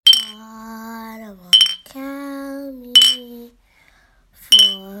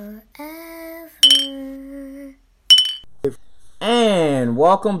and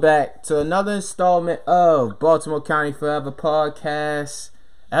welcome back to another installment of Baltimore County Forever Podcast,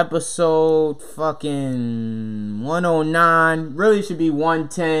 episode fucking 109. Really should be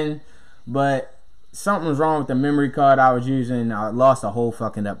 110, but something's wrong with the memory card I was using. I lost a whole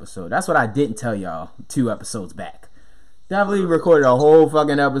fucking episode. That's what I didn't tell y'all 2 episodes back. Definitely recorded a whole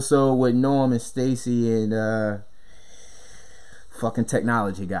fucking episode with Norm and Stacy, and fucking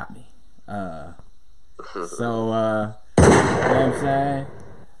technology got me. So, you know what I'm saying?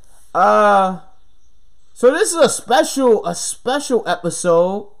 So this is a special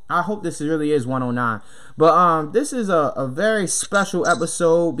episode. I hope this really is 109. But this is a very special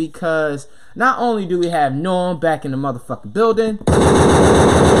episode because not only do we have Norm back in the motherfucking building,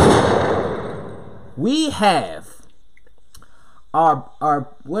 we have our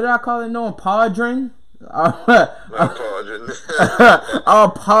what did I call it, Norm? Padrin?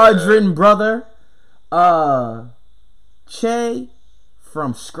 Our Padrin brother, Che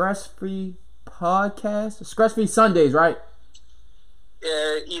from Stress Free Podcast. Stress Free Sundays, right?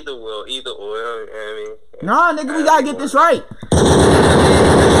 Yeah, either or. I mean, nah, nigga, we gotta get this right.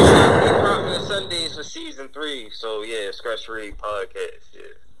 We're dropping the Sundays for season 3, so yeah, Stress Free Podcast. Yeah.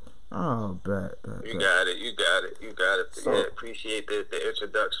 Oh, bet. You got it. So, yeah, appreciate the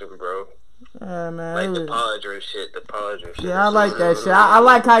introduction, bro. Yeah, man. Like the Padre shit. Yeah, I like that shit. I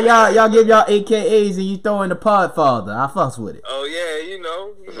like how y'all give y'all AKAs and you throw in the Podfather. I fucks with it. Oh yeah, you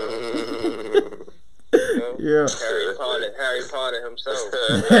know. Yeah. Harry Potter himself.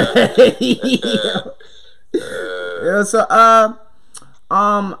 Yeah. So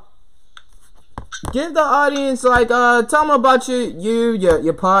give the audience tell them about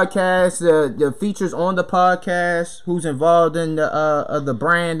your podcast, the features on the podcast, who's involved in the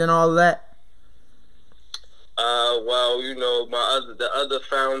brand and all of that. Well, you know, the other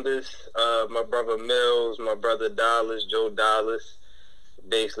founders, my brother Mills, my brother Dollars, Joe Dollars,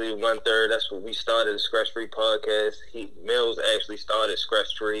 basically 1/3. That's what we started the Stress Free Podcast. Mills actually started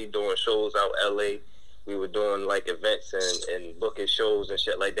Stress Free doing shows out LA. We were doing like events and booking shows and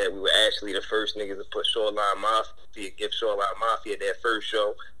shit like that. We were actually the first niggas to put Shoreline Mafia, give Shoreline Mafia their first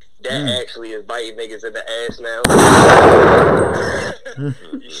show. That actually is biting niggas in the ass now.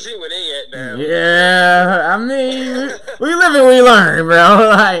 You see where they at now. Yeah, I mean, we live and we learn, bro.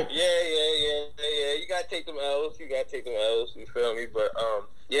 Like, yeah. You gotta take them L's. You feel me? But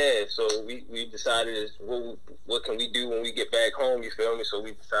yeah. So we decided what can we do when we get back home? You feel me? So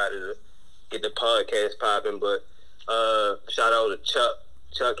we decided to get the podcast popping. But shout out to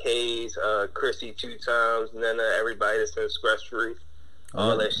Chuck Hayes, Chrissy 2 times, Nana, everybody that's been Stress Free.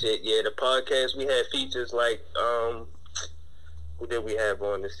 All that shit. Yeah, the podcast, we had features like, who did we have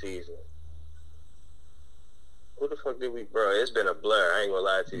on this season? Who the fuck did we, bro? It's been a blur. I ain't gonna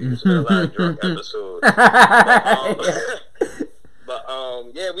lie to you. It's been a lot of drunk episodes.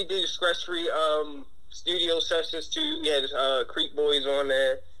 Yeah, we did Stress Free studio sessions too. We had Creek Boys on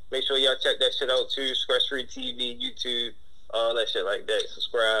there. Make sure y'all check that shit out too. Stress Free TV, YouTube, all that shit like that.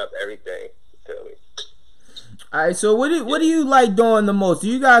 Subscribe, everything. Tell me. Alright, so what do you like doing the most? Do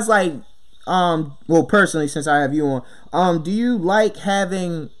you guys like well, personally, since I have you on, do you like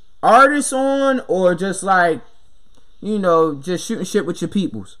having artists on, or just like, you know, just shooting shit with your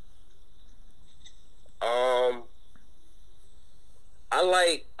peoples?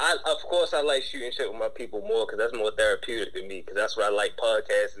 Of course I like shooting shit with my people more because that's more therapeutic to me, because that's what I like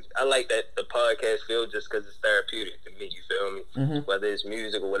podcasts. I like that the podcast feel just because it's therapeutic to me, you feel me? Mm-hmm. Whether it's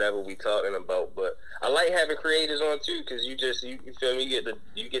music or whatever we talking about. But I like having creators on too, because you feel me,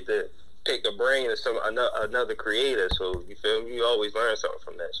 you get to pick the brain of another creator, so you feel me, you always learn something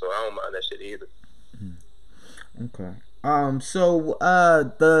from that, so I don't mind that shit either. Mm-hmm. Okay. So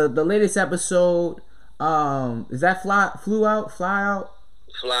the latest episode, is that fly out? Fly out,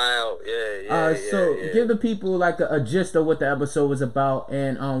 yeah. So give the people like a gist of what the episode was about,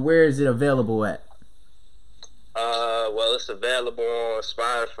 and where is it available at? Well, it's available on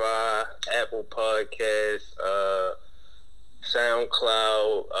Spotify, Apple Podcasts,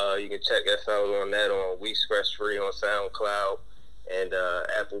 SoundCloud. You can check us out on We Stress Free on SoundCloud, and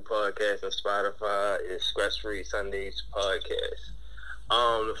Apple Podcasts and Spotify is Stress Free Sundays Podcast.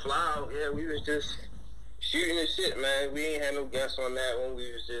 The fly out, yeah, we was just shooting the shit, man. We ain't had no guests on that one.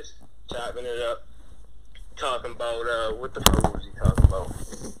 We was just chopping it up, talking about what the fuck was he talking about?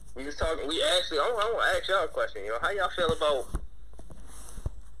 We was talking. I want to ask y'all a question. You know, how y'all feel about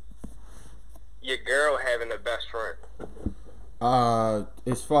your girl having a best friend?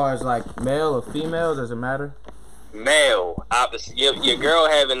 As far as like male or female, does it matter? Male, opposite. Your girl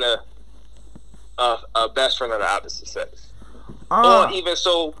having a best friend of the opposite sex. Or even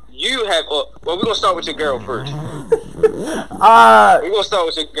so, you have. Well, we're gonna start with your girl first. We're gonna start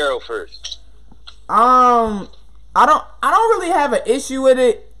with your girl first. I don't really have an issue with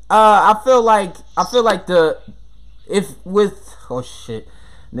it. I feel like oh shit.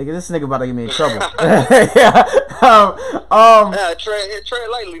 Nigga, this nigga about to get me in trouble. Yeah, tread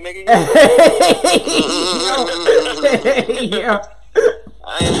lightly, nigga. Yeah.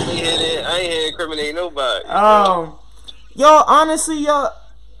 I ain't here to incriminate nobody. Honestly,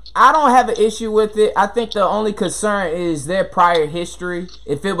 I don't have an issue with it. I think the only concern is their prior history.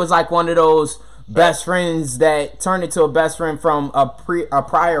 If it was like one of those best friends that turned into a best friend from a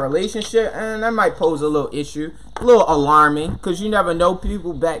prior relationship, and that might pose a little issue, a little alarming, because you never know,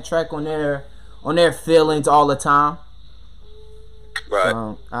 people backtrack on their feelings all the time.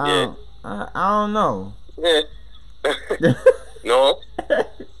 Right. I don't know. Yeah. No.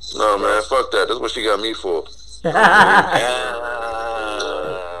 No, man, fuck that. That's what she got me for. So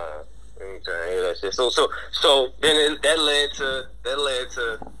then that led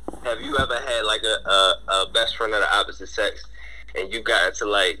to. Have you ever had like a best friend of the opposite sex, and you got into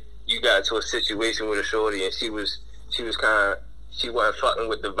a situation with a shorty, and she wasn't fucking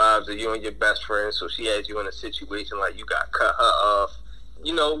with the vibes of you and your best friend, so she had you in a situation like you got cut her off.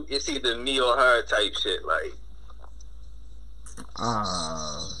 You know, it's either me or her type shit. Like, have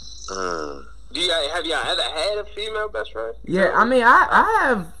y'all ever had a female best friend? Yeah, I mean,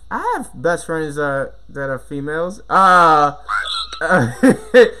 I have best friends that are females.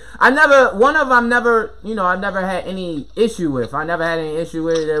 I've never had any issue with.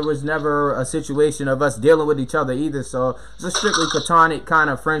 There was never a situation of us dealing with each other either. So it's a strictly platonic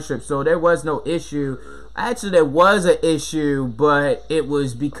kind of friendship. So there was no issue. Actually, there was an issue, but it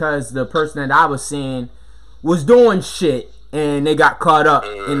was because the person that I was seeing was doing shit, and they got caught up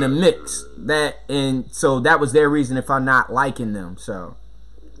in the mix. So that was their reason for not liking them. So.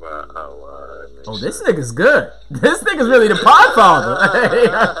 Oh, this nigga's good. This nigga's really the podfather.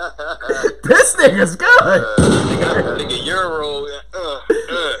 This nigga's good. Nigga, Euro.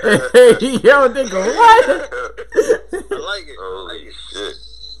 Yo, nigga, what? I like it. Holy shit.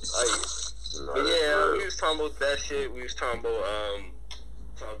 But yeah, we was talking about that shit. We was talking about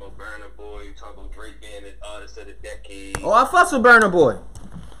Burna Boy. We talking about Drake being the artist of the decade. Oh, I fucks with Burna Boy.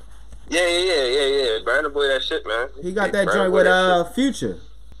 Yeah. Burna Boy, that shit, man. He got that joint with Future.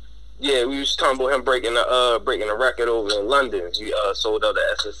 Yeah, we was talking about him breaking a record over in London. He sold out the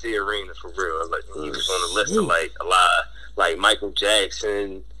SSC Arena for real. Like, he was on the list of like a lot, like Michael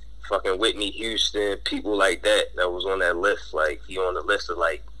Jackson, fucking Whitney Houston, people like that was on that list. Like, he on the list of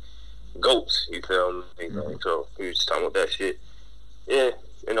like GOATs. You feel me? Mm-hmm. So we was talking about that shit. Yeah,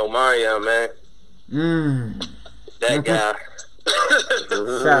 and Omarion, man. That guy.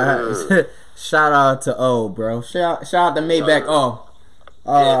 Shout out to O, bro. Shout out to Maybach O.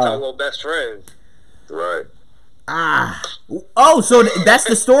 Talking about best friends. Right. So that's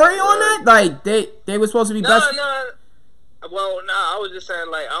the story on that? Like, they were supposed to be best. Well, I was just saying,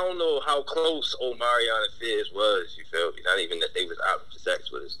 like, I don't know how close Omarion and Fizz was, you feel me? Not even that they was out for sex,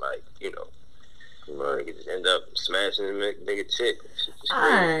 but it's like, you know, nigga just end up smashing a nigga chick.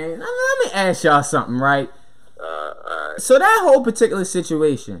 Alright, let me ask y'all something, right? So that whole particular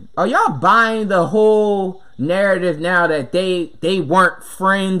situation, are y'all buying the whole narrative now that they weren't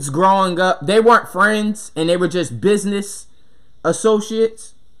friends growing up? They weren't friends and they were just business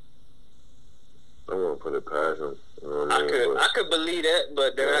associates? I won't put it past them. I could believe that,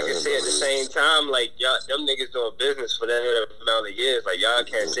 but then I can say at the same time, like, y'all, them niggas doing business for that amount of years. Like, y'all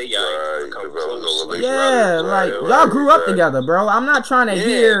can't say y'all ain't come close. Yeah, like, y'all grew up together, bro. I'm not trying to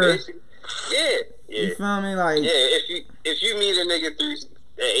hear. Yeah. You feel me? Like, if you meet a nigga through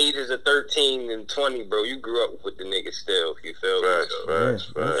the ages of 13 and 20, bro, you grew up with the nigga still. You feel me?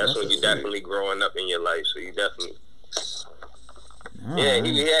 Facts. That's when you definitely growing up in your life. So you definitely. Yeah,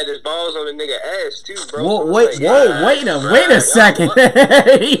 he had his balls on the nigga ass too, bro. Whoa, wait a second.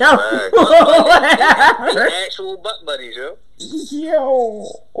 Actual butt buddies, yo. Yo.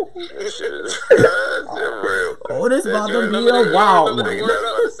 This shit is real. Oh, this about to be a wild one. Niggas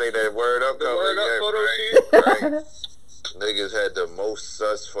about to say that word up. Right. Niggas had the most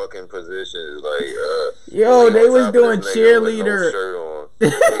sus fucking positions. Like, yo, they was doing cheerleader.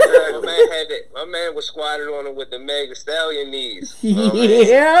 My man was squatted on him with the Meg Thee Stallion knees.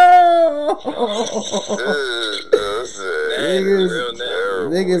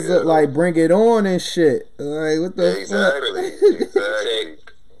 Niggas look like Bring It On and shit. Like, what the Exactly.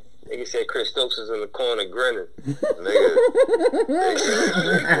 Nigga said Chris Stokes is in the corner grinning. Nigga,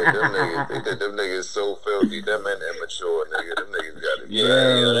 them niggas so filthy. Them men immature, nigga. Them niggas got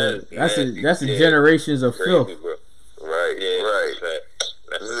it. That's the generations of filth. Right.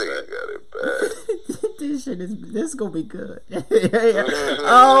 this is gonna be good.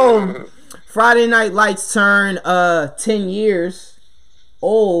 Friday Night Lights turn 10 years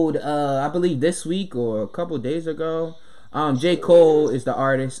old. I believe this week or a couple days ago. J. Cole is the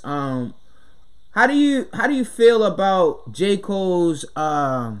artist. How do you feel about J. Cole's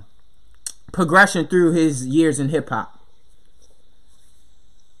progression through his years in hip hop?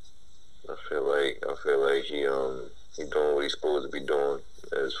 I feel like he doing what he's supposed to be doing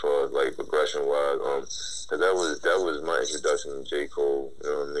as far as like progression wise. Cause that was my introduction to J. Cole. You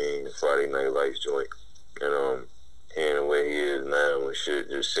know what I mean? The Friday Night Lights joint, and hearing where he is now and shit,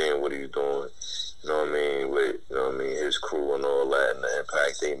 just seeing what he's doing. You know what I mean? With his crew and all that, and the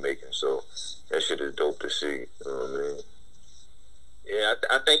impact they making. So that shit is dope to see. You know what I mean? Yeah,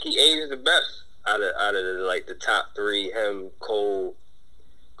 I think he aged the best out of the top three. Him, Cole,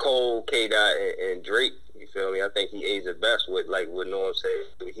 K-Dot, and Drake. You feel me? I think he aged the best with what Norm said.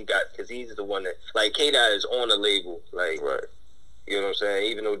 Because he's the one that K-Dot is on the label. Right. You know what I'm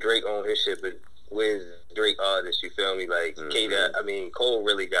saying? Even though Drake owned his shit, but where's Drake artists? You feel me? K-Dot. I mean, Cole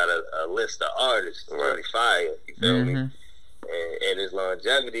really got a list of artists. Really fire. You feel me? And his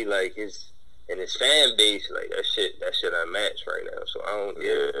longevity, his fan base, that shit unmatched right now. So I don't.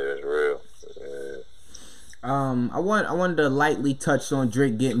 Yeah, it's real. Yeah. I wanted to lightly touch on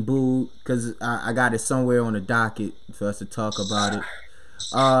Drake getting booed because I got it somewhere on the docket for us to talk about it.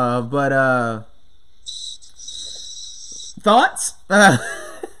 But thoughts?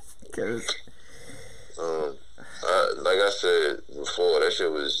 Like I said before, that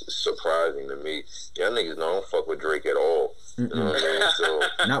shit was surprising to me. Y'all niggas don't fuck with Drake at all. You know what I mean? So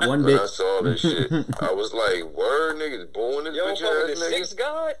not one bit. When I saw this shit, I was like, word, niggas booing this bitch ass nigga. Six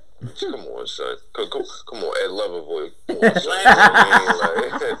God? Come on, son. Come on, Ed Lover voice. You know what I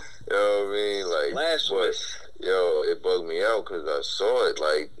mean? But, yo, it bugged me out because I saw it.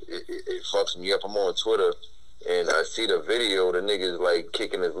 It fucks me up. I'm on Twitter. And I see the video, the niggas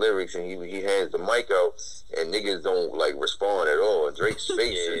kicking his lyrics, and he hands the mic out, and niggas don't respond at all. And Drake's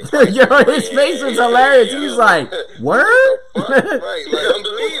face is yo, his face was hilarious. He's like, word? Right,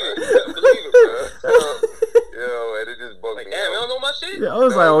 unbelievable. Yo, and it just bugged me out. Damn, you don't know my shit? Yeah, I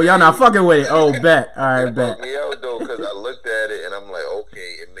was like, oh, y'all not fucking with it. Oh, bet. All right, bet. It bugged me out, though, because I looked at it, and I'm like,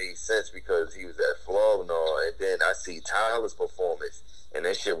 okay, it made sense because he was at Florida and all, and then I see Tyler's performance. And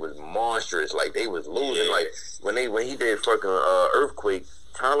that shit was monstrous. They was losing. Yeah. When he did fucking Earthquake,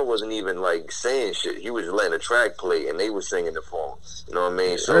 Tyler wasn't even saying shit. He was letting the track play, and they was singing it for him. You know what I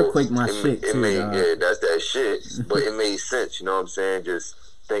mean? So Earthquake, my shit too. Yeah, that's that shit. But it made sense. You know what I'm saying? Just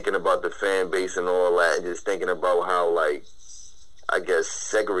thinking about the fan base and all that, and just thinking about how I guess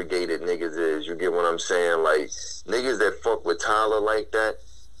segregated niggas is. You get what I'm saying? Niggas that fuck with Tyler like that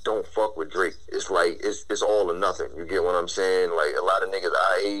don't fuck with Drake. It's it's all or nothing. You get what I'm saying? A lot of niggas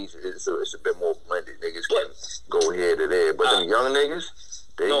our age, it's a bit more blended. Niggas can go here to there, but them young niggas,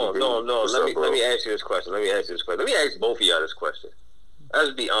 no. Let me ask you this question. Let me ask both of y'all this question.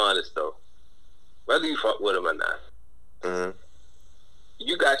 Let's be honest though. Whether you fuck with him or not,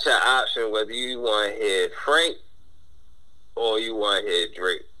 you got your option whether you want to hear Frank or you want to hear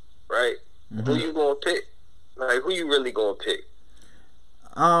Drake, right? Who you gonna pick? Who you really gonna pick?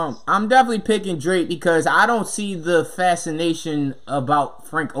 I'm definitely picking Drake because I don't see the fascination about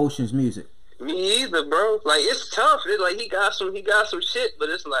Frank Ocean's music. Me either, bro. It's tough. It's he got some shit, but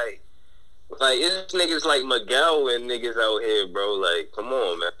it's it's niggas like Miguel and niggas out here, bro. Come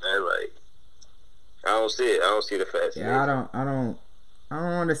on, man. I don't see it. I don't see the fascination. Yeah, I don't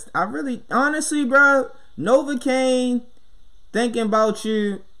understand. I really, honestly, bro, Novocaine, Thinking About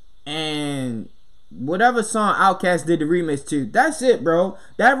You, and whatever song Outkast did the remix to, that's it, bro.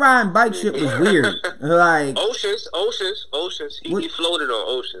 That riding bike shit was weird. Oceans. He floated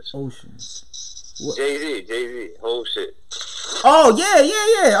on Oceans. Jay-Z, whole shit. Oh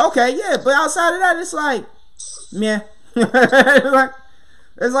yeah. Okay, yeah. But outside of that, it's meh.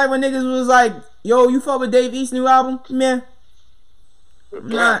 It's when niggas was yo, you fuck with Dave East's new album? Meh.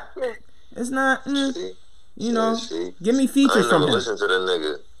 Not. It's not. You know, give me features from him. I ain't never listened to the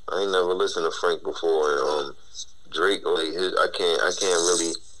nigga. I ain't never listened to Frank before, and Drake. I can't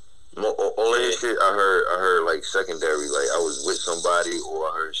really. All of his shit I heard secondary. I was with somebody or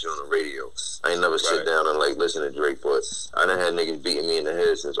I heard shit on the radio. I ain't never sit down and listen to Drake, but I done had niggas beating me in the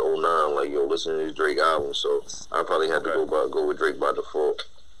head since 09. Yo, listen to this Drake album. So I probably have to go with Drake by default.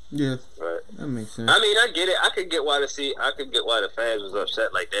 Yeah, right. That makes sense. I mean, I get it. I could get why the fans was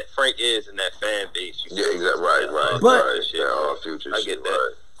upset like that. Frank is in that fan base. Yeah, exactly. Right. But all future. I get that.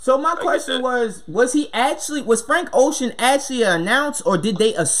 Right. So my question was was Frank Ocean actually announced, or did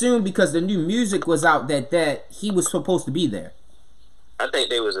they assume because the new music was out that he was supposed to be there? I think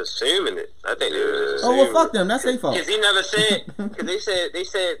they was assuming it. I think they was just Oh assuming. well, fuck them. That's their fault. Because he never said. Because they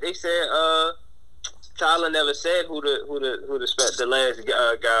said. Tyler never said who the last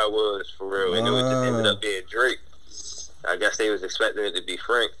guy was for real, and it was just ended up being Drake. I guess they was expecting it to be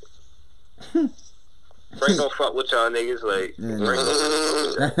Frank. Frank don't fuck with y'all niggas like.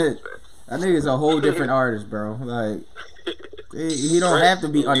 I think it's a whole different artist, bro. Like he don't have to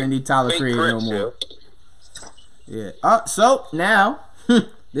be underneath Tyler Creator no more. Yeah. So now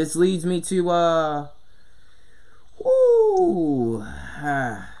this leads me to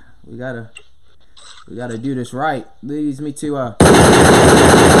we gotta do this right. Leads me to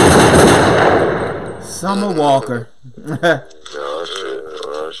Summer Walker.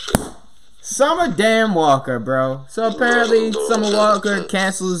 Oh shit. Summer damn Walker, bro. So apparently Summer Walker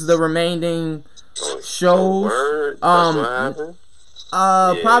cancels the remaining shows. That's what happened?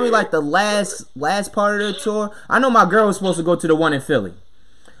 Probably like the last part of the tour. I know my girl was supposed to go to the one in Philly.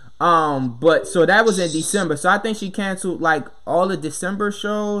 But so that was in December. So I think she canceled like all the December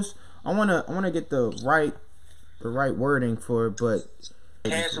shows. I wanna get the right wording for it, but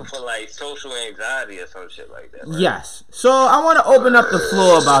Cancel for like social anxiety or some shit like that. Right? yes. So I want to open up the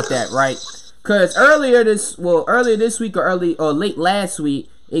floor about that, right? Because earlier this week or late last week,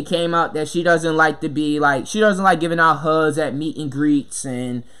 it came out that she doesn't like giving out hugs at meet and greets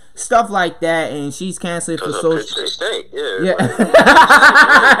and stuff like that, and she's canceling for social. Yeah.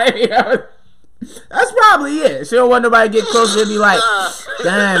 That's probably it. She don't want nobody to get close to be like,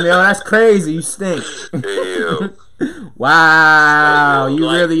 damn, yo, that's crazy. You stink. Wow, you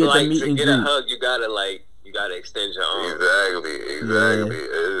like, really like, get the meet and greet. greet. To get a hug, you gotta extend your arm. Exactly.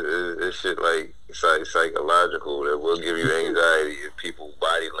 It's shit like psychological that will give you anxiety if people's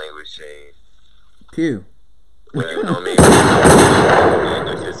body language change. Pew. When you know what I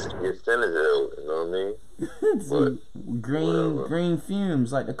mean? Your Senegal, you know what I mean? Green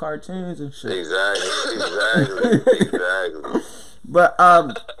fumes like the cartoons and shit. Exactly. But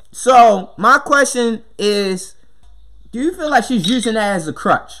so my question is, do you feel like she's using that as a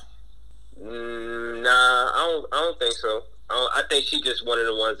crutch? Nah, I don't think so. I think she just one of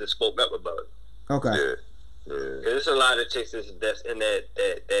the ones that spoke up about it. Okay. Yeah. Cause there's a lot of chicks that's in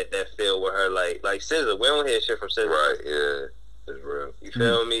that field with her, like SZA. We don't hear shit from SZA. Right. Yeah. It's real. You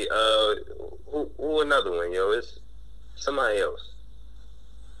feel me? Who another one, yo? It's somebody else.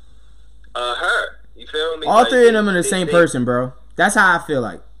 Her. You feel me? All three of them are the same person, bro. That's how I feel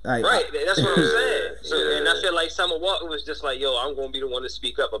like. Right, that's what I'm saying. So, and I feel like Summer Walker was just like, yo, I'm gonna be the one to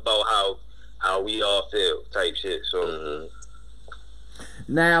speak up about how we all feel, type shit. So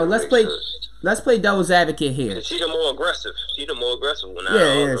now let's play devil's advocate here. She's the more aggressive.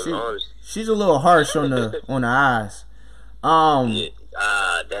 One. She's a little harsh on the eyes. Damn.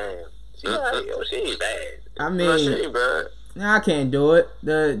 She ain't bad. I mean, she ain't bad. I can't do it.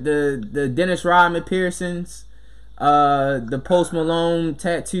 The Dennis Rodman piercings. The Post Malone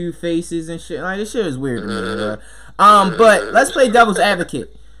tattoo faces and shit. Like, this shit is weird to me. But let's play devil's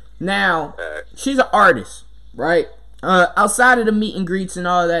advocate. Now, she's an artist, right? Outside of the meet and greets and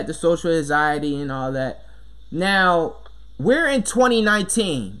all that, the social anxiety and all that. Now, we're in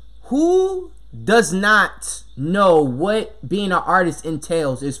 2019. Who does not know what being an artist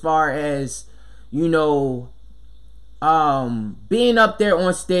entails as far as, being up there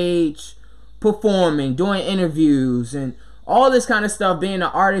on stage, performing, doing interviews, and all this kind of stuff, being an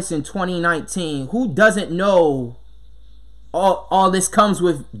artist in 2019? Who doesn't know all this comes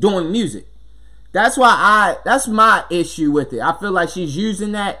with doing music? That's my issue with it. I feel like she's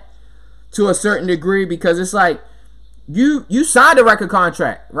using that to a certain degree, because it's like you signed a record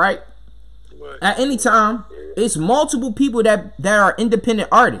contract, right? At any time, it's multiple people that are independent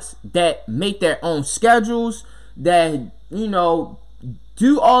artists that make their own schedules, that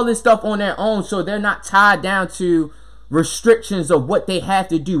do all this stuff on their own, so they're not tied down to restrictions of what they have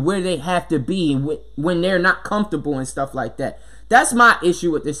to do, where they have to be when they're not comfortable and stuff like that. That's my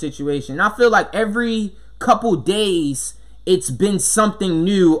issue with this situation. I feel like every couple days it's been something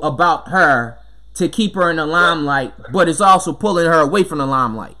new about her to keep her in the limelight, but it's also pulling her away from the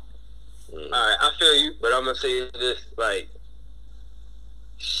limelight. Alright, I feel you, but I'm gonna say this, like,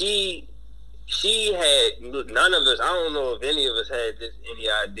 she had, none of us, I don't know if any of us had any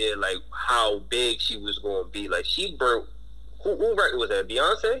idea, like, how big she was going to be. Like, she broke, who record was that,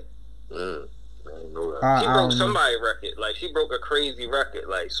 Beyonce? I didn't know that. She broke somebody's record. Like, she broke a crazy record.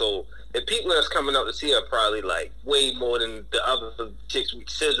 Like, so the people that's coming up to see her probably, like, way more than the other chicks,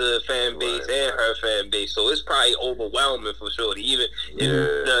 SZA fan base and her fan base. So it's probably overwhelming for sure. Even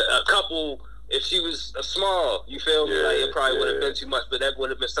if a couple... If she was a small, you feel me? Like, it probably would have been too much, but that would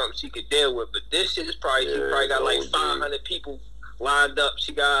have been something she could deal with. But this shit is probably, she probably got like 500 people lined up.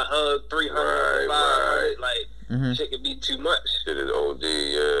 She got hugged 300, 500. Like, shit could be too much. Shit is OD,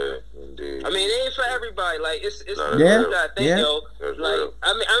 yeah. Indeed. I mean, it ain't for everybody. Like, it's you gotta think, yo. That's like, real.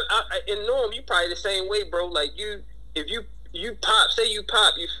 I mean, I in Norm, you probably the same way, bro. Like, if you pop, say you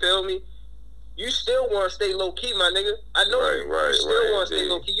pop, you feel me? You still want to stay low key, my nigga. I know you still want to stay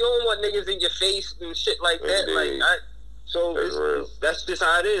low key. You don't want niggas in your face and shit like that. Indeed. Like, that's just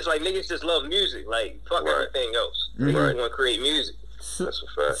how it is. Like, niggas just love music. Like, fuck everything else. Niggas want to create music. That's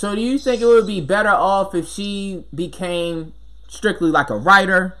a fact. So do you think it would be better off if she became strictly like a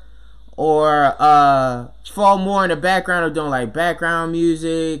writer, or fall more in the background of doing like background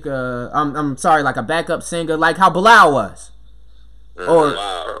music? I'm sorry, like a backup singer, like how Bilal was. Or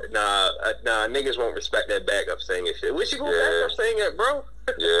nah, niggas won't respect that backup singing shit. Where she go backup singing, bro?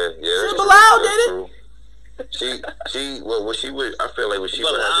 Yeah. So Bilal did it. What she would, I feel like what she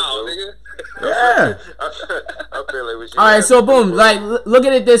would have to do. Yeah. I feel like what she. All right, so boom, like look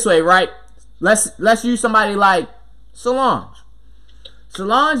at it this way, right? Let's use somebody like Solange.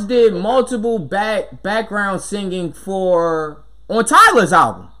 Solange did multiple background singing on Tyler's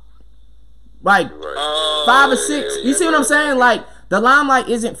album, like 5 or 6. You see what I'm saying? Like the limelight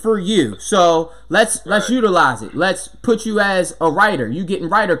isn't for you, so let's utilize it. Let's put you as a writer. You getting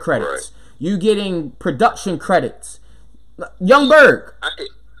writer credits. You getting production credits. Young Berg. I could.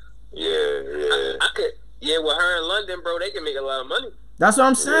 Yeah, with her in London, bro, they can make a lot of money. That's what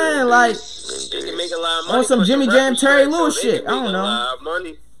I'm saying. Like, they can make a lot of money on some Jimmy Jam, Terry Lewis shit. I don't know. A lot of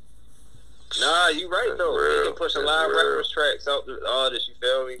money. Nah, you right though. They can push a lot of reference tracks out to artists. You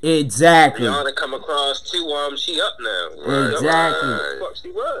feel me? Exactly. Rihanna come across too. She up now. Exactly. Fuck,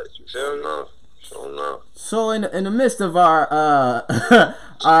 she was. You feel me? So in the midst of our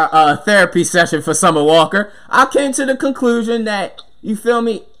our therapy session for Summer Walker, I came to the conclusion that, you feel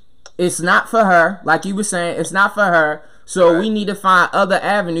me, it's not for her. Like you were saying, it's not for her. So we need to find other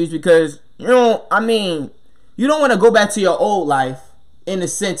avenues, because you don't want to go back to your old life in the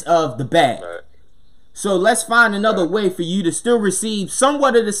sense of the bag. So let's find another way for you to still receive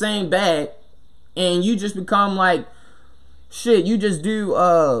somewhat of the same bag, and you just become like shit. You just do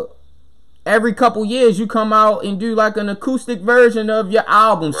every couple years you come out and do like an acoustic version of your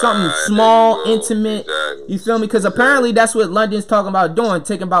album, something small, intimate. You feel me? Because apparently that's what London's talking about doing,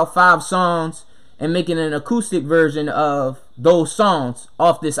 taking about 5 songs and making an acoustic version of those songs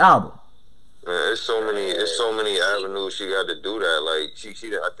off this album. Man, it's so many avenues she got to do that. Like she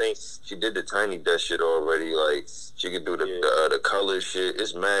I think she did the Tiny Desk shit already. Like she could do the color shit.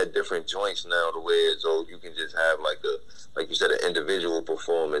 It's mad different joints now. The way it's you can just have like you said, an individual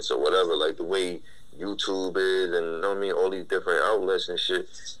performance or whatever. Like the way YouTube is, and you know what I mean, all these different outlets and shit.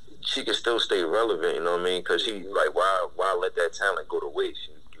 She can still stay relevant. You know what I mean? Because she like why let that talent go to waste?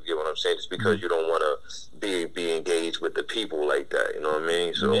 You get what I'm saying? Just because you don't want to be engaged with the people like that, you know what I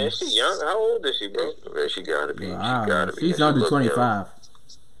mean? So man, she young. How old is she, bro? Man, she gotta be. Wow. She gotta be. She's under 25.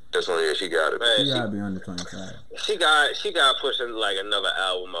 That's only she gotta be. She gotta be under 25. She got pushing like another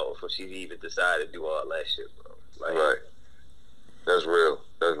album out before she even decided to do all that shit, bro. Like, right. That's real.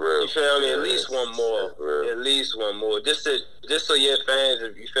 You feel me? At least one more. At least one more. Just so your fans,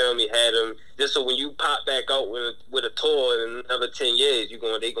 if you feel me, had them. Just so when you pop back out with a tour in another 10 years, they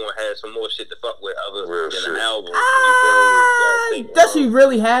gonna have some more shit to fuck with other than an album. You feel me? Does she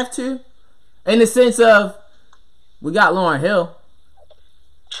really have to? In the sense of, we got Lauryn Hill.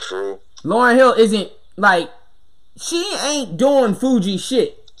 True. Lauryn Hill isn't like, she ain't doing Fuji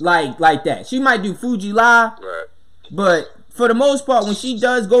shit like that. She might do Fuji Live, right? But for the most part, when she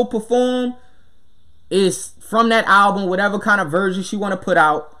does go perform, it's from that album, whatever kind of version she want to put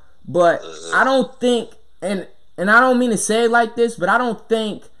out. But I don't think, and I don't mean to say it like this, but I don't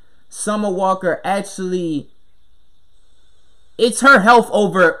think Summer Walker actually, it's her health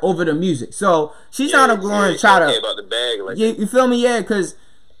over the music. So she's not going to try to about the bag, like you feel me? Yeah, because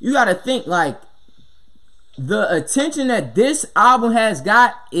you got to think like the attention that this album has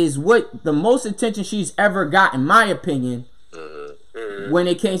got is what the most attention she's ever got, in my opinion, when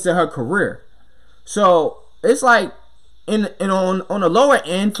it came to her career. So it's like, on the lower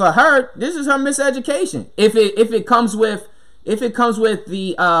end for her, this is her miseducation. If it comes with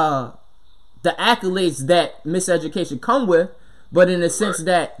the accolades that miseducation come with, but in the sense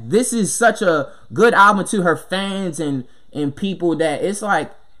that this is such a good album to her fans and people that it's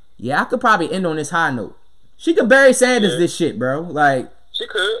like, yeah, I could probably end on this high note. She could Barry Sanders this shit, bro. Like she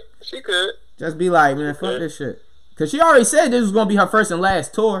could just be like, man, fuck this shit. Cause she already said this was gonna be her first and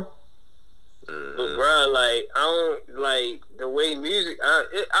last tour. But bro, like I don't like the way music. I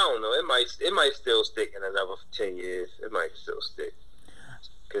don't know. It might still stick in another 10 years. It might still stick.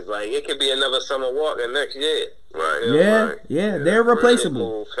 Cause like it could be another Summer Walker next year. Right. Yeah, Right. yeah, they're replaceable.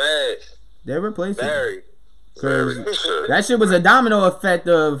 Move fast. They're replaceable. Very. Cause Very. that shit was a domino effect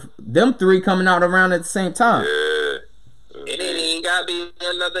of them three coming out around at the same time. Yeah. It ain't gotta be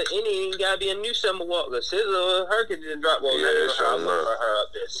another. It ain't gotta be a new Summer Walker. SZA, her can just drop. Well, Yeah, not even her. sure I'm gonna enough. put her up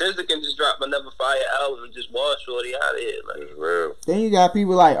there. SZA can just drop another fire album and just wash Shorty out of here. Like, It's real. Then you got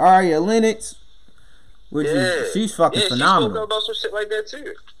people like Aria Lennox, which is she's fucking yeah, she phenomenal. spoke about some shit like that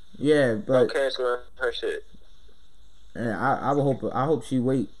too. Yeah, but About canceling her shit. yeah, I hope she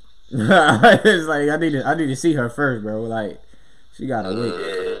wait. It's like I need to see her first, bro. Like she gotta wait.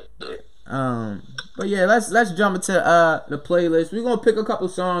 Yeah. But yeah, let's jump into the playlist. We're gonna pick a couple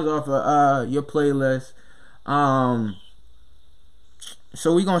songs off of your playlist.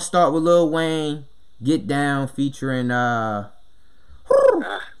 So we're gonna start with Lil Wayne, Get Down, featuring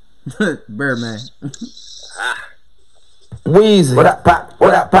Birdman. Weezy. What up, pop?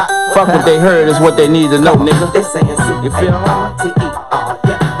 What up, pop? Fuck what they heard is what they need to know, nigga. They saying You feel me?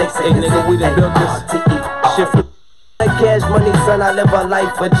 They Hey, nigga, we done built this shit for Cash money, son, I live a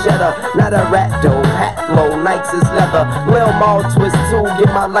life for cheddar. Not a rat, though. Hat low, Nikes is leather. Lil Maul twist too,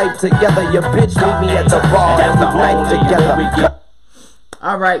 get my life together. Your bitch meet me at the bar every night together.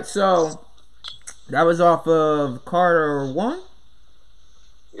 All right, so that was off of Carter 1.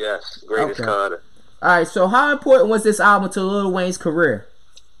 Yes, greatest Okay. Carter. All right, so how important was this album to Lil Wayne's career?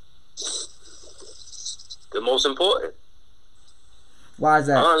 The most important, Why is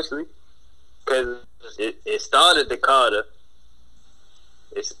that? honestly, because it started the Carter.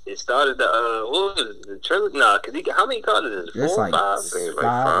 It started the what was it, the trilogy? Nah, cause how many Carters is it? It's 4 like or 5? think it's like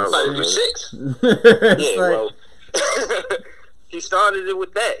five, five, Like man. 6. It's Yeah, like- well, he started it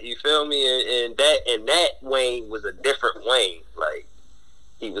with that. You feel me? And that Wayne was a different Wayne. Like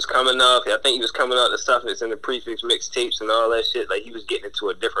he was coming up. I think he was coming up the stuff that's in the Prefix mixtapes and all that shit. Like he was getting into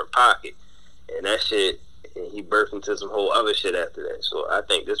a different pocket, and that shit. And he birthed into some whole other shit after that. So I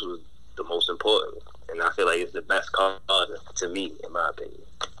think this was the most important, and I feel like it's the best Carter to me, in my opinion.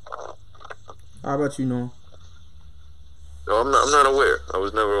 How about you, Noah? No, I'm not aware. I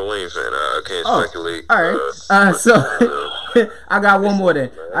was never a Wayne fan. I can't Oh, speculate. all right. So I got one more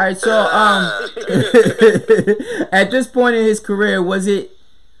then. All right. So at this point in his career, was it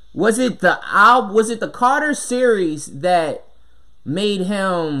the Carter series that made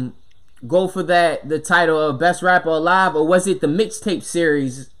him go for the title of best rapper alive, or was it the mixtape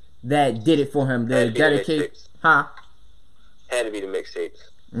series that did it for him? Had The to be the dedicate, mixtapes. huh? Had to be the mixtapes.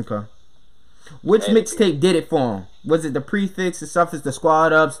 Okay. Which Had to be. mixtape did it for him? Was it the Prefix, the Suffix, the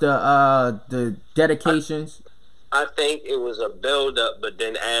Squad Ups, the dedications? I think it was a build up, but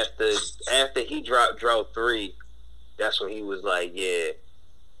then after he dropped Drought 3, that's when he was like, yeah,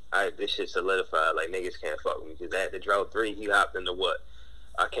 this shit solidified. Like niggas can't fuck with me, because after Drought 3, he hopped into what?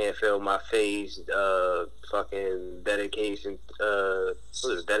 I Can't Feel My Face, fucking Dedication, what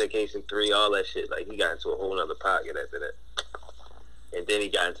is it, Dedication 3, all that shit. Like he got into a whole nother pocket after that. And then he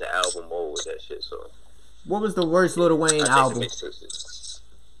got into album mode with that shit. So What was the worst Lil Wayne I think album? the mixtapes is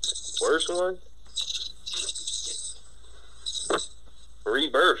worst one.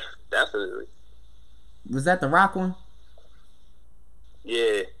 Rebirth, definitely. Was that the Rock one?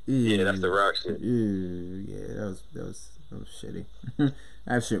 Yeah, that's the rock shit. Yeah, that was shitty.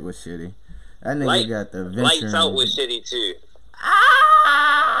 That shit was shitty. That nigga Light- got the venture. Lights Out was shitty too.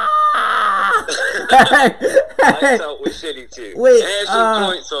 Lights Out was shitty too. Wait, It had some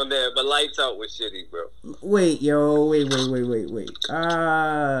joints on there, but Lights Out was shitty, bro. Wait.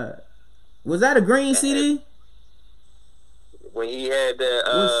 Was that a green CD? When he had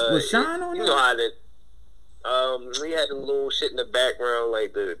the Was Sean on you that? know how that he had the little shit in the background,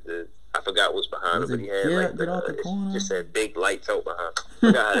 like the I forgot what's behind Was it, but it he had Get- like Get Off the it Corner? just said big lights out behind.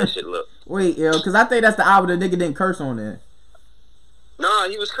 Forgot how that shit looked. Wait, because I think that's the album the nigga didn't curse on there. Nah,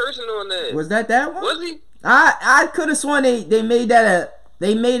 he was cursing on that. Was that one? Was he? I could have sworn they made that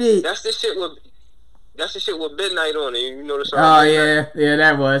they made it. That's the shit with Midnight on it. You know the song? Oh Midnight? yeah,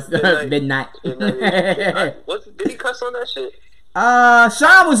 that was Midnight. Midnight. Did he cuss on that shit?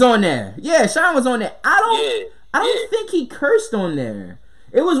 Sean was on there. Yeah, Sean was on there. I don't Yeah. think he cursed on there.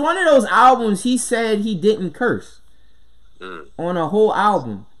 It was one of those albums he said he didn't curse on a whole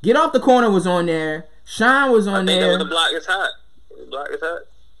album. Get Off the Corner was on there. Sean was I on think that there. was The Block Is Hot. The Block Is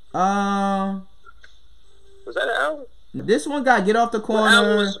Hot. Was that an album? This one got Get Off the What album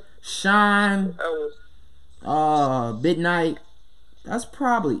Corner. was- Sean. That was Midnight. That's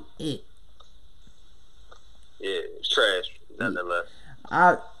probably it. yeah, it's trash. Nonetheless.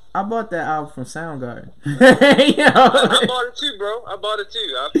 I bought that album from Soundgarden. I bought it too, bro. I bought it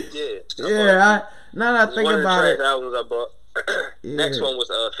too. Yeah, now that I think One of the about trash it, albums I bought. Next one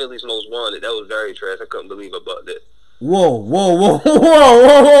was Philly's Most Wanted. That was very trash. I couldn't believe about that. Whoa.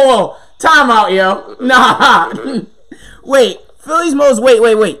 Time out, yo. Nah. Wait. Philly's Most... Wait.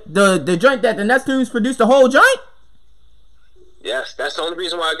 The joint that the Neptunes produced, the whole joint? Yes, that's the only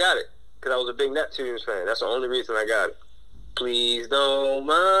reason why I got it. Because I was a big Neptunes fan. That's the only reason I got it. Please don't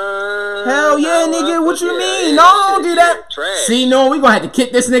mind. Hell yeah, nigga. What you mean? No, don't do that. Trash. See, no, we gonna have to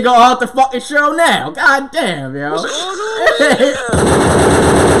kick this nigga off the fucking show now. God damn, yo. What's going on?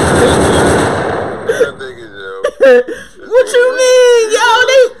 What you mean,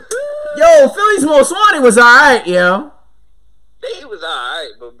 yo? Philly's Most Wanted was alright, yo. It was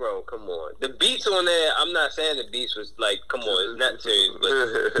alright, but bro, come on. The beats on there, I'm not saying the beats was like, come on, it's Neptunes, but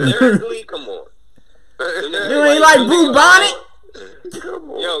lyrically, come on. You ain't like Blue Bonnet?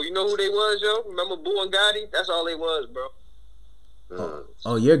 Yo, you know who they was, yo? Remember Boo and Gotti? That's all they was, bro.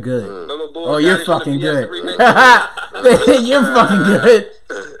 Oh, you're good. Remember Boo Oh, and you're Gotti fucking from the good. PS3? You're fucking good.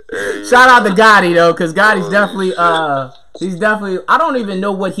 Shout out to Gotti though, cause Gotti's definitely he's definitely, I don't even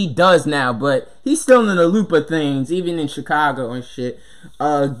know what he does now, but he's still in the loop of things, even in Chicago and shit.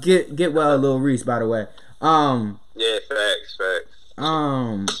 Get well, Lil Reese, by the way. Yeah, facts.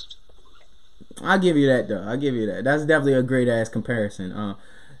 I'll give you that though. That's definitely a great ass comparison.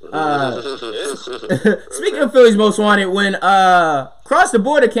 Speaking of Philly's Most Wanted, when Cross the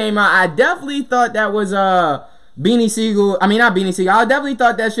Border came out, I definitely thought that was Beanie Siegel. I mean, not Beanie Siegel. I definitely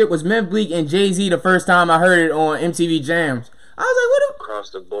thought that shit was Memphis Bleak and Jay-Z the first time I heard it on MTV Jams. I was like, what the... Cross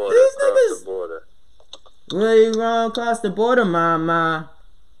the border. These Cross niggas... the border. Where you gonna cross the border, mama?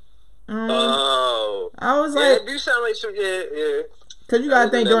 Oh. I was Yeah, like... it do sound like some... Yeah. Because you gotta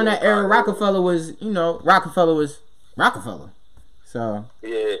think during that era, Rockefeller was, Rockefeller. So...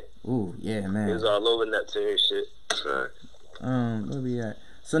 Yeah. Ooh, yeah, man. It was all over Neptune shit. Right. Where we at?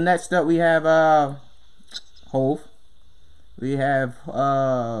 So next up we have Hove. We have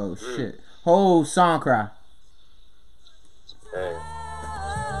Hove Song Cry. Hey.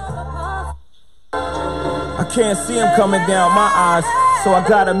 I can't see him coming down my eyes, so I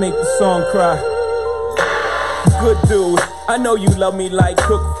gotta make the song cry. Good dude, I know you love me like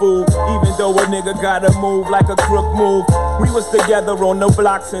cook food, even though a nigga gotta move like a crook move. We was together on the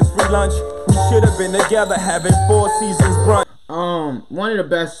block since free lunch. We should have been together having 4 seasons brunch. One of the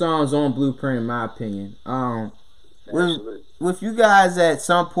best songs on Blueprint in my opinion. With you guys at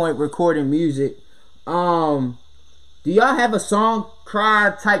some point recording music, do y'all have a song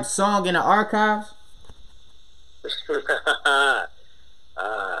cry type song in the archives?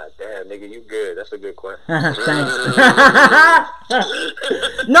 Damn, nigga, you good. That's a good question. Thanks.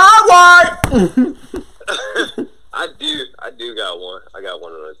 Not what? I do got one. I got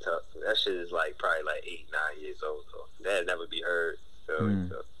one on the top. That shit is like probably like 8-9 years old, so that'd never be heard. So,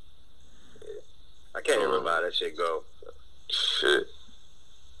 so yeah. I can't even remember how that shit go. So. Shit.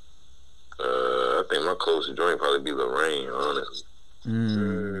 I think my closest joint probably be Lorraine, honestly.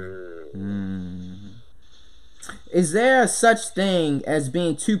 Is there such thing as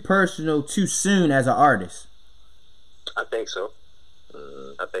being too personal too soon as an artist? I think so.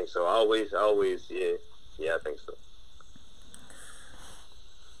 I think so. Always, yeah. Yeah, I think so.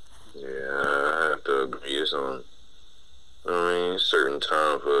 Yeah, I have to agree. It's on, certain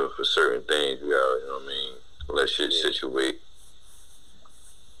time for certain things. You gotta, let shit situate.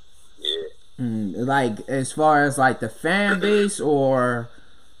 Yeah. Like, as far as, like, the fan base or,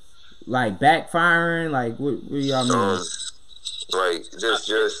 like, backfiring? Like, what do y'all mean? Like, just,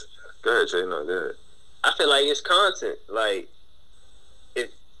 go ahead, Jay. No, go ahead. I feel like it's content. Like, if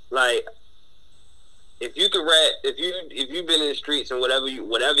you can rap, if you've been in the streets and whatever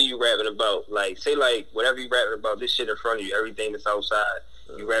you rapping about, like, say, like, whatever you rapping about, this shit in front of you, everything that's outside,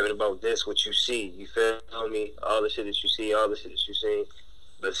 you rapping about this, what you see, you feel me? All the shit that you see, all the shit that you see.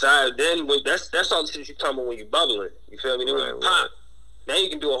 Besides, then that's all the shit you talking about when you bubbling. You feel me? Then when you pop, now you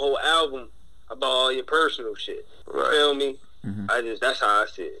can do a whole album about all your personal shit. You feel me? That's how I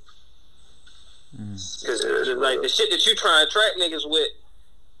see it. Because like the shit that you try and track niggas with,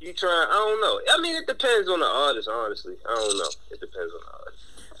 I don't know. I mean, it depends on the artist, honestly. I don't know. It depends on the artist.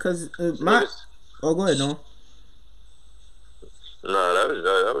 Because go ahead, Noah. No, that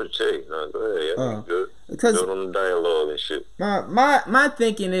was Jay. No, go ahead. Yeah, good. Because build on the dialogue and shit. My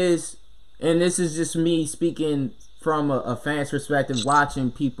thinking is, and this is just me speaking from a fan's perspective,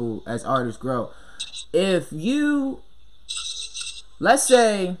 watching people as artists grow. If you, let's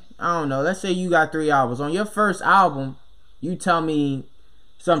say you got 3 albums. On your first album, you tell me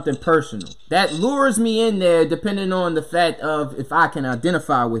something personal that lures me in there, depending on the fact of if I can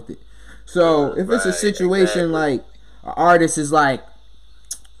identify with it. So if it's a situation like an artist is like,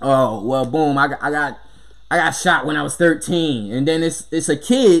 oh well, boom, I I got shot when I was 13, and then it's a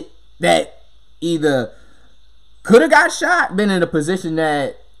kid that either could have got shot, been in a position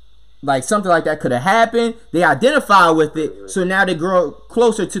that like something like that could have happened. They identify with it, so now they grow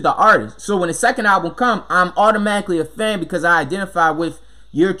closer to the artist. So when the second album come, I'm automatically a fan because I identify with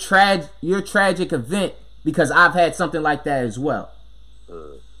your tragic event because I've had something like that as well.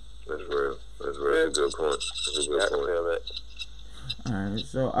 That's real. That's real. That's a good point. That's a good point. Alright,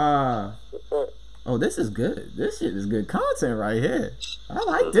 so oh, this is good. This shit is good content right here. I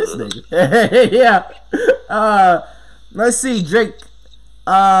like this nigga. Yeah. Let's see, Drake.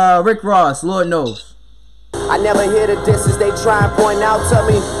 Rick Ross, Lord knows. I never hear the disses they try and point out to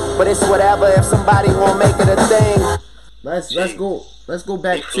me, but it's whatever if somebody won't make it a thing. Let's go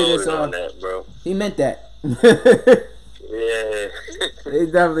back to this. On that, bro. He meant that. Yeah. He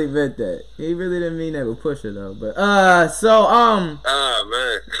definitely meant that. He really didn't mean that with Pusha though. But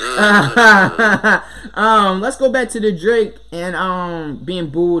let's go back to the Drake and being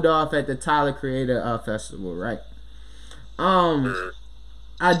booed off at the Tyler Creator Festival, right?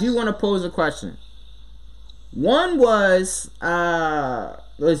 I do want to pose a question. One was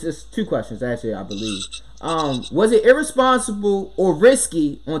there's just two questions actually, I believe. Was it irresponsible or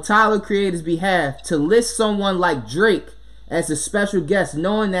risky on Tyler Creator's behalf to list someone like Drake as a special guest,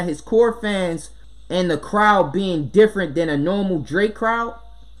 knowing that his core fans and the crowd being different than a normal Drake crowd?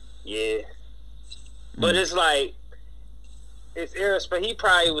 Yeah. But it's like, it's irresponsible. He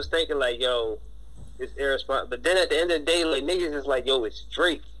probably was thinking like, yo, it's irresponsible. But then at the end of the day, like, niggas is like, yo, it's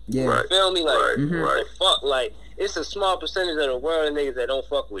Drake. Yeah. Right. You feel me? Like, Right. fuck, like, it's a small percentage of the world of niggas that don't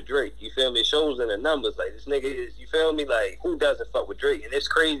fuck with Drake. You feel me? It shows in the numbers. Like, this nigga is, you feel me? Like, who doesn't fuck with Drake? And it's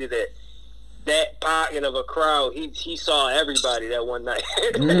crazy that pocket of a crowd, he saw everybody that one night.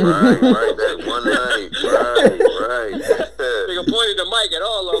 Right, that one night. Right. Nigga pointed the mic at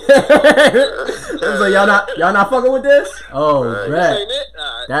all of them. It was like, y'all not fucking with this? Oh, Right. man. Ain't it? All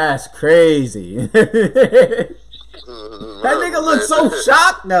right. That's crazy. That nigga looked so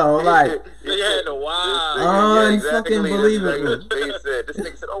shocked though, like They had the wow. unfucking believable. This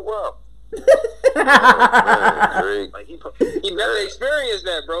nigga said, "Oh wow." Like he never experienced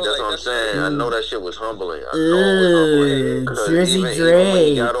that, bro. That's like, what I'm saying. I know that shit was humbling. I know Ooh, it was humbling. 'Cause Drizzy even when Drake.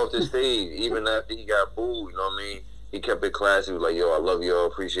 he got off the stage, even after he got booed, you know what I mean? He kept it classy. He was like, "Yo, I love y'all,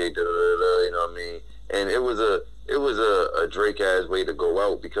 appreciate that," you know what I mean? And it was a Drake ass way to go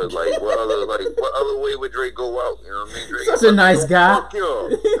out because what other way would Drake go out? You know what I mean? Drake, such a nice guy. Fuck y'all.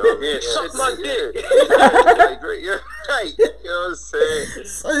 You know what I mean? Suck my dick. Like, Drake, yeah, right. You know what I'm saying?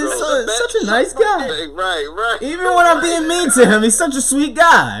 Such a nice guy. Like, right. Even when I'm being mean to him, he's such a sweet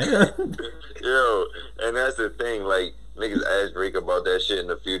guy. Yo, and that's the thing. Like, niggas ask Drake about that shit in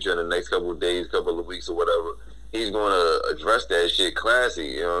the future, in the next couple of days, couple of weeks, or whatever. He's gonna address that shit classy.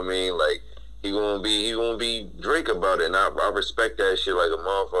 You know what I mean? Like, he gonna be Drake about it, and I respect that shit like a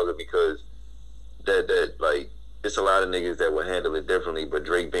motherfucker because that like it's a lot of niggas that will handle it differently, but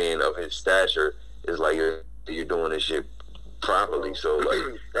Drake being of his stature is like you're doing this shit properly. So like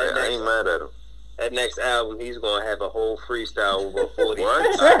I ain't mad at him. That next album, he's gonna have a whole freestyle over 40.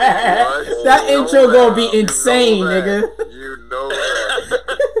 What? That intro gonna be insane, nigga. You know that.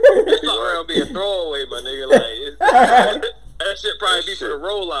 It's not gonna be a throwaway, my nigga. Like that shit probably be for the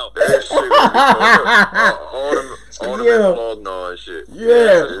rollout. That shit all them Mognar and shit.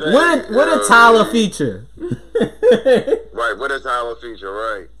 Yeah. What a Tyler feature. Right, what a Tyler feature,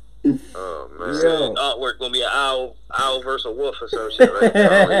 right. Oh man. Yo. Artwork gonna be an owl versus a wolf or some shit like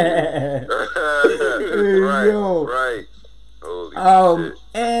that. Right. Holy shit.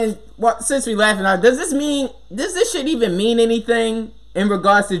 And since we laughing out, does this shit even mean anything in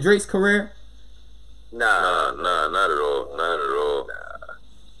regards to Drake's career? Nah, not at all.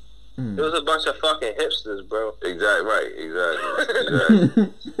 It was a bunch of fucking hipsters, bro. Exactly.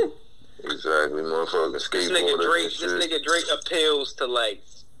 Exactly, motherfucking skateboarders. This nigga Drake appeals to like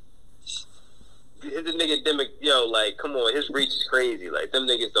the nigga like, come on, his reach is crazy. Like, them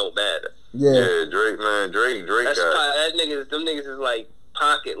niggas don't matter. Yeah, Drake, man, Drake That's got them niggas is like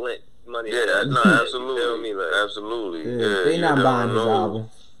pocket lint money. Yeah, no, absolutely. You feel me? Like, absolutely. Yeah, they not buying his album.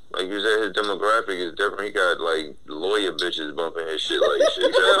 Like you said, his demographic is different. He got like lawyer bitches bumping his shit like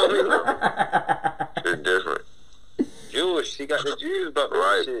shit. It's different. Jewish, he got the Jews bumping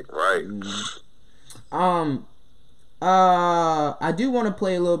his shit. Right. I do want to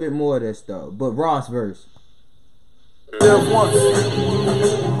play a little bit more of this though, but Ross verse. Live once.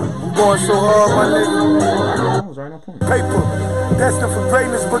 I'm going so hard, my nigga. That was right on point. Paper, destined for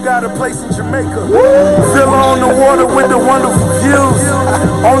greatness, but got a place in Jamaica. Villa on the water with the wonderful views.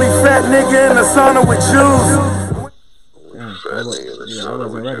 Only fat nigga in the sauna with Jews. Fat nigga in the sauna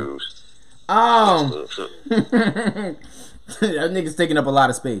with Jews. That nigga's taking up a lot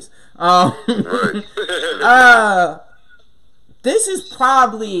of space. Right. This is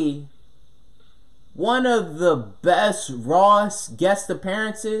probably one of the best Ross guest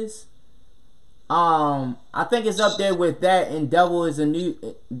appearances. I think it's up there with that and Devil in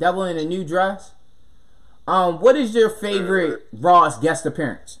a New Dress. What is your favorite Ross guest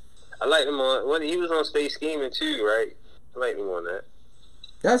appearance? I like him on when he was on Stay Scheming too, right? I like him on that.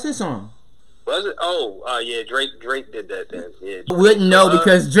 That's his song. Was it? Yeah, Drake did that then. Yeah. Wouldn't know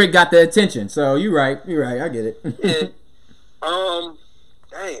because Drake got the attention. So you're right. I get it. Yeah.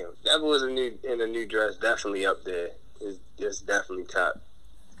 Damn, Devil in a New Dress definitely up there. It's definitely top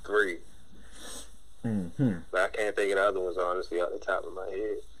 3. Mm-hmm. But I can't think of the other ones honestly off the top of my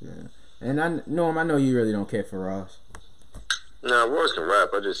head. Yeah. And I know you really don't care for Ross. Nah, Ross can rap.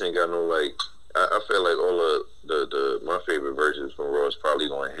 I just ain't got no like. I feel like all of my favorite versions from Ross probably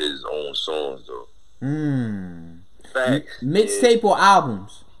on his own songs though. Facts. Mixtape or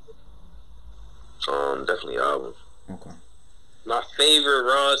albums? Definitely albums. Okay. My favorite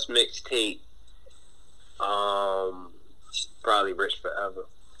Ross mixtape, probably Rich Forever.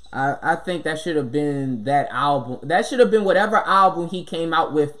 I think that should have been that album. That should have been whatever album he came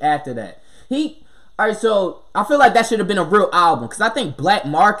out with after that. Alright, so I feel like that should have been a real album because I think Black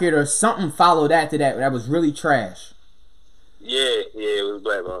Market or something followed after that was really trash. Yeah, it was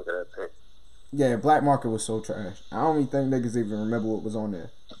Black Market, I think. Yeah, Black Market was so trash. I don't even think niggas even remember what was on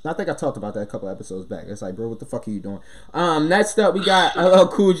there. I think I talked about that a couple episodes back. It's like, bro, what the fuck are you doing? Next up, we got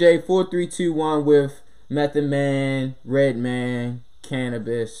Cool J 4321 with Method Man, Redman,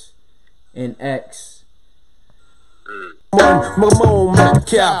 Cannabis, and X. Mamone,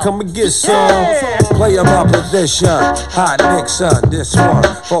 cow, come and get some. Play my position. Hot Nixon, this one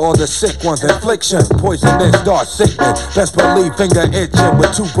for all the sick ones. Infliction, poisonous, dark sickening. Best believe finger itching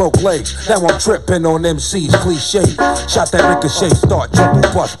with 2 broke legs. Now I'm tripping on MC's cliche. Shot that ricochet, start trouble,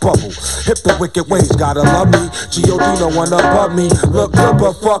 bust bubble. Hip the wicked ways, gotta love me. G.O.D. no one above me. Look good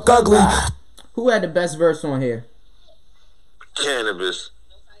but fuck ugly. Who had the best verse on here? Cannabis.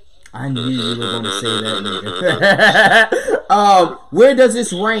 I knew you were going to say that, nigga. Where does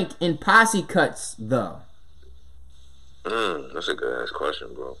this rank in posse cuts, though? That's a good ass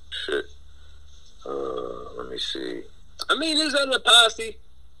question, bro. Shit. Let me see. I mean, it's on the posse.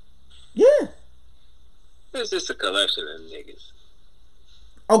 Yeah. It's just a collection of niggas.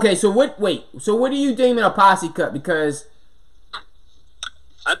 Okay, so what do you deem in a posse cut? Because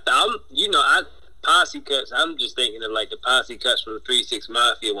posse cuts, I'm just thinking of like the posse cuts from the 3-6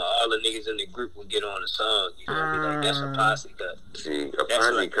 Mafia when all the niggas in the group would get on the song. You know what I mean? Like, that's a posse cut. See, a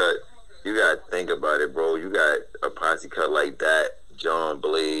posse cut, you gotta think about it, bro. You got a posse cut like that, John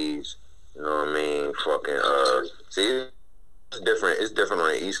Blaze, you know what I mean? Fucking, see, it's different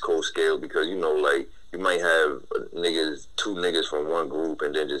on the East Coast scale because, you know, like, you might have 2 niggas from one group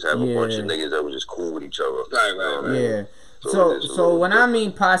and then just have a bunch of niggas that were just cool with each other. Right. Yeah. So when I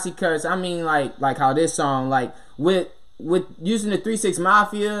mean posse cuts, I mean like how this song, like with using the 3-6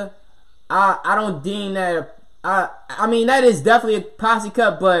 Mafia, I don't deem that I mean that is definitely a posse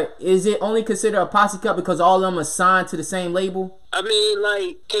cut, but is it only considered a posse cut because all of them are signed to the same label? I mean,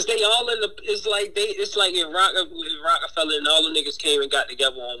 like, cause they all it's like if Rockefeller and all the niggas came and got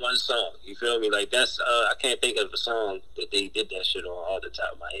together on one song. You feel me? Like that's I can't think of a song that they did that shit on all the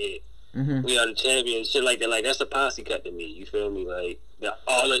top of my head. Mm-hmm. We Are the Champions, shit like that. Like that's a posse cut to me. You feel me? Like they're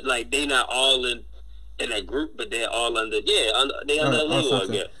all they not all in that group, but they're all under they under a label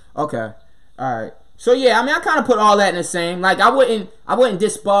again. Okay, all right. So yeah, I mean, I kind of put all that in the same. Like I wouldn't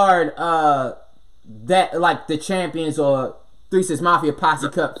discard that like the Champions or 3-6 Mafia posse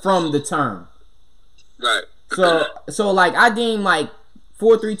cut from the term. Right. So like I deem like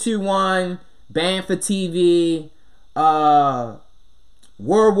 4321, Banned for TV,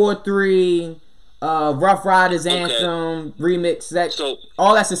 World War III, Rough Riders Anthem, remix.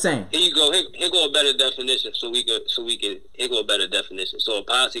 All that's the same. Here you go. Here go a better definition. So we can. Here go a better definition. So a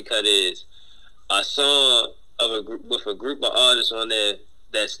posse cut is a song of a group with a group of artists on there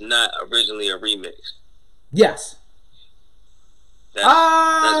that's not originally a remix. Yes.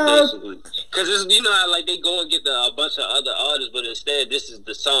 That's basically because you know how like they go and get a bunch of other artists, but instead this is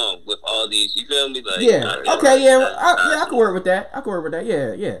the song with all these. You feel me? Like I can work with that.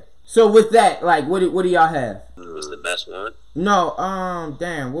 Yeah. So with that, like, what do y'all have? What's the best one? No,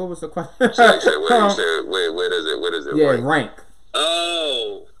 damn, what was the question? Where does it? Yeah, rank.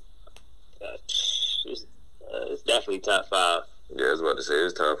 Oh, it's definitely top 5. Yeah, I was about to say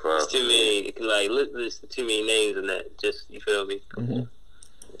it's top 5. It's too many. Like, listen, too many names in that. Just you feel me? Mm-hmm.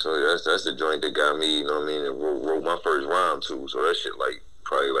 So that's the joint that got me. You know what I mean? And wrote my first rhyme too. So that shit like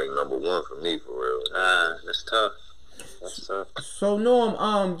probably like number one for me, for real. That's tough. So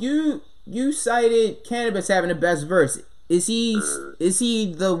Norm, you cited Cannabis having the best verse. Is he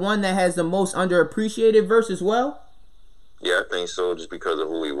the one that has the most underappreciated verse as well? Yeah, I think so. Just because of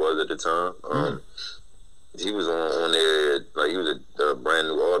who he was at the time. He was on there like he was a brand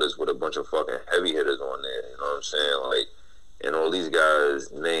new artist with a bunch of fucking heavy hitters on there. You know what I'm saying? Like, and all these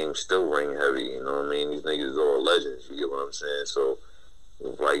guys' names still ring heavy. You know what I mean? These niggas are all legends. You get what I'm saying? So,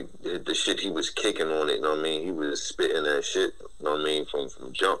 like the shit he was kicking on it. You know what I mean? He was spitting that shit. You know what I mean? From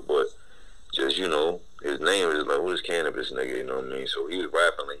jump, but just his name is like, what is Cannabis, nigga? You know what I mean? So he was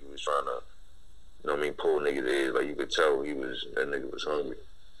rapping like he was trying to, you know what I mean, pull niggas' ears. Like you could tell that nigga was hungry.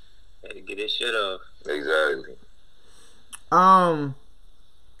 Had to get his shit off. Exactly.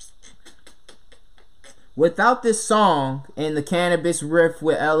 Without this song and the Cannabis riff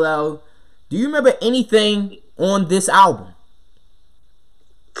with LL, do you remember anything on this album?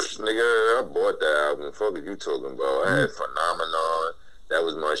 Nigga, I bought that album. Fuck are you talking about? I had Phenomenon. That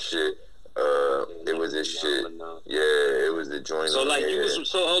was my shit. It was this shit. Yeah, it was the joint. So like you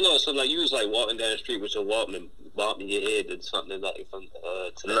was hold on. So like you was like walking down the street with your Walkman, bopping your head and something like from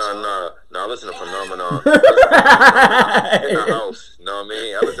to that. Nah. Listen to Phenomenon in the house. You know what I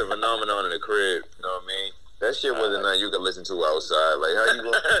mean? I listen to Phenomenon in the crib. You know what I mean? That shit wasn't nothing you could listen to outside. Like how you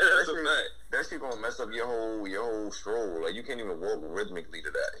gonna that shit gonna mess up your whole stroll. Like you can't even walk rhythmically to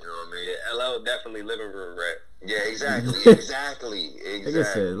that. You know what I mean? Yeah, LL definitely living room rap. Yeah, exactly.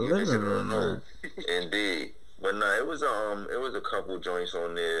 Living room rap. Indeed. But nah, it was a couple joints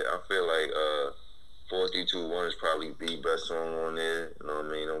on there. I feel like 4-3-2-1 is probably the best song on there. You know what I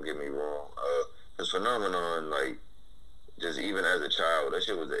mean? Don't get me wrong. Cause Phenomenon, like, just even as a child, that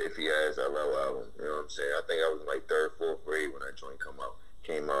shit was an iffy ass LL album. You know what I'm saying? I think I was in like 3rd, 4th grade when that joint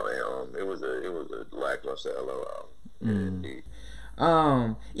came out, and it was a lackluster LL album. Indeed.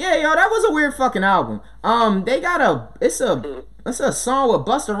 Yeah, yo, that was a weird fucking album. They got it's a song with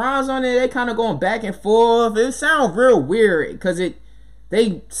Busta Rhymes on it. They kind of going back and forth. It sounds real weird because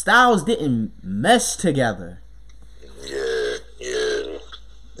they styles didn't mesh together. Yeah.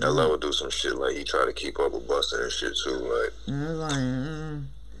 LL would do some shit like he tried to keep up with Busta and shit too. Like,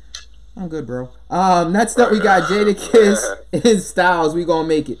 I'm good, bro. Next up we got Jadakiss and Styles. We gonna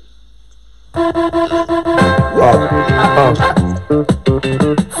make it. Fuck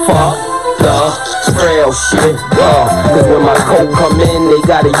the frail shit, cause when my coat come in, they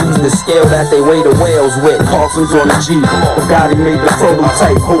gotta use the scale that they weigh the whales with. Carson's on the G, Bugatti made the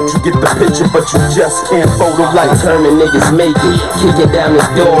prototype. Hope you get the picture, but you just can't photo like. Determined niggas make it, kicking down this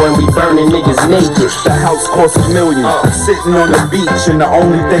door and we burning niggas naked. The house costs $1 million, sitting on the beach, and the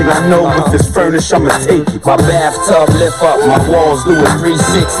only thing I know with this furnish, I'ma take it. My bathtub lift up, my walls doing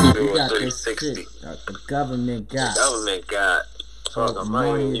 360. We got this shit that the government got. Talking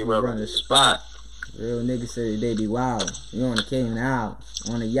money, you run the spot. Real niggas say they be wild. You on the Cayman Islands,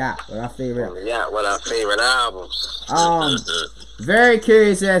 on a yacht with our favorite. albums. Very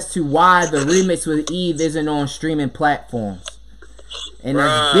curious as to why the remix with Eve isn't on streaming platforms. And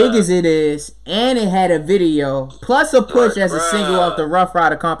as big as it is, and it had a video, plus a push as a single off the Rough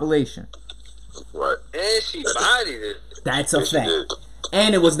Rider compilation. Right. And she bodied it. That's a fact.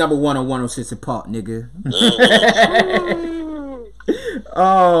 And it was number 1 on 106 and Park, nigga.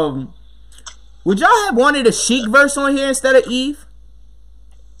 Would y'all have wanted a Chic verse on here instead of Eve?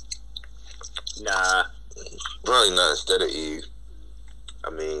 Nah. Probably not instead of Eve. I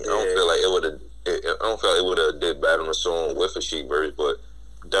mean, I don't feel like it would have. I don't feel like it would have did bad on the song with a Chic verse, but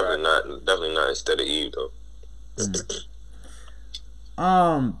definitely not instead of Eve though.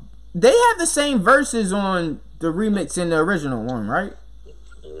 They have the same verses on the remix in the original one, right?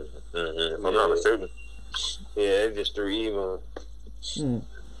 If I'm not mistaken. Yeah, they just threw Eve on.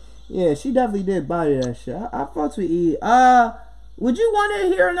 Yeah, she definitely did body that shit. I fucked with Eve. Would you want to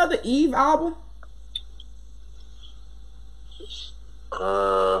hear another Eve album?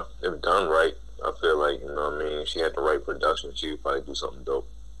 If done right, I feel like, you know what I mean, if she had the right production, she would probably do something dope.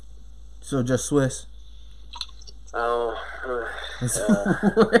 So just Swiss? Oh,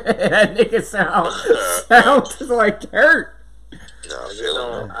 that nigga sound just like Kurt.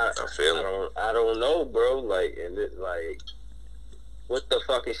 No, I feel it. I don't know, bro. Like, and it, like, what the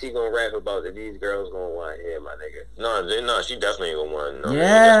fuck is she gonna rap about that these girls gonna want to hear, my nigga? No, she definitely ain't gonna want. No,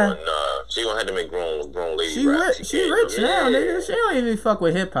 yeah. She gonna have to make grown lady she rap. She rich now, nigga. She don't even fuck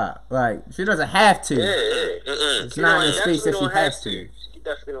with hip hop. Like, she doesn't have to. Yeah. It's not in a space that she has to. She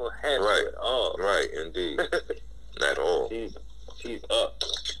definitely don't have to at all. Right, indeed. At all. She's up.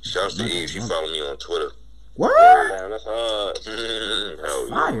 Shouts to Eve. She followed me on Twitter. What? That's hard. Hell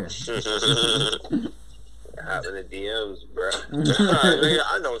Fire. Hop in the DMs, bro. Nigga,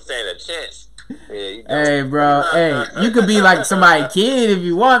 I don't stand a chance. Yeah, you don't. Hey, bro. Hey, you could be like somebody's kid if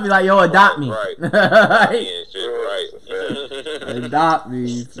you want. Be like, yo, adopt me. Right. Like, Yeah, shit, right. adopt me.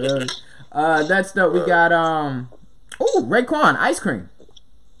 You feel me? That's dope. We got ooh, Raekwon ice cream.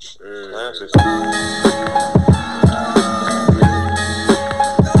 Classics.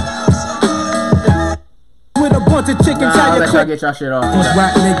 With a bunch of chickens, how you Let y'all click? get y'all shit off. These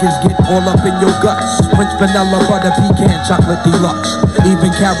rap niggas get all up in your guts. French vanilla butter pecan chocolate deluxe.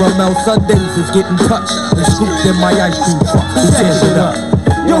 Even caramel sundaes is getting touched and scooped in my ice cream truck. Who tears it up?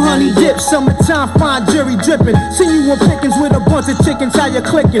 Yo, honey dip, summertime, fine jury dripping. See you on pickings with a bunch of chickens, how you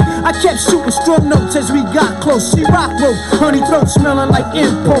clicking? I kept shooting straw notes as we got close. She rock rope, honey throat smelling like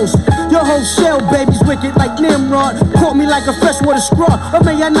impulse. Your whole shell, baby's wicked like Nimrod. Caught me like a freshwater straw, or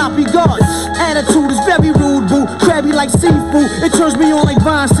may I not be God? Attitude is very rude, boo. Crabby like seafood. It turns me on like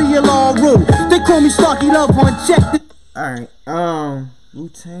Vine, see it all rude. They call me Starkey Love on check. Alright,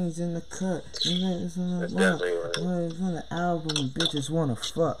 Wu-Tang's in the cut. That's definitely right. On the album, bitches wanna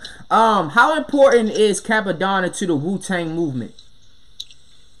fuck. How important is Capadonna to the Wu-Tang movement?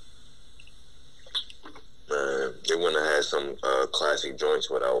 Man, they wouldn't have had some classic joints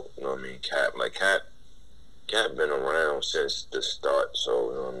without, you know what I mean, Cap. Like Cap been around since the start, so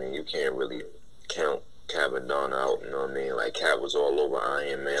you know what I mean. You can't really count Capadonna out, you know what I mean. Like Cap was all over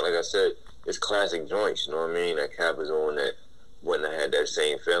Iron Man. Like I said, it's classic joints, you know what I mean. That Cap is on that wouldn't have had that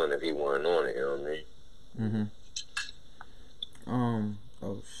same feeling if he wasn't on it, you know what I mean.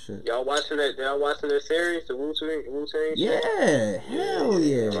 Oh shit. Y'all watching that? Y'all watching that series, the Wu-Tang? Yeah, hell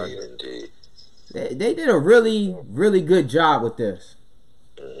yeah. Indeed. They did a really, really good job with this.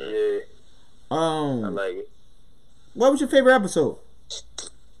 Yeah, I like it. What was your favorite episode?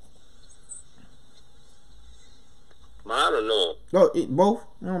 I don't know. Oh, both?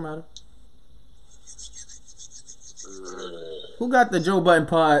 It don't matter. Who got the Joe Budden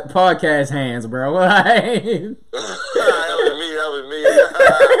podcast hands, bro? That was me.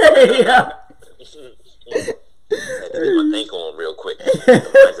 Yeah. I had to get my think on real quick. I had to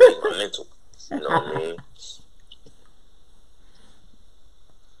make my mental. You know what I mean?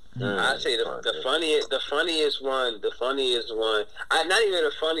 I say the funniest one. Not even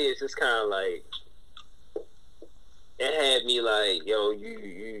the funniest. It's kind of like it had me like, yo,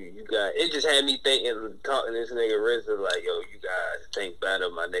 you got. It just had me thinking, talking to this nigga RZA like, yo, you guys think better,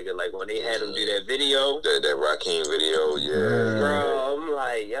 my nigga. Like when they had him do that video, that Rakim video, yeah. Bro, I'm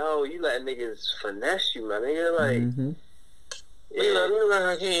like, yo, you let niggas finesse you, my nigga. Like, yeah.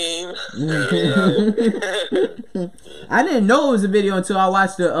 I didn't know it was a video until I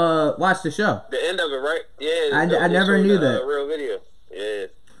watched the show. The end of it, right? Yeah. I never knew that. Real video. Yeah.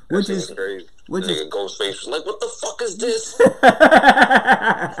 Which is crazy. Which nigga Ghostface was like, what the fuck is this?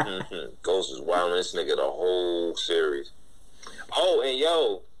 Ghost is wilding this nigga the whole series. Oh, and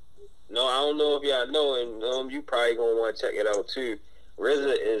yo, no, I don't know if y'all know, and you probably gonna want to check it out too.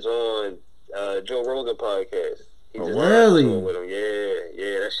 RZA is on Joe Rogan podcast. He just really? With him.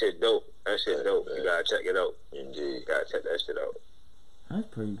 Yeah, that shit dope. That shit dope. You gotta check it out. Indeed. You gotta check that shit out. That's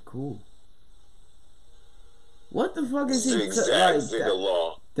pretty cool. What the fuck is he like the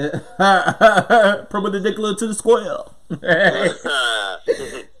law? Perpendicular to the square.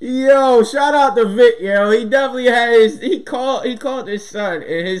 Yo, shout out to Vic, yo. He definitely had he called his son,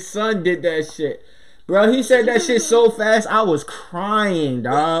 and his son did that shit. Bro, he said that shit so fast, I was crying,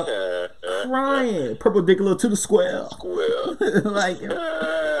 dog. Crying. Perpendicular to the square. like,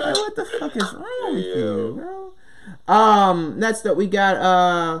 what the fuck is wrong with you, bro? Next up we got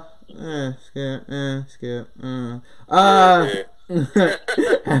skip. We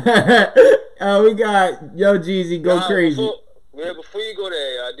got Yo Jeezy Go Crazy. Before you go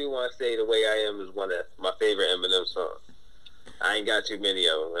there, I do want to say The Way I Am is one of my favorite Eminem songs. I ain't got too many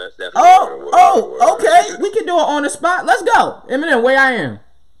of them. That's definitely okay. We can do it on the spot. Let's go. Eminem, Way I Am.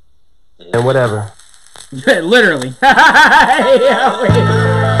 And whatever. Literally.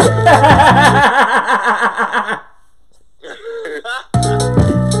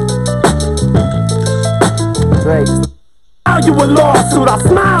 Great. You a lawsuit, I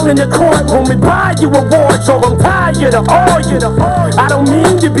smile in the courtroom and buy you a wardrobe. I'm tired of all you. I don't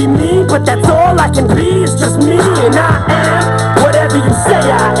mean to be mean, but that's all I can be. It's just me, and I am whatever you say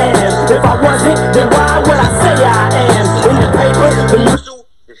I am. If I wasn't, then why would I say I am? In the paper,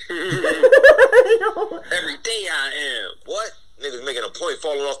 every day I am. What? Niggas making a point,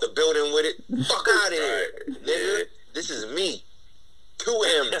 falling off the building with it. Fuck out of here, nigga. This is me. 2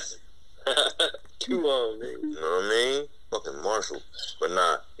 M's. 2 M's. You know what I mean? Fucking Marshall. But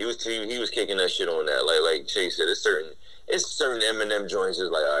nah, he was kicking that shit on that. Like Chase said, it's certain it's certain Eminem joints is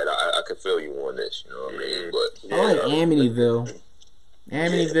like, all right, I can feel you on this, you know what I mean? But I like Amityville.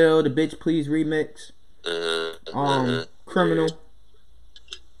 Amityville, the Bitch Please remix. Criminal.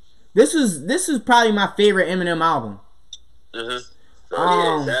 This is probably my favorite Eminem album. Yeah,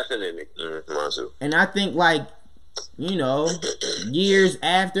 definitely. Mine too. And I think, like, you know, years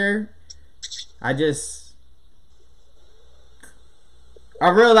after, I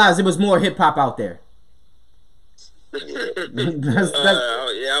realized there was more hip hop out there. Yeah,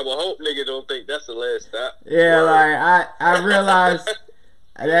 I will hope nigga don't think that's the last stop. Yeah, like I realized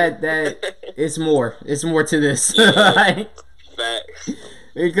that it's more to this. Like, Facts.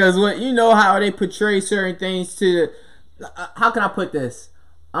 because what you know how they portray certain things to how can I put this?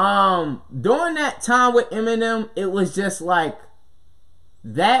 During that time with Eminem, it was just like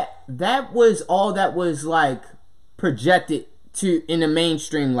that was all that was like projected to in the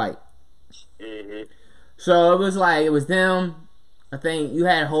mainstream light. So it was like, it was them. I think you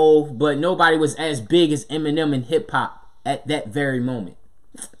had Hove, but nobody was as big as Eminem in hip hop at that very moment.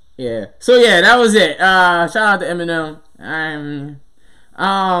 Yeah. So yeah, that was it. Shout out to Eminem.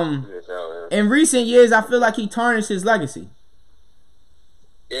 In recent years, I feel like he tarnished his legacy.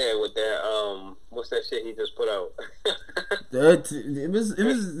 Yeah, with that what's that shit he just put out? It was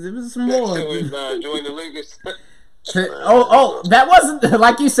some more. It was Join the Lakers. That wasn't,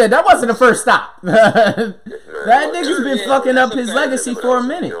 like you said, that wasn't the first stop. That nigga's been fucking up his legacy for a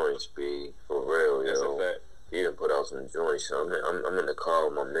minute. For real, yo. He done put out some joints. So I'm in the car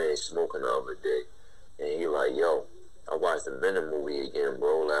with my man smoking the other day, and he like, yo, I watched the Venom movie again,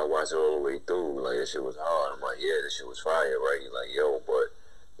 bro. Like, I watched it all the way through. Like, that shit was hard. I'm like, yeah, that shit was fire, right? He like, yo, but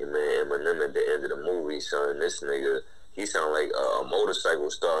your man Eminem at the end of the movie, son, this nigga, he sound like a motorcycle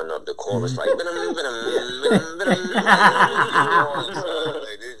starting up the chorus, like, what are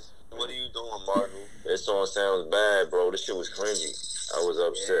you doing, Martin? This song sounds bad, bro. This shit was cringy. I was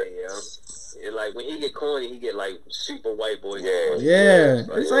upset. Yeah. Like, when he get corny, he get, like, super white boy. Yeah.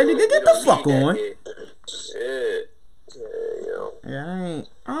 It's like, nigga, get the fuck on. Yeah,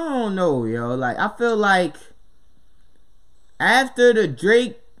 I don't know, yo. Like, I feel like after the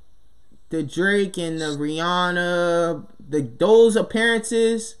Drake and the Rihanna, those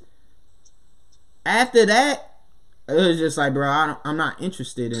appearances, after that, it was just like, bro, I'm not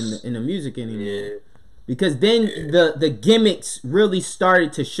interested in the music anymore. Yeah. Because then the gimmicks really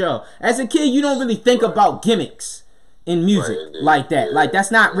started to show. As a kid, you don't really think about gimmicks in music like that. Yeah. Like,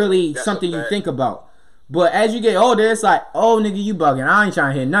 that's not really something you think about. But as you get older, it's like, oh, nigga, you bugging. I ain't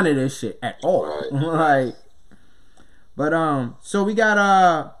trying to hear none of this shit at all. Like, but so we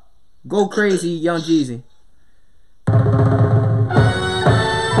got Go Crazy, Young Jeezy.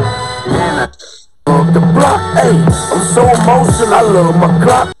 The block, hey, I'm so emotional, I love my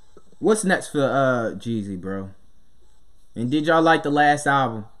clock. What's next for Jeezy, bro? And did y'all like the last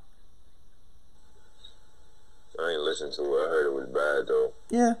album? I ain't listened to it. I heard it was bad though.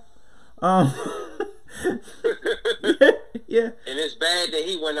 Yeah. Yeah. And it's bad that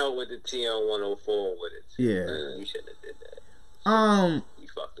he went out with the TN 104 with it. Yeah. You shouldn't have did that. He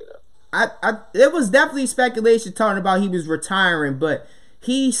fucked it up. It was definitely speculation talking about he was retiring, but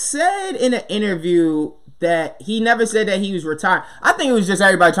he said in an interview that he never said that he was retiring. I think it was just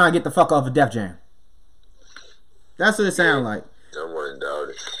everybody trying to get the fuck off of Def Jam. That's what it sounded like. I wouldn't doubt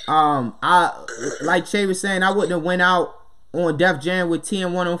it. I like Shay was saying, I wouldn't have went out on Def Jam with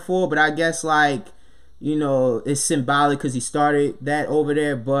TN 104, but I guess, like, you know, it's symbolic because he started that over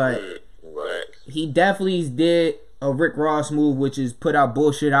there, but he definitely did a Rick Ross move, which is put out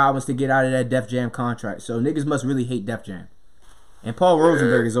bullshit albums to get out of that Def Jam contract. So niggas must really hate Def Jam. And Paul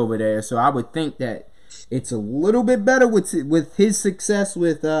Rosenberg is over there, so I would think that it's a little bit better with his success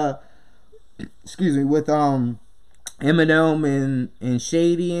with Eminem and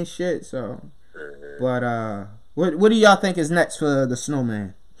Shady and shit. So, but what do y'all think is next for the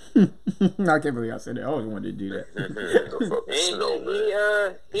Snowman? I can't believe y'all said that. I always wanted to do that.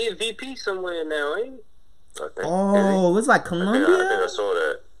 He a VP somewhere now, ain't he? Oh, it's like Columbia. I think I saw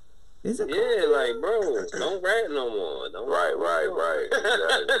that. Is it? Yeah, like, bro, don't rap no more. Right.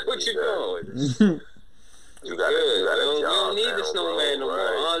 Exactly. What you doing? You got a we job don't need now, the Snowman no more.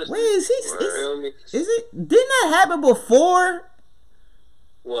 Honestly. Wait, is it? Didn't that happen before?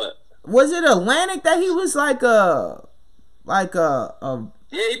 What? Was it Atlantic that he was like a? Yeah,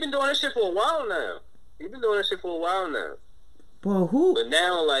 he been doing this shit for a while now. But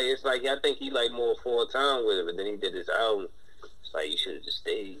now, like, it's like, I think he like more full time with it. But then he did this album. It's like, you should have just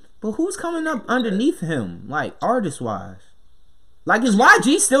stayed. But who's coming up underneath him, like, artist wise? Like, is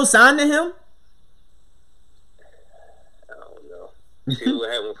YG still signed to him? I don't know. See what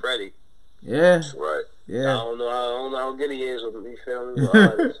happened with Freddie. Yeah. Right. Yeah. I don't know how good he is with me. Feel me? I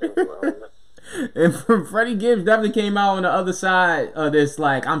don't know. And Freddie Gibbs definitely came out on the other side of this,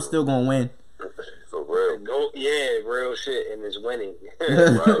 like, I'm still gonna win. For real. Yeah, real shit, and it's winning.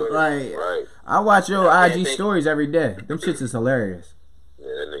 Right. I watch your IG stories every day. Them shits is hilarious.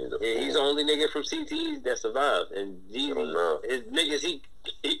 Yeah, he's the only nigga from CT that survived, and Jeezy, his niggas,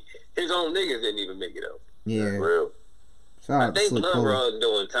 his own niggas didn't even make it out. Yeah. Real. I think Blood Raw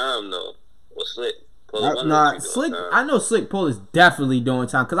doing time though. Or Slick. Slick. I know Slick Pull is definitely doing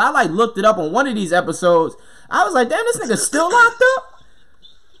time because I looked it up on one of these episodes. I was like, damn, this nigga still locked up.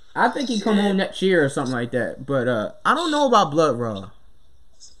 I think he come home next year or something like that. But I don't know about Blood Raw.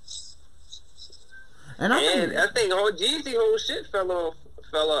 And I think whole Jeezy whole shit fell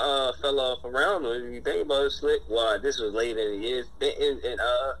off around him. If you think about it, Slick. Wow, this was late in the years. That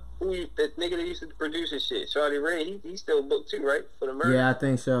nigga that used to produce his shit, Shawty Ray, he still booked too, right? For the murder. Yeah, I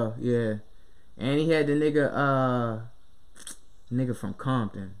think so. Yeah. And he had the nigga from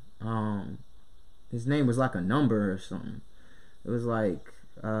Compton. His name was like a number or something. It was like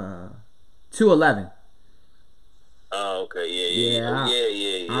 211. Oh, okay, yeah.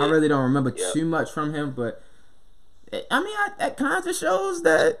 I really don't remember too much from him, but I mean, that kind of shows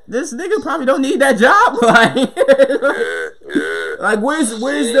that this nigga probably don't need that job. Like, where's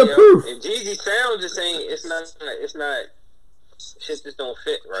the proof? And Jeezy sound just ain't. It's not. Shit just don't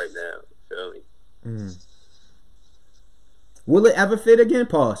fit right now. Feel me? Mm. Will it ever fit again?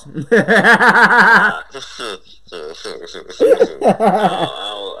 Pause. I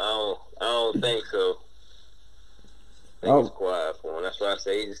don't think so. I think it's quiet for him. That's why I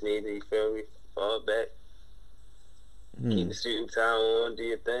say you just need to, you feel me, fall back. Keep the suit and tie on, do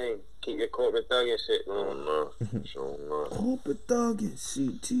your thing. Keep your corporate thugging shit going. Corporate thugging,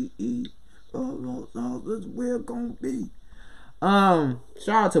 CTE. Oh, that's where it's gonna be.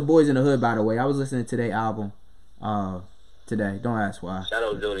 Shout out to Boys in the Hood, by the way. I was listening to their album today. Don't ask why. Shout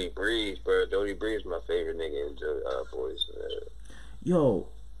out Jody Breeze, bro. Jody Breeze is my favorite nigga in Boys. Yo,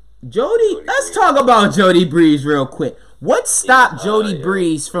 Jody, let's talk about Jody Breeze real quick. What stopped Jody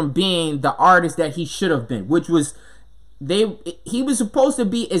Breeze from being the artist that he should have been, which was he was supposed to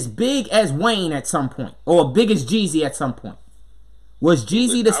be as big as Wayne at some point, or big as Jeezy at some point. Was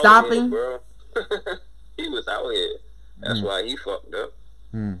Jeezy the stopping? Bro. He was out here. That's why he fucked up.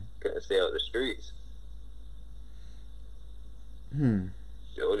 Couldn't stay out the streets.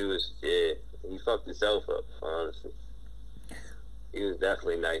 Jody was, he fucked himself up, honestly. He was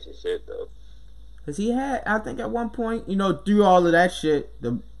definitely nice as shit, though. Because he had, I think at one point, through all of that shit,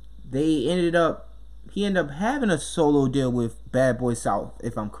 he ended up having a solo deal with Bad Boy South,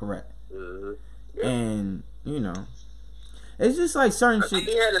 if I'm correct. Yep. And, it's just like certain shit. I think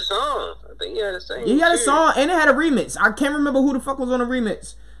he had a song. He had a song, and it had a remix. I can't remember who the fuck was on the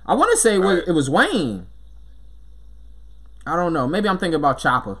remix. I want to say it was Wayne. I don't know. Maybe I'm thinking about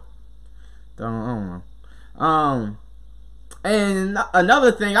Chopper. I don't know. And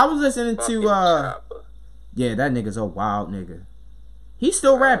another thing, I was listening to Chopper. Yeah, that nigga's a wild nigga. He's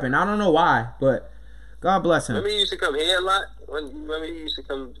still rapping. I don't know why, but God bless him. Remember he used to come here a lot? Remember he used to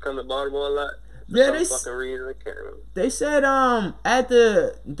come to Baltimore a lot? Yeah, fucking reason, I can't remember. They said at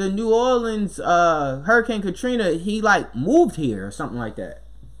the New Orleans Hurricane Katrina, he moved here or something like that.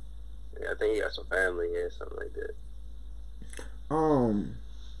 Yeah, I think he got some family here, something like that.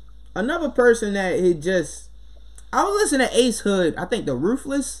 Another person that I was listening to Ace Hood, I think the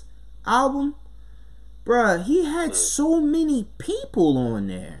Ruthless album. Bruh, he had so many people on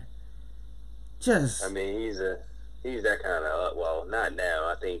there. I mean, he's that kind of, well, not now.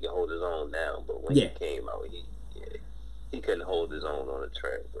 I think he can hold his own now, but when he came out, he couldn't hold his own on the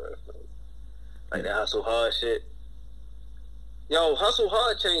track, bro. Like that Hustle Hard shit. Yo, Hustle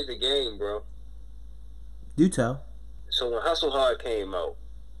Hard changed the game, bro. Do tell. So when Hustle Hard came out,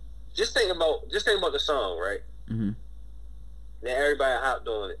 just think about the song, right? Mm-hmm. Then everybody hopped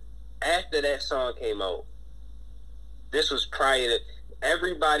on it. After that song came out, this was prior to,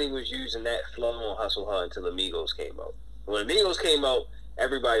 everybody was using that flow on Hustle Hard until Amigos came out. When Amigos came out,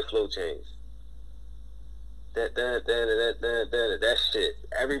 everybody's flow changed. That shit.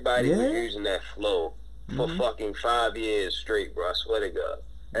 Everybody was using that flow for fucking 5 years straight, bro. I swear to God.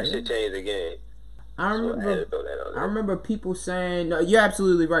 That shit changed the game. I remember people saying, no, you're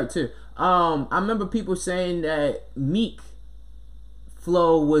absolutely right too. I remember people saying that Meek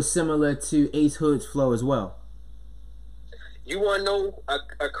flow was similar to Ace Hood's flow as well. You want to know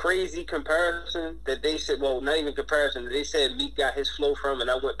a crazy comparison that they said, well, not even comparison, they said Meek got his flow from, and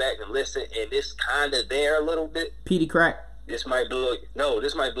I went back and listened, and it's kind of there a little bit. Petey Crack? This might blow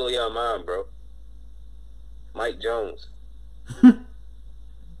your mind, bro. Mike Jones.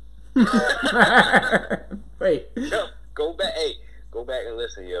 and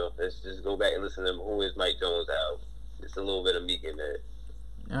listen, yo. Let's just go back and listen to Who Is Mike Jones album. Just a little bit of Meek in there.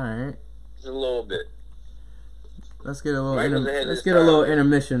 All right. Just a little bit. Let's get a little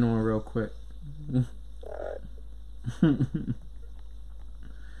intermission on real quick. Alright.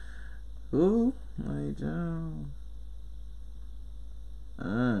 Who? Mike Jones.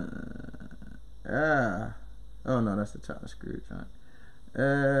 Oh no, that's the Child Scrooge, huh?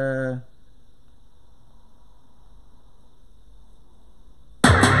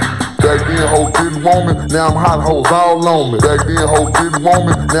 Back then, hoes didn't want me. Now I'm hot hoes all on me. Back then, hoes didn't want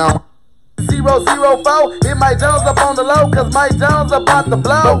me. Now I'm 004, hit Mike Jones up on the low, cause Mike Jones about to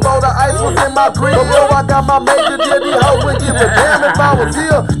blow. Before the ice was in my crib, before I got my major deal, these hoes wouldn't give a damn if I was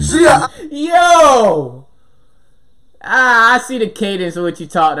here. Yo! I see the cadence of what you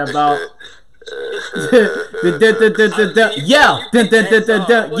talking about.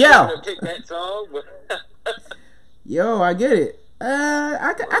 Yo, I get it.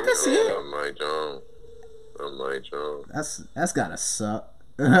 I can see it. I'm Mike Jones. That's gotta suck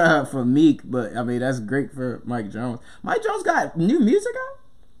for Meek, but I mean that's great for Mike Jones. Mike Jones got new music out.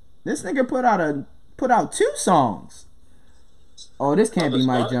 This nigga put out 2 songs. Oh, this can't be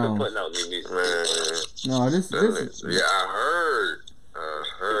Mike Jones. No, this. Yeah, I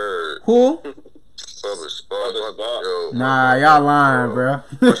heard. Who? Bubba Sparks. Nah, y'all lying, bro.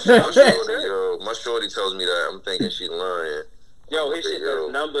 My shorty tells me that. I'm thinking she lying. Yo, his shit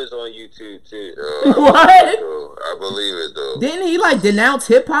does numbers on YouTube too. What? I believe it though. Didn't he like denounce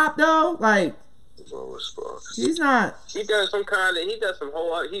hip hop though? Like, Bubba Sparks. He's not. He does some kind of. He does some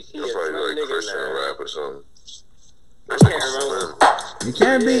whole. He's probably like Christian rap or something. I can't remember. He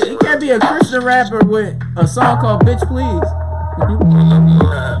can't be a Christian rapper with a song called "Bitch Please."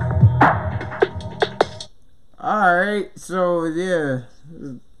 All right, so yeah,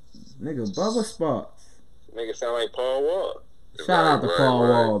 nigga, Bubba Sparks. Nigga sound like Paul Wall. Shout out to Paul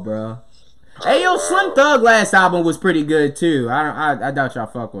Wall, bro. Hey, yo, Slim Thug last album was pretty good too. I doubt y'all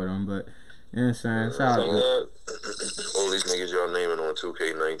fuck with him, but you know what I'm saying. Shout out to all these niggas y'all naming on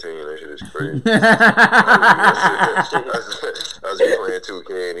 2K19, that shit is crazy. I was playing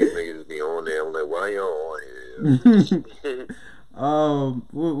 2K and these niggas be on there. I'm like, why y'all on here?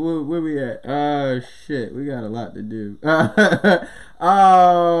 Where we at? Shit, we got a lot to do.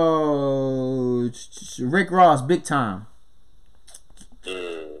 Rick Ross, Big Time.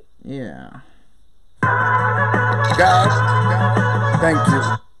 Yeah. Guys, thank you.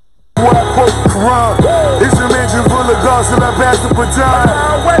 What I quote the Quran, it's a mansion full of gods and I pass the baton.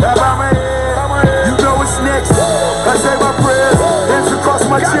 You know what's next. I say my prayers, hands across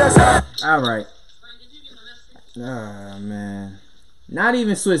my chest. Alright. Ah, man. Not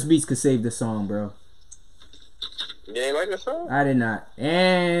even Swiss Beats could save the song, bro. You ain't like the song? I did not.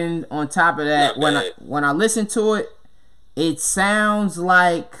 And on top of that, when I listen to it, it sounds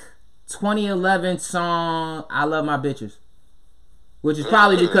like 2011 song I Love My Bitches. Which is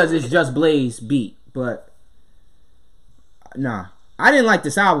probably because it's Just Blaze beat. But nah. I didn't like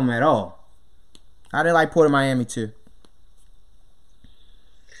this album at all. I didn't like Port of Miami too.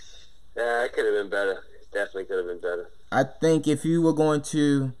 Yeah, it could have been better. Definitely could have been better. I think if you were going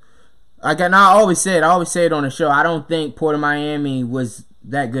to, I always say it on the show, I don't think Port of Miami was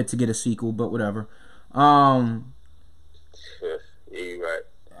that good to get a sequel, but whatever. Yeah, you're right.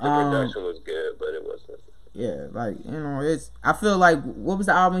 The production was good, but it wasn't. Yeah, like, you know, I feel like, what was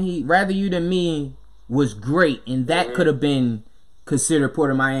the album Rather You Than Me was great, and that could have been considered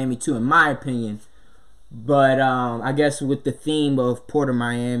Port of Miami too, in my opinion. But I guess with the theme of Port of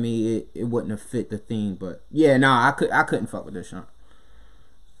Miami, it wouldn't have fit the theme. But yeah, I couldn't fuck with this song.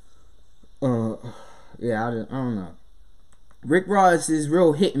 Yeah, I don't know. Rick Ross is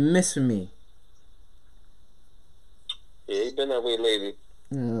real hit and miss for me. Yeah, he been that way lately.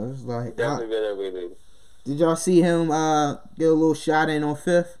 Yeah, it's like definitely been that way lately. Did y'all see him get a little shot in on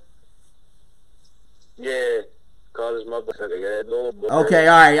Fifth? Yeah. Called his motherfucker. Okay,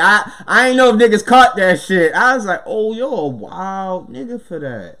 alright. I ain't know if niggas caught that shit. I was like, oh, you're a wild nigga for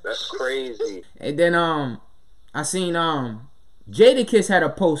that. That's crazy. And then I seen Jadakiss had a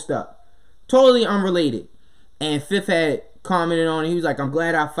post up, totally unrelated, and Fifth had commented on it. He was like, I'm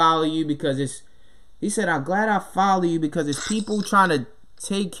glad I follow you because I'm glad I follow you because it's people trying to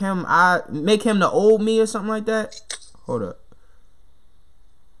make him the old me or something like that. Hold up.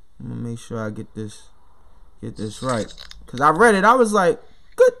 I'm gonna make sure I get this right, cause I read it. I was like,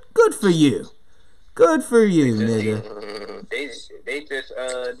 good for you, nigga. They just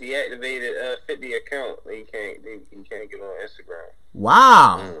deactivated 50 account. He can't get on Instagram.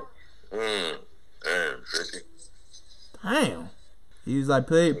 Wow. Damn, 50. Damn. He was like,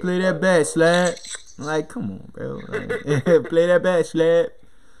 play that back, Slag. Like, come on, bro. Like, play that back, slap.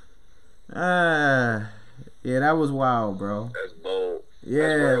 Yeah, that was wild, bro. That's bold. Yeah,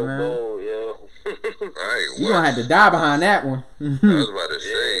 that's real man. bold, yo. You gonna have to die behind that one. I was about to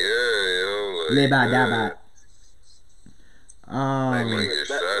say, yo. Like, Live by, die by. Like, you get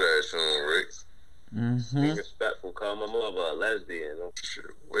shot at soon, Rick. Be respectful, call my mother a lesbian. Shit,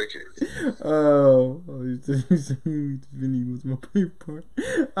 wicked. Vinny was my favorite part.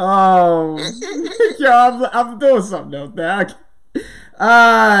 Yo, I'm doing something else now.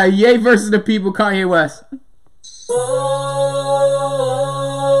 Ye versus the People, Kanye West.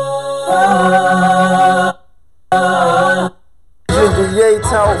 Ye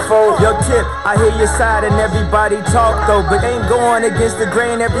talk for your tip. I hear your side and everybody talk though, but ain't going against the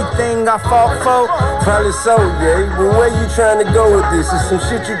grain. Everything I fought for. Probably so, Ye. But where you trying to go with this? It's some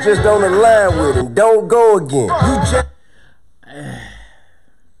shit you just don't align with, and don't go again. You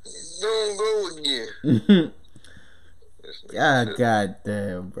just don't go again. God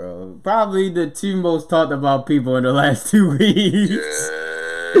damn, bro. Probably the two most talked about people in the last 2 weeks.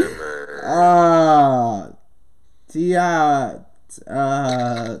 Yeah, man. T.I.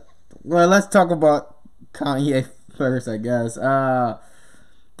 Well, let's talk about Kanye first, I guess. I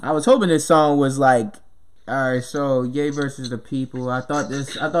was hoping this song was like, alright, so Ye versus the People. I thought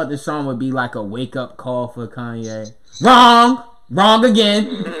this song would be like a wake up call for Kanye. Wrong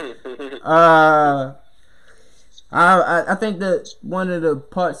again. I think that one of the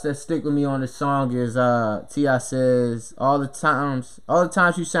parts that stick with me on the song is T.I. says, all the times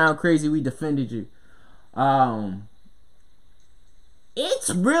you sound crazy, we defended you. It's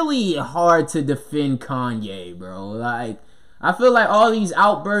really hard to defend Kanye, bro. Like, I feel like all these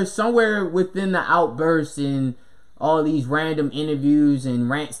outbursts, somewhere within the outbursts and all these random interviews and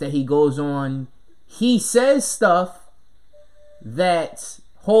rants that he goes on, he says stuff that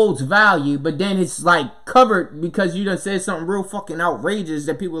holds value, but then it's like covered because you done said something real fucking outrageous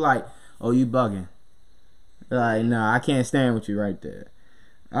that people like, oh, you bugging. Like, nah, I can't stand with you right there.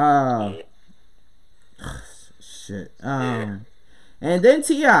 Shit. And then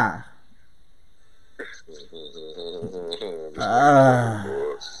T.I. You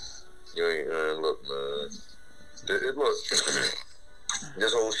ain't look, man. Look,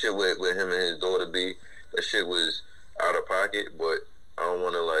 this whole shit with him and his daughter B, that shit was out of pocket, but I don't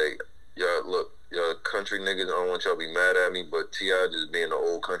want to, like, y'all country niggas, I don't want y'all to be mad at me, but T.I. just being an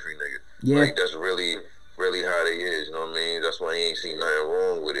old country nigga. Yeah. Like, that's really how they is, you know what I mean? That's why he ain't seen nothing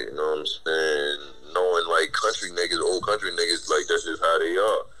wrong with it, you know what I'm saying? Knowing, like, country niggas, old country niggas, like, that's just how they are,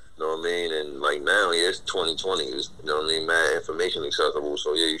 you know what I mean? And, like, now, yeah, it's 2020, it's, you know what I mean, mad information accessible,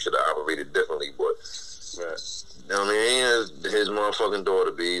 so, yeah, you should have operated differently, but, right. You know what I mean? His motherfucking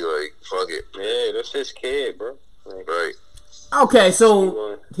daughter be, like, fuck it. Yeah, that's his kid, bro. Like, right. Okay,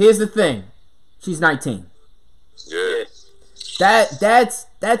 so here's the thing. She's 19. Yeah.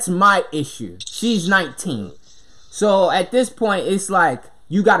 That's my issue. She's 19. So at this point, it's like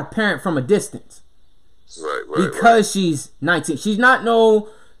you got to parent from a distance. Right. Because she's 19. She's not no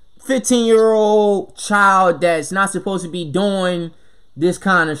 15-year-old child that's not supposed to be doing this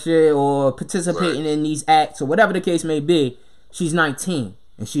kind of shit or participating in these acts or whatever the case may be. She's 19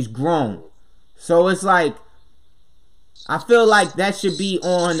 and she's grown. So it's like, I feel like that should be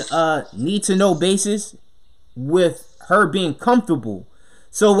on a need-to-know basis with her being comfortable.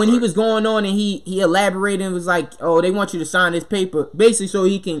 So when he was going on and he elaborated and was like, oh, they want you to sign this paper, basically so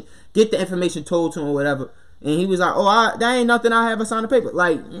he can get the information told to him or whatever. And he was like, oh, that ain't nothing, I have to sign the paper.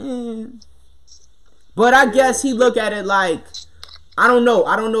 Like, But I guess he look at it like, I don't know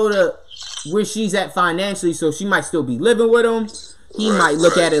where she's at financially, so she might still be living with him. He might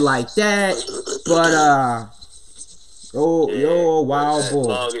look at it like that. But, wild boy. As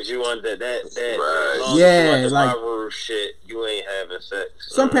long as you want that yeah, like shit, you ain't having sex.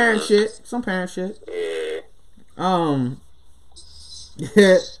 Some parent shit.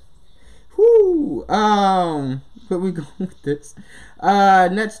 Yeah. Whoo. Where we going with this?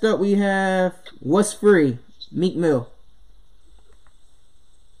 Next up we have What's Free, Meek Mill.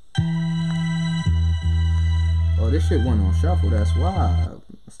 Oh, this shit went on shuffle. That's why.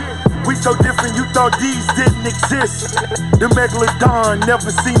 We so different, you thought these didn't exist. The Megalodon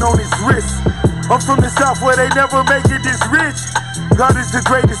never seen on his wrist. I'm from the South where they never make it this rich. God is the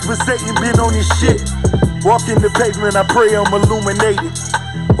greatest, but Satan been on his shit. Walking the pavement, I pray I'm illuminated.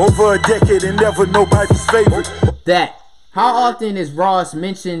 Over a decade and never nobody's favorite. That. How often is Ross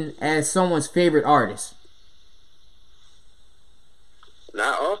mentioned as someone's favorite artist?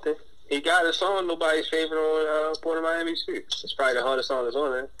 Not often. He got a song nobody's favorite on Port of Miami too. It's probably the hardest song that's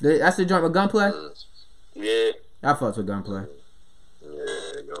on there. That's the joint with Gunplay? Yeah. I fucked with Gunplay.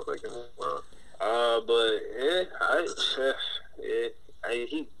 Yeah, Gunplay. Wow.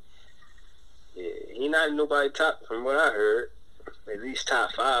 he not nobody top from what I heard. At least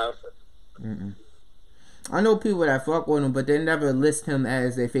top 5. I know people that fuck with him, but they never list him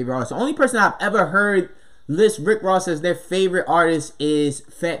as their favorite artist. The only person I've ever heard list Rick Ross as their favorite artist is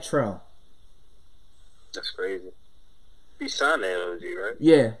Fat Trell. That's crazy. He signed that LG, right?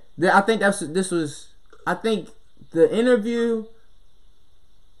 Yeah, I think I think the interview.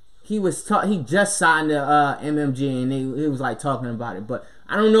 He just signed the MMG, and he was like talking about it. But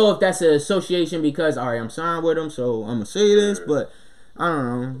I don't know if that's an association because I'm signed with him, so I'm gonna say this. But I don't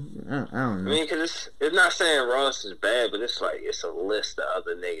know. I don't know. I mean, because it's not saying Ross is bad, but it's like it's a list of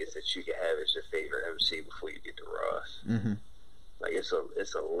other niggas that you can have as your favorite MC before you get to Ross. Mm-hmm. Like it's a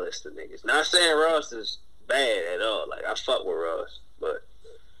list of niggas. Not saying Ross is bad at all. Like I fuck with Ross, but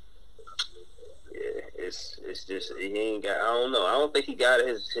yeah, it's just he ain't got. I don't know. I don't think he got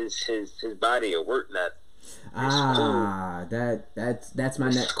his body of work. Not. That's my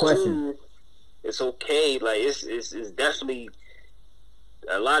next question. It's okay. Like it's definitely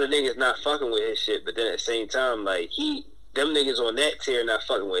a lot of niggas not fucking with his shit, but then at the same time, like them niggas on that tier not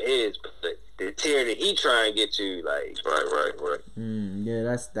fucking with his, but the tier that he try and get to, like right.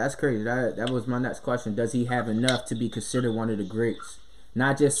 Yeah, that's crazy. That was my next question. Does he have enough to be considered one of the greats?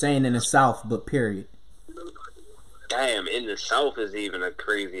 Not just saying in the South, but period. Damn, in the South is even a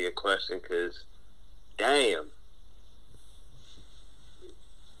crazier question, cause damn.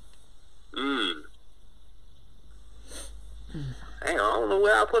 Damn, I don't know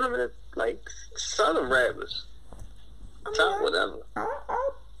where I put him in like Southern rappers. Top whatever.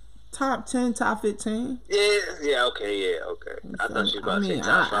 Top 10, top 15. Yeah, okay. I thought you were about to say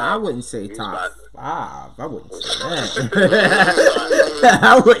top 5. I wouldn't say top 5. I wouldn't say that.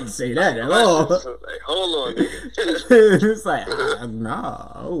 I wouldn't say that at all. Like, hold on, nigga. It's like,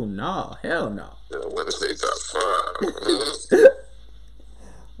 no, hell no. I wouldn't say top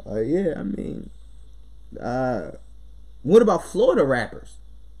 5. Yeah, I mean, what about Florida rappers?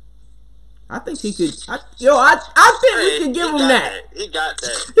 I think he could. I think we could give him that. He got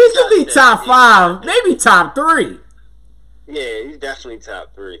that. He could be top 5, maybe top 3. Yeah, he's definitely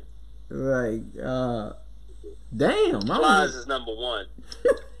top 3. Like, damn. Plies is number 1.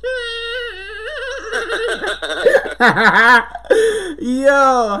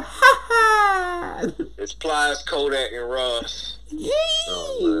 Yo, it's Plies, Kodak, and Ross.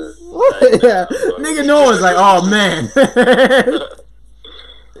 Nigga, no one's like, oh man.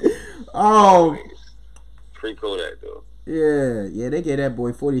 Oh, free Kodak though. Yeah, they gave that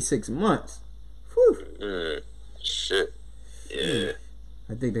boy 46 months. Whew. Shit. Yeah.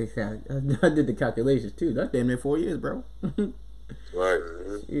 I think I did the calculations too. That's damn near 4 years, bro. Right.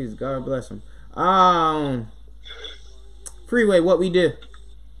 Jeez, God bless him. Freeway, what we do?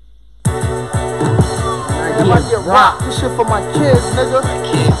 If I get rocked, this shit for my kids, nigga.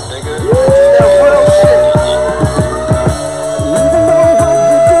 nigga. That real shit.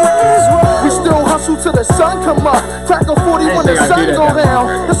 We still hustle till the sun come up. Tackle 40 when the sun go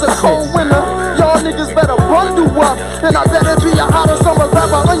down. It's a cold winter. Y'all niggas better bundle up. And I better be a hotter summer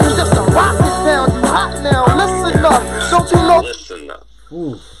rapper on you just to rock it down. You hot now, listen up. Don't you know? Listen up.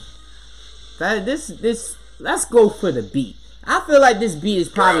 Ooh. This let's go for the beat. I feel like this beat is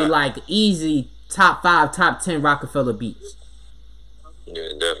probably like easy top 5, top 10 Rockefeller beats.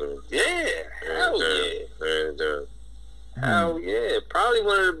 Yeah, definitely. Yeah, hell yeah. Hell yeah. Probably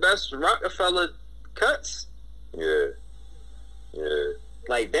one of the best Rockefeller cuts. Yeah.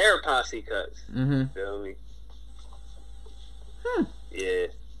 Like their posse cuts. Mm-hmm. Feel me? Yeah.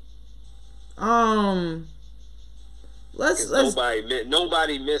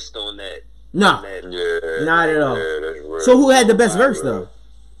 Nobody missed on that. No. Yeah. Not at all. Yeah, that's real. So who had the best verse though?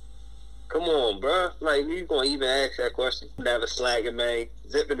 Come on, bro. Like, you gonna even ask that question? Never slacking, man.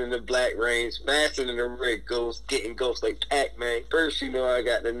 Zipping in the black range, faster than the red ghost, getting ghosts like Pac-Man. First, you know I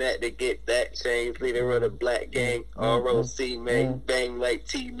got the net to get that change. Leader of the black gang, ROC, man. Bang like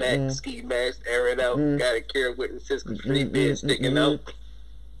T-Mac, ski mask, air it out. Gotta carry witnesses, cause free beer sticking out.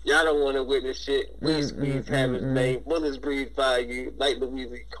 Y'all don't want to witness shit. We squeeze habits, man. Bullets breathe by you, like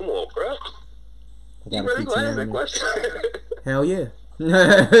Louisiana. Come on, bro. You really gonna ask that question? Hell yeah.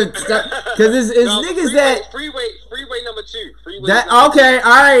 Because it's niggas that freeway number 2.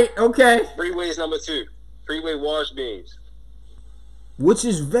 Okay. Freeway's number 2. Freeway wash beans, which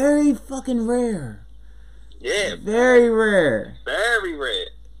is very fucking rare. Yeah, very rare.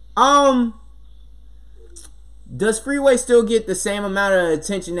 Does Freeway still get the same amount of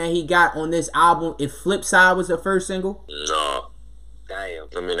attention that he got on this album if Flipside was the first single? No. Damn.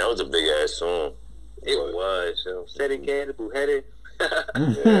 I mean, that was a big ass song. It was. Steady Cannibal headed.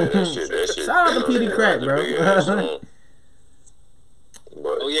 that shit. Shout out to Petey Crack, bro.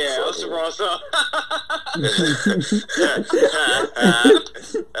 Oh yeah, that's the wrong song.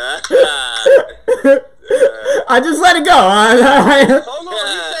 I just let it go. Hold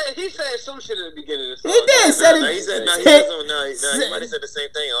on, he said some shit at the beginning of the song. He did. Said it. He might have said the same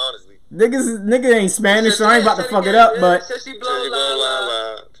thing, honestly. Nigga ain't Spanish, so I ain't about to fuck it up, but. Flip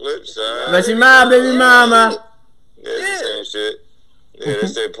side. Let you mind, baby mama. Yeah, it's the same shit. Yeah,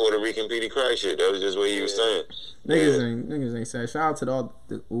 that's that Puerto Rican Petey Crack shit. That was just what he was saying. Niggas ain't sad. Shout out to all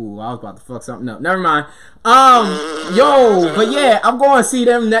the ooh, I was about to fuck something up. Never mind. Yo, but yeah, I'm going to see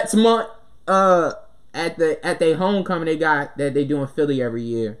them next month. At their homecoming they got that they do in Philly every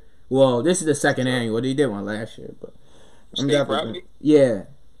year. Well, this is the second annual. They did one last year, but I'm definitely yeah.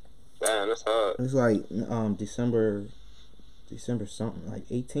 Damn, that's hard. It's like December something, like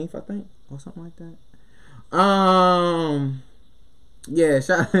 18th, I think, or something like that. Yeah,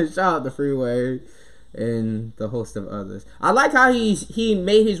 shout out to Freeway and the host of others. I like how he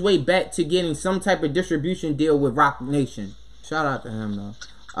made his way back to getting some type of distribution deal with Rock Nation. Shout out to him though.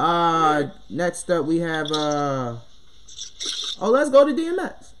 Next up we have let's go to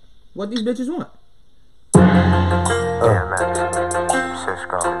DMX. What these bitches want?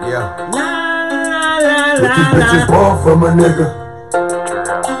 Yeah. What these bitches want from a nigga?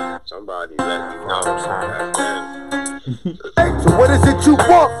 Somebody let me know. Hey, so what is it you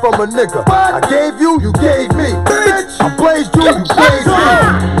want from a nigga? I gave you gave me. Bitch, I blazed you blazed me.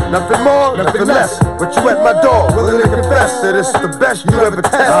 Nothing more, nothing less. But you at my door, willing to confess that it's the best you ever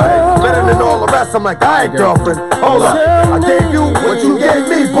tested. Better than all the rest. I'm like, alright, girlfriend, hold up. I gave you what you gave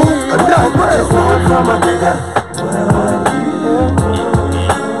me, boo. Enough. Just want from a nigga.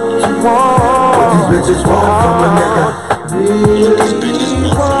 What these bitches want from a nigga?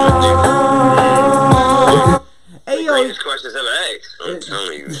 Hey yo, Greatest questions ever asked. I'm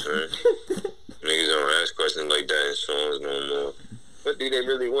telling you, son. Niggas don't ask questions like that in songs no more. What do they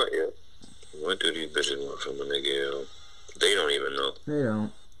really want, yo? What do these bitches want from a nigga, yo? They don't even know. They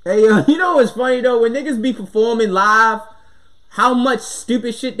don't. Hey yo, you know what's funny though? When niggas be performing live, how much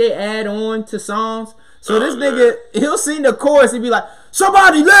stupid shit they add on to songs. So this nigga, he'll sing the chorus and be like,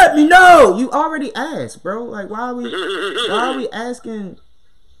 "Somebody let me know." You already asked, bro. Like, why are we asking?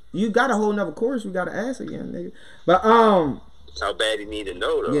 You got a whole nother chorus. We gotta ask again, nigga. But that's how bad he needed to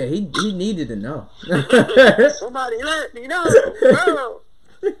know, though. Yeah, he needed to know. Somebody let me know, bro.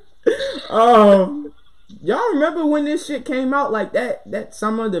 Y'all remember when this shit came out like that? That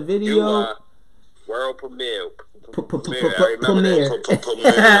summer, the video. World premiere. Premiere. I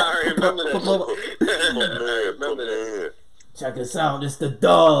remember that. Check us out. This the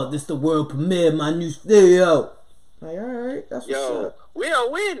dog. This the world premiere. My new video. Like, all right, that's what's up.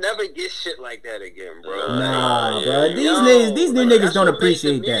 We'll never get shit like that again, bro. Nah, bro. These new niggas don't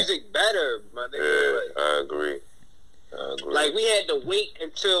appreciate that. Music better, my nigga. Yeah, I agree. Like we had to wait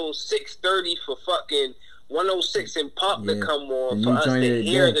until 6:30 for fucking 106 and Pop to come on for us to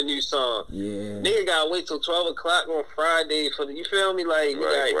hear the new song. Yeah. Nigga gotta wait till 12 o'clock on Friday for the, you feel me? Like, we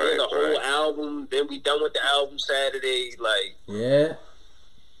gotta hear the whole album, then we done with the album Saturday, like. Yeah.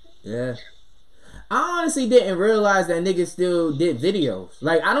 I honestly didn't realize that niggas still did videos.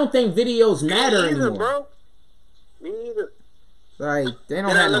 Like, I don't think videos matter anymore. Bro. Me either. Like, they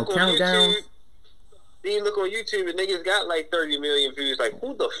don't have no countdowns. Then you look on YouTube and niggas got like 30 million views. Like,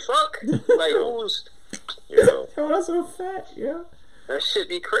 who the fuck? Like, who's... Yo, that's so fat, yeah. That shit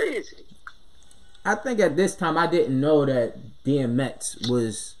be crazy. I think at this time I didn't know that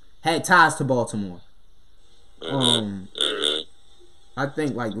DMX had ties to Baltimore. I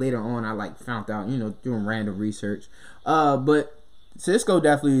think like later on I like found out, doing random research. But Cisco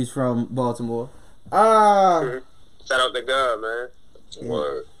definitely is from Baltimore. Shout out to God, man.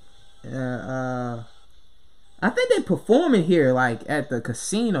 Word. Yeah. I think they performing here like at the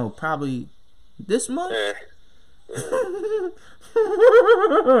casino probably this month. Yeah,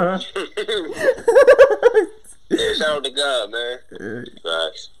 shout out to God, man.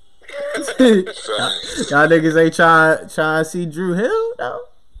 Facts. Y'all niggas ain't trying to see Drew Hill though?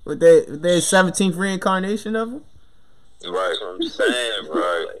 With their 17th reincarnation of him? Right. That's what I'm saying, bro.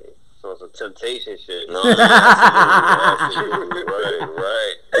 Right. Like, so it's a temptation shit. No, absolutely.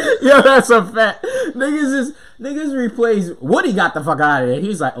 Right. Yo, that's a fact. Niggas replace Woody got the fuck out of there.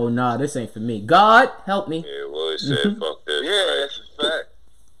 He's like, oh nah, this ain't for me. God help me. Yeah, Woody said fuck this. Yeah, that's a fact.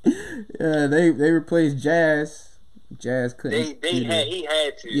 Yeah, they replaced Jazz. Jazz couldn't. He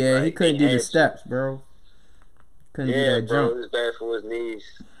had to. Yeah, like, he couldn't do the steps, bro. Couldn't do that bro, jump. it's bad for his knees.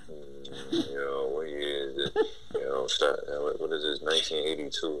 Yo, what year is it? Yo, stop. What is this?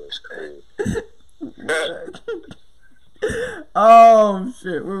 1982. It's crazy. Oh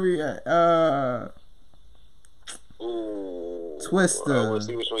shit, where we at? Ooh, Twister. I want to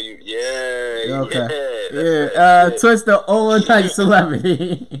see which one you. Yeah. Okay. Yeah. Twister, overnight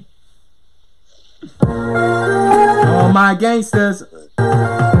celebrity. Oh my gangsters.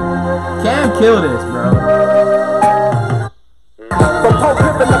 Cam kill this, bro. From Pope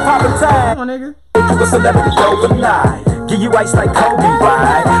Pippin to poppin' time. Come on, nigga. You a celebrity overnight. Give you ice like Kobe,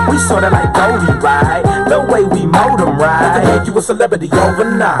 right? We sorta like Goldie, right? No way we mold 'em, right? You a celebrity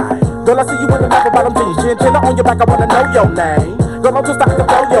overnight. Girl, I see you in the apple bottom jeans. Chinchilla on your back, I wanna know your name. Girl, I'm just starting to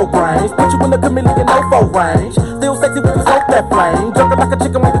blow your brains. Put you in the chameleon no-fo range. Still sexy with the smoke that flame. Jumping like a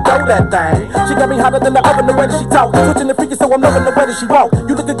chicken when you throw that thing. She got me hotter than the oven the way that she talk. Switching the freaky so I'm loving the way that she walk.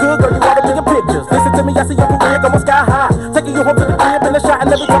 You looking good, girl, you oughta be in pictures. Listen to me, I see your career going sky high. Taking you home to the crib in the shot. And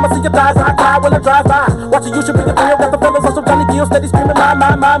every time I see your thighs, I cry when I drive by. Watching you should be the thrill. Got the fellas on some Johnny Gill, steady screaming my.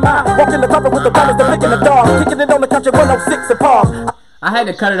 Walking the carpet with the fellas, they're picking the dog. Kicking it on the country 106 and pause. I had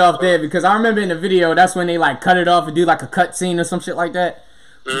to cut it off there because I remember in the video that's when they like cut it off and do like a cut scene or some shit like that.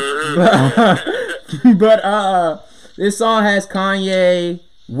 But this song has Kanye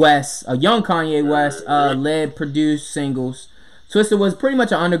West, a young Kanye West, led, produced singles. Twista was pretty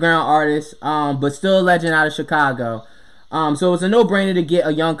much an underground artist, but still a legend out of Chicago. So it was a no-brainer to get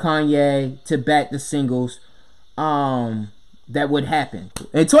a young Kanye to back the singles. That would happen.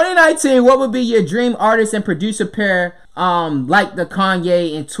 In 2019, what would be your dream artist and producer pair like the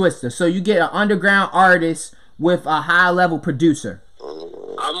Kanye and Twista? So you get an underground artist with a high-level producer.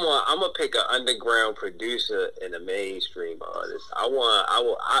 I'm gonna pick an underground producer and a mainstream artist. I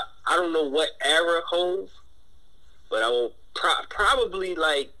don't know what era Hove, but I will probably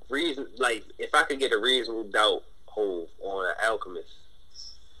like if I could get a reasonable doubt Hove on an Alchemist.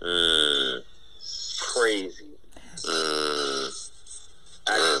 Crazy.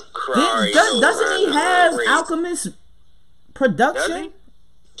 Doesn't he have Alchemist production?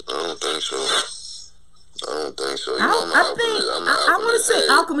 I don't think so. I want to say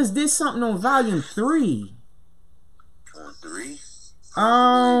Alchemist did something on Volume 3. On 3?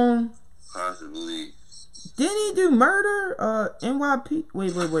 Possibly. Didn't he do Murder? NYP?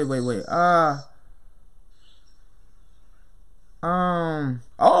 Wait.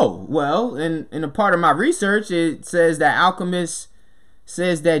 Oh, well, in a part of my research, it says that Alchemist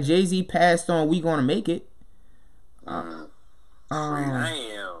says that Jay-Z passed on We Gonna Make It. Damn.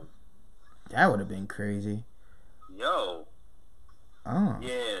 That would have been crazy. Yo. Oh.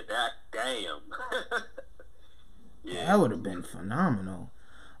 Yeah, damn. Yeah. That would have been phenomenal.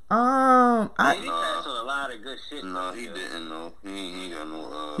 He passed on a lot of good shit. No, he didn't. No, he got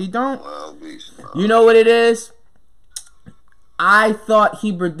no. He don't. Wild Beast. You know what it is? I thought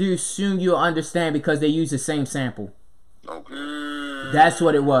he produced Soon You'll Understand because they used the same sample. Okay. That's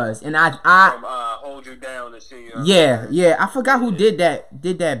what it was, and I From Hold You Down to See You. Yeah. I forgot who did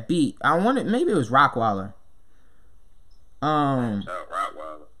that beat. I wanted, maybe it was Rockwaller.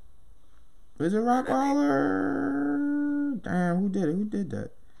 Rockwaller. Was it Rockwaller? Damn, who did it? Who did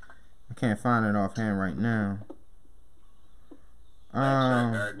that? I can't find it offhand right now.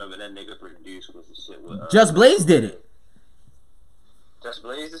 I remember that nigga produced was the shit with. Just Blaze did it. Just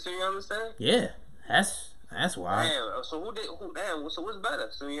Blaze to See You Understand? Yeah, that's wild. Damn. So so what's better?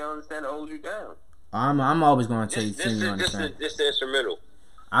 So You Understand or Hold You Down? I'm always gonna tell you. Soon You Understand. This the instrumental.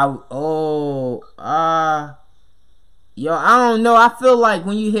 Yo, I don't know. I feel like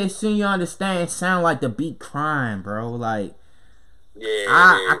when you hear Soon You Understand, it sound like the beat Crime, bro. Like, yeah.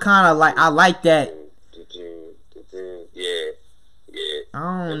 I kind of like. I like that. Yeah.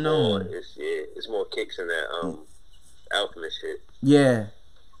 I don't know. It's more kicks in that Alchemist shit. Yeah.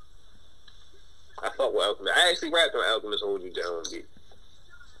 I fuck with Alchemist. I actually rapped on Alchemist Hold You Down beat.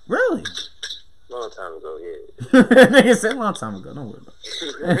 Really? Long time ago, yeah. Nigga said long time ago. Don't worry about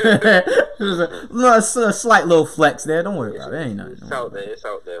it. It's a slight little flex there. Don't worry about it. Ain't nothing. It's out there. It's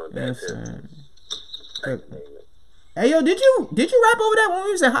out there on that shit. Hey yo, did you rap over that when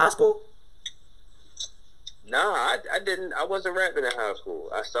we was in high school? Nah, I didn't. I wasn't rapping in high school.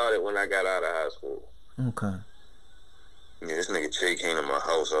 I started when I got out of high school. Okay. Yeah, this nigga Che came to my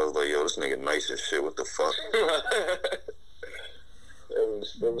house. I was like, yo, this nigga nice as shit. What the fuck?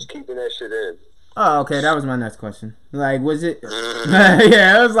 It was keeping that shit in. Oh, okay. That was my next question. Like, was it?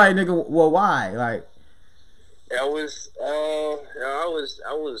 Yeah, I was like, nigga. Well, why? Like, I was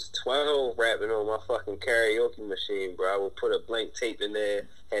 12 rapping on my fucking karaoke machine, bro. I would put a blank tape in there,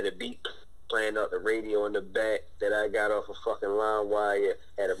 had a beat playing out the radio in the back that I got off a fucking LimeWire,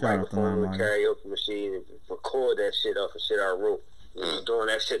 had a microphone with a karaoke machine, and record that shit off of shit I wrote. I was doing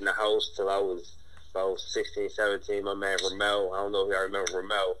that shit in the house till I was 16, 17. My man Ramel, I don't know if y'all remember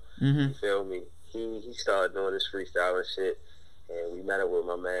Ramel. Mm-hmm. You feel me? he started doing this freestyling shit, and we met up with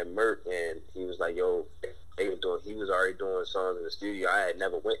my man Mert, and he was like, yo, he was already doing songs in the studio. I had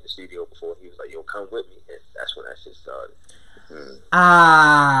never went to the studio before. He was like, yo, come with me, and that's when that shit started.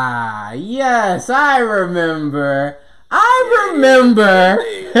 Ah, yes, I remember. I remember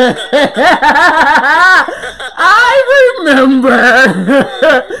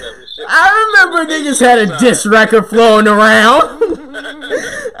niggas had a diss record flowing around.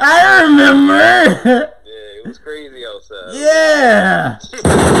 I remember. Yeah, it was crazy outside. Yeah.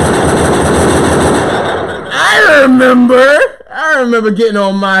 I remember getting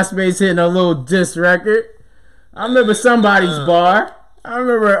on MySpace hitting a little diss record. I remember somebody's bar. I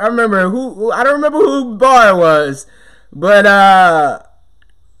remember who I don't remember who bar it was. But I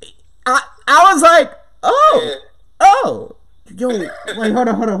was like, oh, yo, wait, hold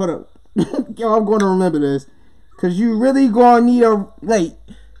on. Yo, I'm gonna remember this. Cause you really gonna need a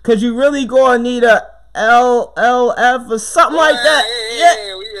LLF or something like that.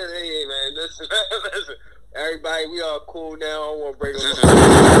 Hey, man, listen. Everybody, we all cool now. I don't wanna break them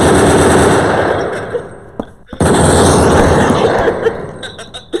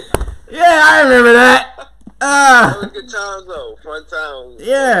Yeah, I remember that. Good times though, fun times.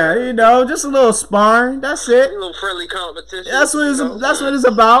 Yeah, you know, just a little sparring. That's it. A little friendly competition. That's what it's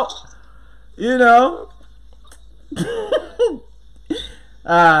about. You know.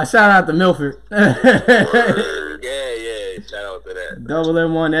 Shout out to Milford. yeah, shout out to that. Double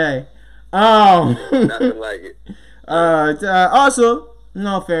M1A. Nothing like it. Also,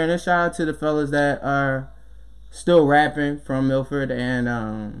 no fairness, shout out to the fellas that are still rapping from Milford,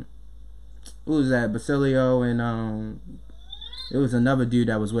 and who was that? Basilio, and it was another dude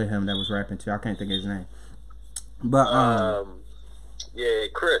that was with him that was rapping too. I can't think of his name. But yeah,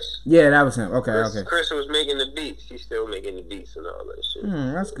 Chris. Yeah, that was him. Okay. Chris was making the beats. He's still making the beats and all that shit.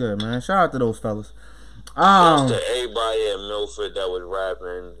 That's good, man. Shout out to those fellas. To everybody at Milford that was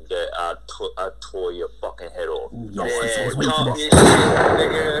rapping, that I tore your fucking head off.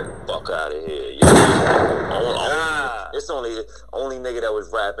 Fuck out of here. It's only nigga that was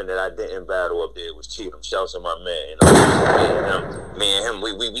rapping that I didn't battle up there was Cheatham. Shouts to my man. You know, me and him,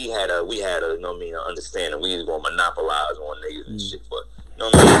 we had a you know what I mean, understanding. We was gonna monopolize on niggas and shit, but you know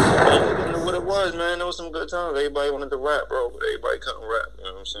what I mean? You know what it was, man. There was some good times. Everybody wanted to rap, bro, but everybody couldn't rap. You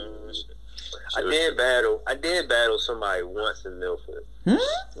know what I'm saying? I did battle somebody once in Milford. Man,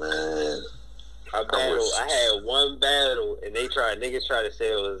 I had one battle, and niggas tried to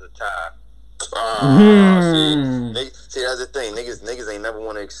say it was a tie. See, that's the thing. Niggas ain't never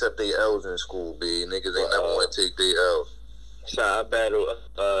want to accept their L's in school, B. Niggas ain't never want to take their L's. So I battled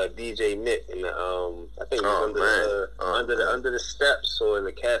DJ Nick in the I think it was under the steps or in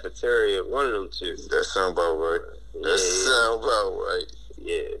the cafeteria, one of them two. That sound about right.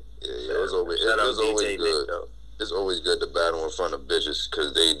 Yeah. Yeah, it was always good. It's always good to battle in front of bitches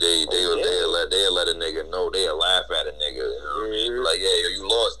because they'll let a nigga know, they'll laugh at a nigga. You know what I mean? Like, yeah, you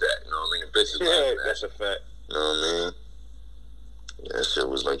lost that. You know what I mean? The bitches laughing at. That's a fact. You know what I mean? That shit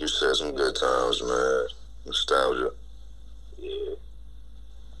was, like you said, some good times, man. Nostalgia.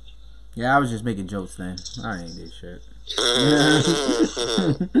 Yeah, I was just making jokes then. I ain't did shit.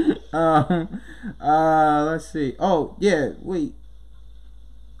 Let's see. Oh yeah, wait.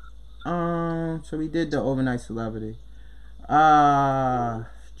 So we did the overnight celebrity.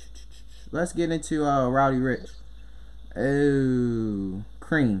 Let's get into Rowdy Rich. Oh,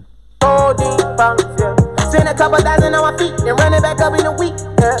 Cream. Spend a couple thousand on my feet, then run it back up in a week.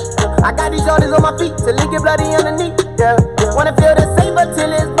 I got these shoulders on my feet to lick it bloody underneath. Wanna feel the saber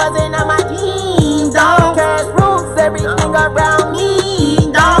till it's buzzing on my jeans. Cash rules everything around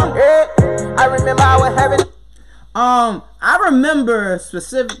me. I remember I was having. I remember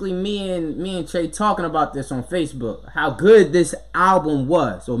specifically me and Trey talking about this on Facebook. How good this album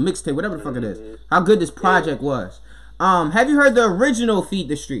was, or mixtape, whatever the fuck it is. How good this project was. Have you heard the original Feed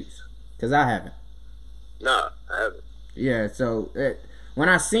the Streets? Because I haven't. Nah, I haven't. Yeah, so when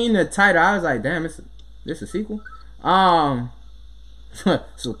I seen the title, I was like, damn, this a sequel? So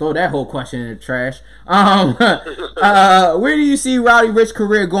throw that whole question in the trash. Where do you see Rowdy Rich's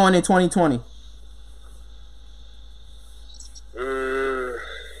career going in 2020?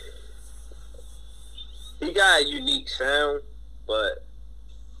 He got a unique sound, but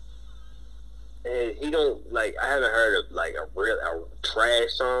he don't like. I haven't heard of like a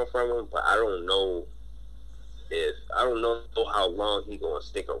trash song from him, but I don't know how long he gonna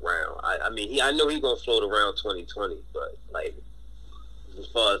stick around. I mean, I know he gonna float around 2020, but like as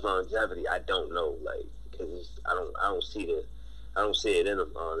far as longevity, I don't know. Like, cause I don't see it in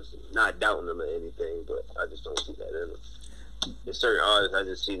him. Honestly, not doubting him or anything, but I just don't see that in him. there's certain artists I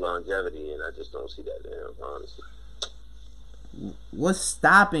just see longevity, and I just don't see that in him, honestly. What's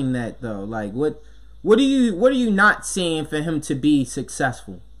stopping that though? Like, what are you not seeing for him to be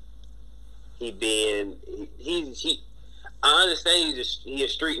successful? He I understand he a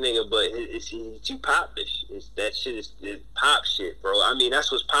street nigga, but he's too popish. That shit is pop shit, bro. I mean,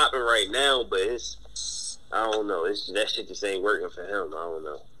 that's what's popping right now, but I don't know. That shit just ain't working for him. I don't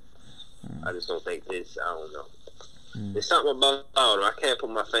know. I just don't think this. I don't know. There's something about him. I can't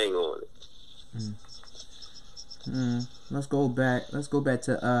put my finger on it. Let's go back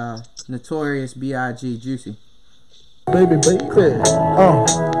to Notorious B.I.G. Juicy. Baby,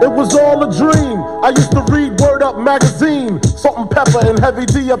 it was all a dream. I used to read Word Up magazine, Salt and Pepper and Heavy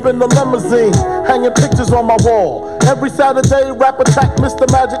D up in the limousine, hanging pictures on my wall. Every Saturday, rap attack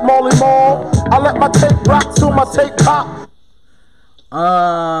Mr. Magic Marley Marl. I let my tape rock till my tape pop.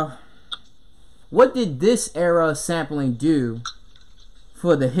 What did this era of sampling do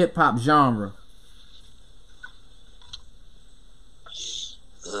for the hip hop genre?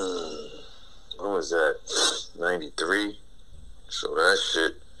 What was that? 93. So that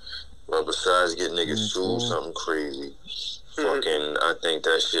shit. Well, besides getting niggas sued, something crazy. Fucking, I think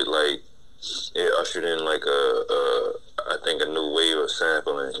that shit like it ushered in like I think a new wave of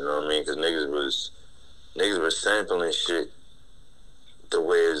sampling. You know what I mean? Because niggas was sampling shit the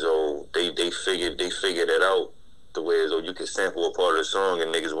way as though they figured it out the way as though you could sample a part of the song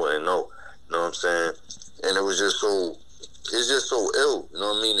and niggas wouldn't know. You know what I'm saying? And it was just so. It's just so ill, you know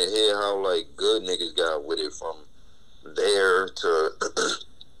what I mean, to hear how, like, good niggas got with it from there to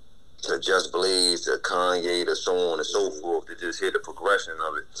Just Blaze to Kanye to so on and so forth, to just hear the progression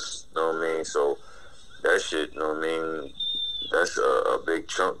of it, you know what I mean? So, that shit, you know what I mean, that's a big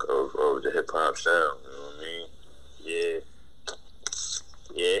chunk of the hip-hop sound, you know what I mean?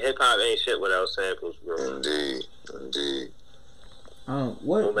 Yeah, hip-hop ain't shit without samples, bro. Indeed. No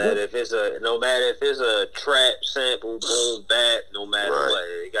matter if it's a trap sample, boom bap, no matter what,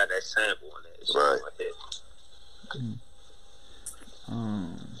 it got that sample on it.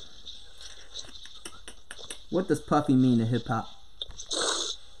 What does Puffy mean to hip hop?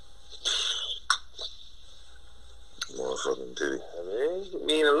 Motherfucking Diddy. I mean, it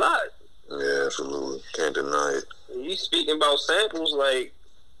mean a lot. Yeah, absolutely. Can't deny it. You speaking about samples, like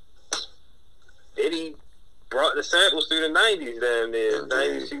Diddy brought the samples through the 90s, damn near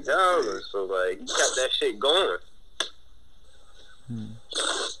 90s, 2000s. So, like, he kept that shit going.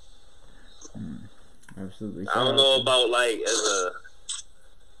 Absolutely. I don't know about, like,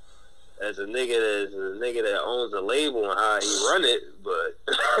 as a nigga that owns a label and how he run it, but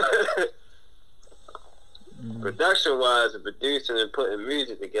production-wise and producing and putting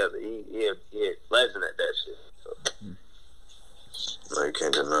music together, he a legend at that shit. So. No, you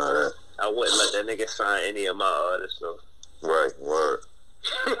can't deny that. I wouldn't let that nigga sign any of my artists, though. Right, word.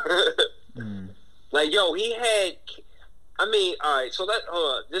 Like, yo, he had... I mean, alright, so that...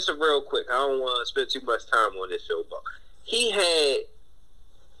 Hold on, this is real quick. I don't want to spend too much time on this show, but he had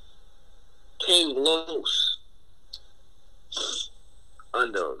King Los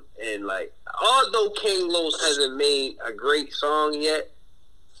under him. And, like, although King Los hasn't made a great song yet,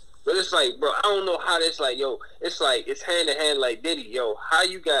 but it's like, bro, I don't know how this, like, yo, it's like, it's hand in hand like Diddy, yo, how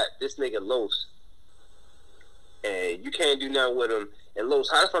you got this nigga Los and you can't do nothing with him, and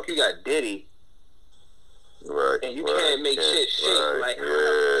Los, how the fuck you got Diddy and you can't make shit shake? Like,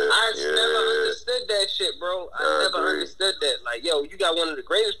 I never understood that shit, bro. I never understood that. Like, yo, you got one of the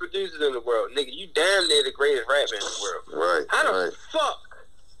greatest producers in the world, nigga, you damn near the greatest rapper in the world. How the fuck?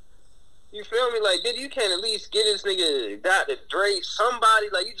 You feel me? Like, Diddy, you can't at least get this nigga Dr. Dre, somebody.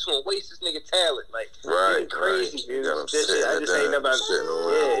 Like, you just want to waste this nigga talent. Like, crazy, dude. That shit, I just ain't never.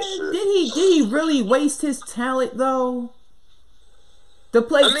 Did he really waste his talent though? To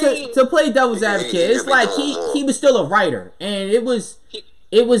play devil's advocate, it's like he was still a writer, and it was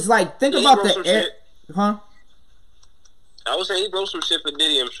like, think about the I was saying he broke some shit for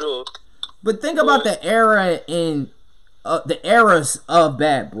Diddy, I'm sure. But think about the era in the eras of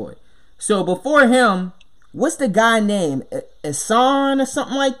Bad Boy. So before him, what's the guy named? Hassan or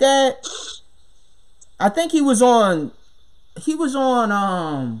something like that? I think he was on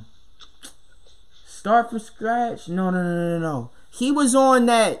Start from Scratch. No. He was on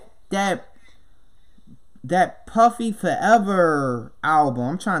that Puffy Forever album.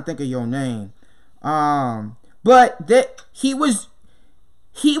 I'm trying to think of your name. But that he was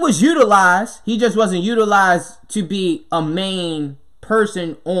utilized. He just wasn't utilized to be a main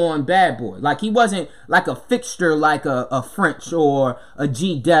person on Bad Boy. Like, he wasn't like a fixture like a French or a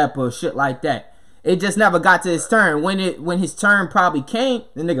G-Dep or shit like that. It just never got to his turn. When his turn probably came,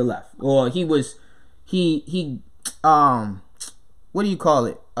 the nigga left. Or he what do you call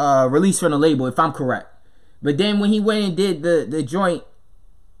it? Released from the label, if I'm correct. But then when he went and did the joint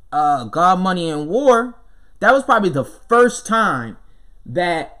God, Money, and War, that was probably the first time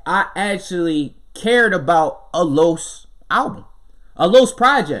that I actually cared about a Los album, a Los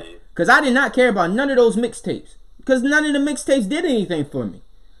project. Because I did not care about none of those mixtapes. Because none of the mixtapes did anything for me.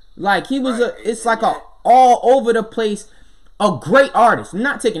 Like, he was it's like a all over the place, a great artist. I'm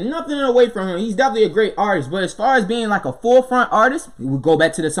not taking nothing away from him. He's definitely a great artist. But as far as being like a forefront artist, we go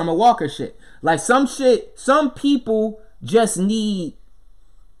back to the Summer Walker shit. Like, some people just need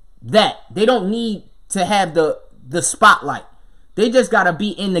that. They don't need to have the spotlight. They just gotta be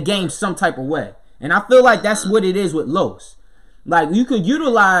in the game some type of way. And I feel like that's what it is with Los. Like, you could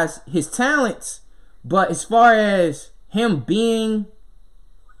utilize his talents, but as far as him being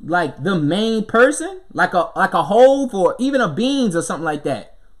like the main person, like a Hove or even a Beans or something like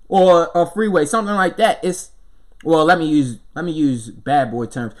that, or a Freeway, something like that, it's, well, let me use bad boy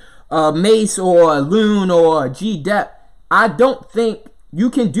terms, Mace or Loon or G-Dep. I don't think you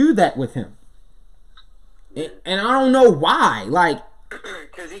can do that with him. And I don't know why. Like,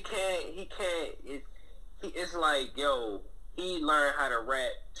 because he can't. It's like, yo, he learned how to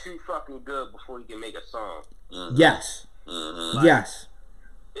rap too fucking good before he can make a song. Mm-hmm. Yes. Mm-hmm. Like, yes.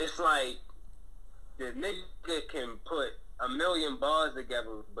 It's like the nigga can put a million bars together,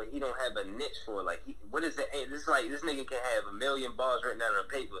 but he don't have a niche for it. Like, what is it? It's like this nigga can have a million bars written down on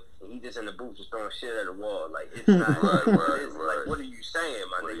paper, and he just in the booth just throwing shit at the wall. Like, it's not. Right. Like, what are you saying,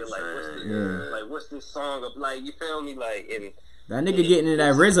 my nigga? Like, what's this song of? Like, you feel me? Like, and that nigga getting into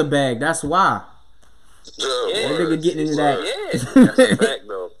that RZA bag. That's why. Yeah, that nigga getting into that. Yeah, that's a fact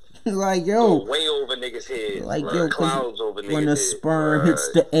though. Like, yo, way over niggas' head. Like, yo, clouds over niggas' head. When the sperm hits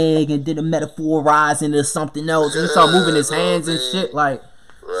the egg and then the metaphorize into something else, and he start moving his hands and shit. Like,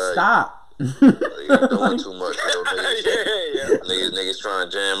 stop. You're doing too much, bro. Niggas trying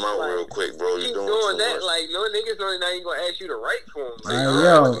to jam out real quick, bro. You're doing that. Much. Like, no niggas not even gonna ask you to write for them. Like, I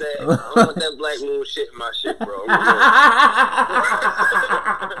don't want that black little shit in my shit, bro.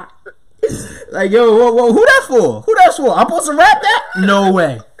 Like, yo, who that for? Who that's for? I'm supposed to rap that? No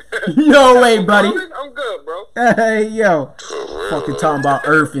way. No way, buddy. I'm good, bro. Hey, yo. Fucking talking about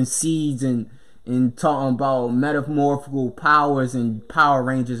earth and seeds and talking about metamorphical powers and Power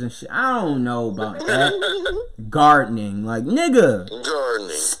Rangers and shit. I don't know about that. Gardening. Like, nigga.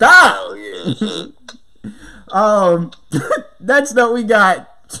 Gardening. Stop. Oh, yeah. Next up, we got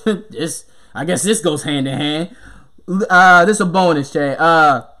this. I guess this goes hand in hand. This is a bonus, Jay.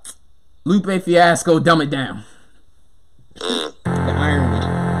 Lupe Fiasco, Dumb It Down. The irony.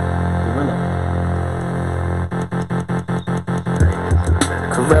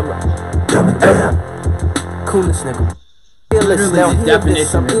 Gorilla. Dumb it down. Coolest nigga. Fearless. Now hear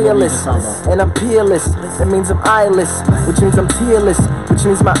this. I'm earless. And I'm peerless. That means I'm eyeless. Which means I'm tearless. Which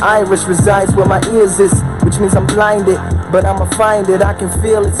means my iris resides where my ears is. Which means I'm blinded. But I'ma find it. I can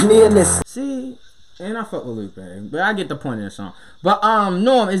feel its nearness. See? And I fuck with Lupe, but I get the point of the song. But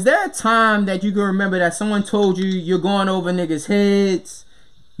Norm, is there a time that you can remember that someone told you you're going over niggas' heads,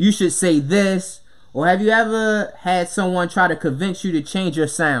 you should say this, or have you ever had someone try to convince you to change your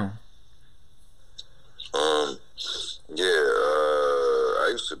sound? I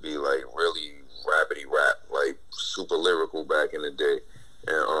used to be like really rapidy rap, like super lyrical back in the day,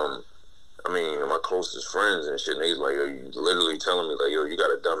 and I mean, my closest friends and shit, they like, you literally telling me, like, yo, you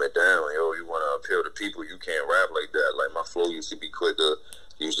gotta dumb it down. Yo, you wanna appeal to people, you can't rap like that. Like, my flow used to be quicker,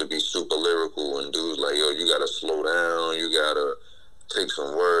 used to be super lyrical, and dudes like, yo, you gotta slow down, you gotta take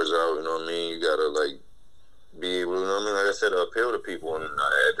some words out, you know what I mean? You gotta, like, be able, you know what I mean? Like I said, appeal to people, and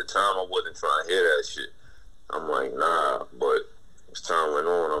at the time, I wasn't trying to hear that shit. I'm like, nah, but as time went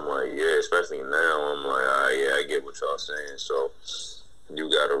on, I'm like, yeah, especially now, I'm like, yeah, I get what y'all saying. So, you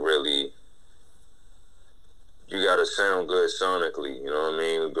gotta really... You gotta sound good sonically, you know what I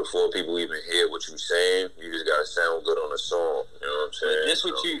mean? Before people even hear what you're saying, you just gotta sound good on a song, you know what I'm saying?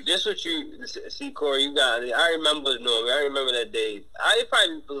 This what you see, Corey. You got. I remember that day. It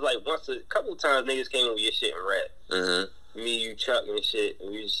probably was like a couple times niggas came over your shit and rap. Mm-hmm. Me, you, Chuck, and shit,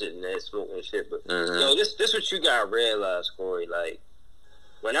 and we just sitting there smoking and shit. But yo, this what you gotta realize, Corey. Like,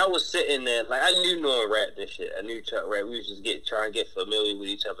 when I was sitting there, like, I knew Norm rapped and shit. I knew Chuck rap. We was just trying to get familiar with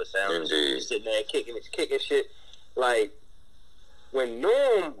each other's sounds. We was sitting there kicking shit. Like, when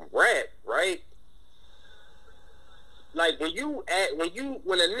Norm rap, right? Like, when a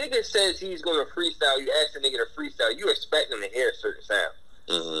nigga says he's gonna freestyle, you ask the nigga to freestyle, you expect him to hear a certain sound.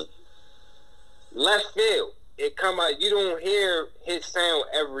 Mm-hmm. Left field, it come out. You don't hear his sound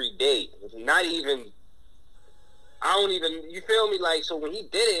every day. Not even. I don't even. You feel me? Like, so when he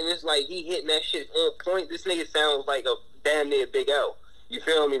did it, and it's like he hitting that shit on point. This nigga sounds like damn near Big L. You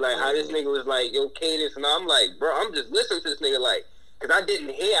feel me? Like how this nigga was like, yo, Cadence, and I'm like, bro, I'm just listening to this nigga like, cause I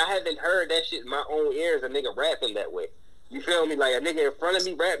haven't heard that shit in my own ears, a nigga rapping that way. You feel me? Like a nigga in front of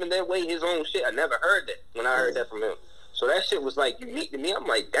me rapping that way, his own shit. I never heard that when I heard that from him. So that shit was like unique to me. I'm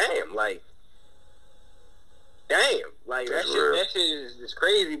like, damn, like that shit is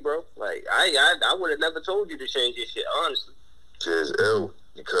crazy, bro. Like I would have never told you to change your shit, honestly. Shit is ill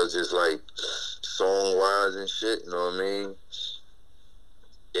because it's like song wise and shit. You know what I mean?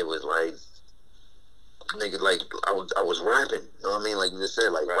 It was like, nigga, like I was rapping. You know what I mean? Like you just said,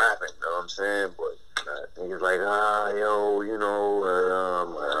 like rapping. You know what I'm saying? But niggas like, yo, you know, all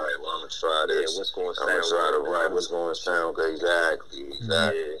right, well, I'm gonna try this. Yeah, what's going to sound? I'm gonna try to write what's going to sound good. Exactly.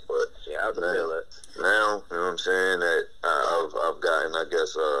 Yeah. But yeah, I can feel that. Now, you know what I'm saying? That I've gotten, I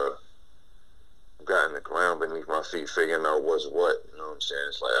guess, gotten the ground beneath my feet, figuring out what's what. You know what I'm saying?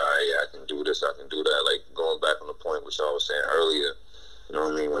 It's like, all right, yeah, I can do this, I can do that. Like going back on the point which I was saying earlier. You know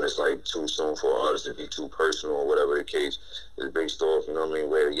what I mean? When it's like too soon for an artist to be too personal or whatever the case is based off, you know what I mean,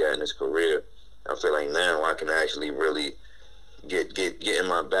 where he at in his career. I feel like now I can actually really get in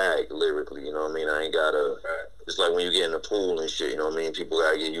my bag lyrically, you know what I mean? I ain't gotta, it's like when you get in the pool and shit, you know what I mean? People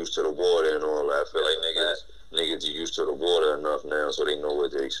gotta get used to the water and all that. I feel like niggas are used to the water enough now so they know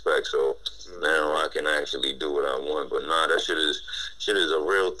what to expect. So now I can actually do what I want. But nah, that shit is a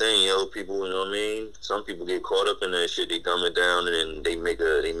real thing, yo. People, you know what I mean? Some people get caught up in that shit, they dumb it down and then they make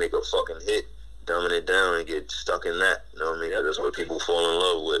a fucking hit, dumbing it down and get stuck in that. You know what I mean? That's what people fall in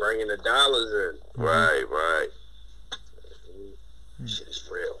love with. Bringing the dollars in. Right. Shit is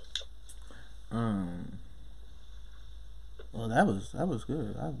real. Well, that was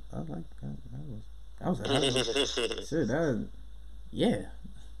good. I like that. Shit,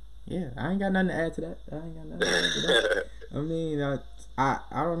 yeah. I ain't got nothing to add to that. I mean, I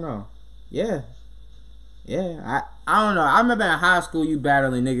don't know. Yeah. I don't know. I remember in high school you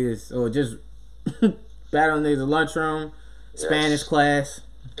battling niggas or just battling niggas in the lunchroom, Spanish class.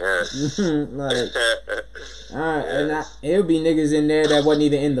 Yes. Like, and it would be niggas in there that wasn't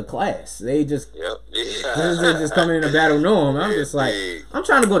even in the class. They just just coming in to battle norm. I'm just like, I'm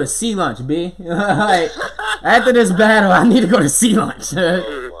trying to go to C lunch, B. Like, after this battle, I need to go to C lunch.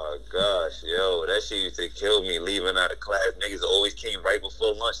 Oh my gosh, yo, that shit used to kill me leaving out of class. Niggas always came right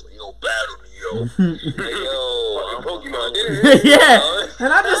before lunch, like, yo, battle me, yo. Like, yo, I'm Pokemon, didn't it? Yeah,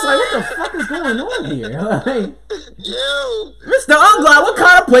 and I'm just like, what the fuck is going on here? Like, yo, Mr. Unglot, what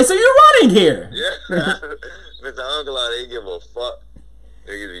kind of place are you running here? Yeah, Mr. Unglot, they give a fuck.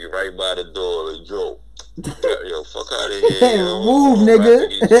 Niggas be right by the door, like, yo, fuck out of here, yo. Move, nigga.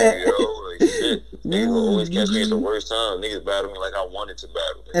 Like, shit. Niggas will always catch me at the worst time. Niggas battle me like I wanted to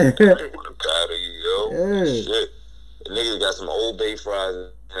battle. I didn't want to battle you, yo. Shit. The niggas got some Old Bay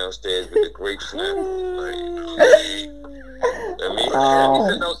fries downstairs with the grape snap. Like, you know what I mean? He's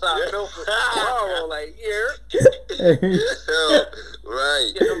sitting outside Milford tomorrow, like, here.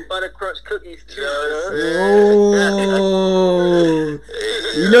 Right. Get them butter crunch cookies too.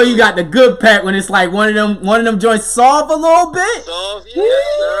 You know you got the good pack when it's like one of them joints soft a little bit. Soft, yeah.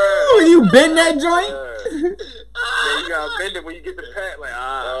 You bend that joint. Yeah, you gotta bend it when you get the pack. Like,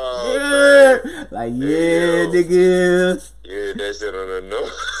 yeah. Like, nigga. Yeah, that shit on the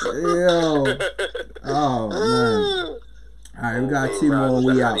nose. Oh man. All right, we got two more and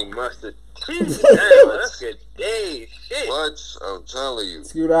we out. Mustard. Damn, that's good day. Shit. What? I'm telling you.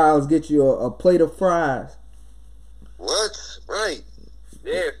 Scooter Isles, get you a plate of fries. What? Right.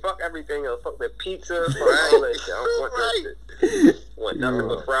 Yeah, fuck everything else. Fuck the pizza. Fuck all that shit. I don't want that shit. Want nothing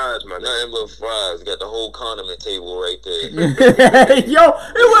but fries, man. Nothing but fries. Got the whole condiment table right there. Yo,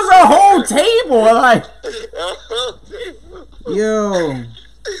 it was a whole table. Like, yo.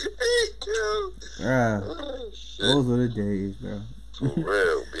 Those are the days, bro. For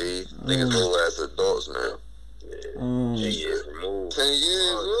real, B. Niggas old ass adults, man. 10 years removed. 10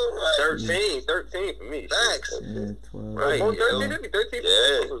 years, right? 13 for me. Facts. Yeah, 12. Right, 13, 13.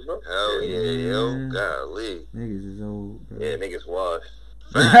 Yeah. Hell yeah, yo. Golly. Niggas is old, bro. Yeah, niggas washed.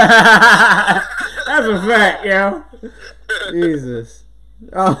 That's a fact, yo. Jesus.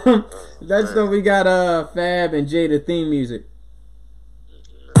 That's what we got Fab and Jay the theme music.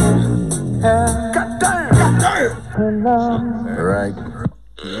 Right.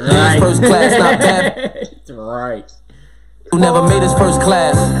 First class, not bad. Right. Who never made his first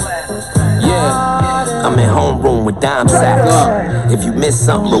class? Yeah. I'm in homeroom with dime sacks. If you miss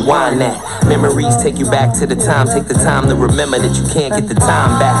something, rewind that. Memories take you back to the time. Take the time to remember that you can't get the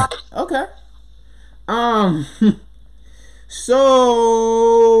time back. Okay.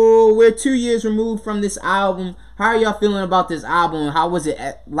 So we're 2 years removed from this album. How are y'all feeling about this album? How was it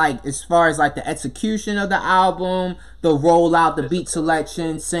like as far as like the execution of the album, the rollout, the beat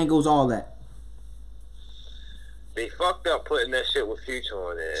selection, singles, all that? They fucked up putting that shit with Future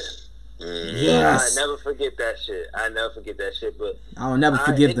on there. Yes. I never forget that shit. But I'll never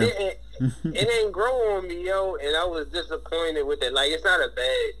forgive them. It didn't grow on me, yo, and I was disappointed with it. Like, it's not a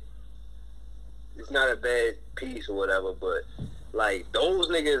bad piece or whatever, but like those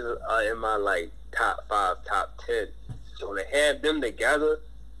niggas are in my like top 5, top 10. So to have them together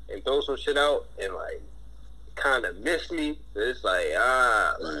and throw some shit out and like kind of miss me, it's like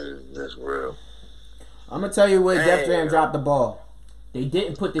that's real. I'm gonna tell you where Def Jam dropped the ball. They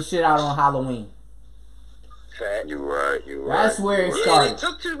didn't put the shit out on Halloween. Fact. You right. That's where it started. They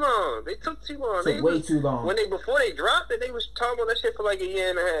took too long. Way too long. Before they dropped it, they was talking about that shit for like a year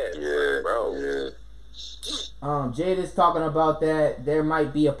and a half. Yeah, bro. Yeah. Jada's talking about that. There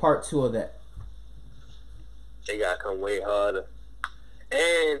might be a part 2 of that. They gotta come way harder.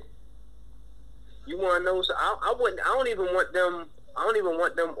 And you wanna know? So I don't even want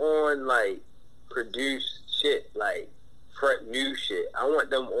them on like produced shit, like new shit. I want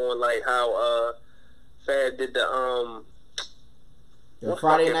them on like how Fab did the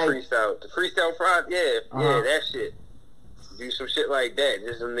Friday night freestyle, the freestyle Friday. Yeah, that shit. Do some shit like that.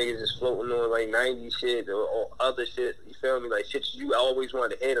 Just some niggas just floating on like 90s shit or other shit. You feel me? Like shit you always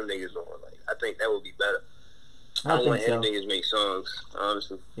wanted to hear them niggas on. Like I think that would be better. I don't want to hear them niggas make songs,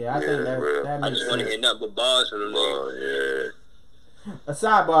 honestly. Yeah, I think that I just want to hear nothing but bars from them niggas. Yeah. A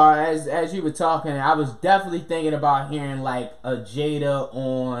sidebar, as you were talking, I was definitely thinking about hearing like a Jada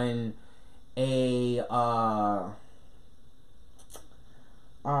on a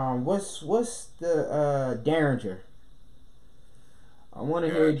what's the Derringer. I want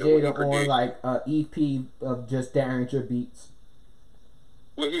to hear Jada on like a EP of just Derringer beats.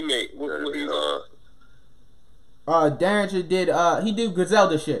 What he make? What he Derringer did he do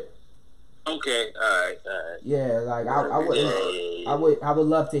Griselda shit. Okay, all right. Yeah, like I would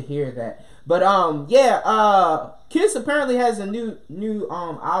love to hear that. But Kiss apparently has a new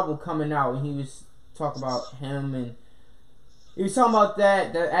album coming out, and he was talking about him, and he was talking about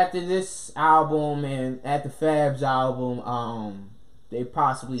that after this album and at the Fab's album, they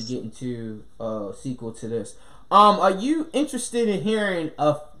possibly get into a sequel to this. Are you interested in hearing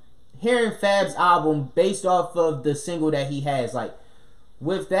Fab's album based off of the single that he has, like?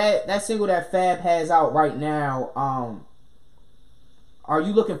 With that single that Fab has out right now, are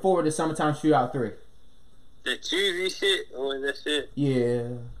you looking forward to Summertime Shootout 3? The cheesy shit or that shit?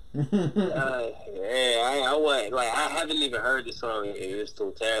 Yeah. I haven't even heard the song in its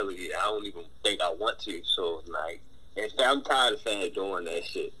totality. I don't even think I want to. So like, I'm tired of Fab doing that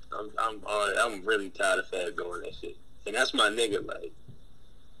shit. I'm really tired of Fab doing that shit. And that's my nigga. Like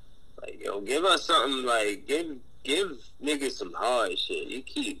yo, give us something. Like give niggas some hard shit. You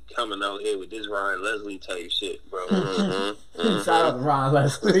keep coming out here with this Ryan Leslie type shit, bro. Shout out to Ryan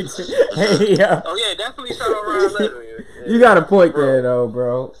Leslie. Hey, yo. Oh yeah, definitely shout out Ryan Leslie. You got a point there though,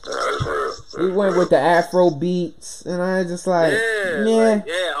 bro. We went with the Afro beats, and I just like,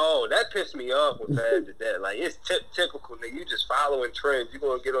 oh, that pissed me off when Fab did that. Like, it's typical, nigga. You just following trends. You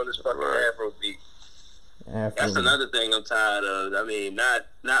gonna get on this fucking Afro beat. That's another thing I'm tired of. I mean, not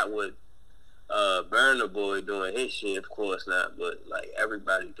with Burna Boy doing his shit, of course not, but like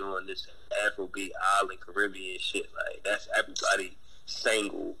everybody doing this Afrobeat, Island, Caribbean shit, like that's everybody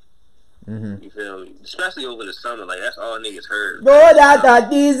single. You feel me? Especially over the summer, like that's all niggas heard.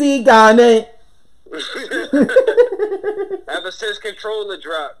 Dizzy got it. Ever since Controller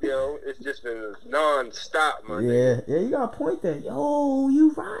dropped, yo, it's just been non-stop, man. Yeah, you got a point there. Yo,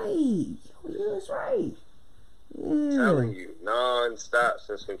 you right. Yo, that's right. I'm telling you, non-stop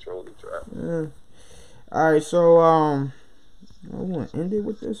since Controller dropped. Yeah. Alright, so I want to end it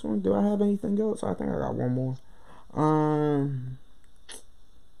with this one. Do I have anything else? I think I got one more.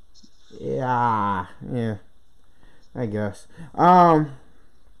 Yeah, I guess. Yeah,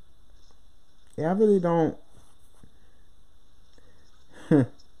 I really don't.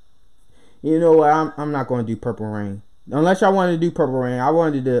 You know what? I'm not going to do Purple Rain unless y'all wanted to do Purple Rain. I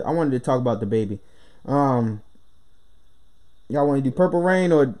wanted to talk about the baby. Y'all want to do Purple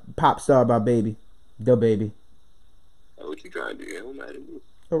Rain or Pop Star by Baby? The Baby. What you trying to do? It don't matter to me.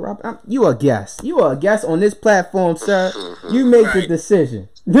 You a guest. You are a guest on this platform, sir. You make the decision.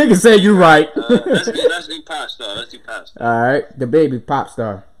 Nigga say you right. Let's do Pop Star. Alright, The Baby, Pop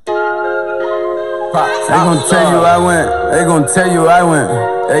Star. They gon' tell you I went. They gon' tell you I went.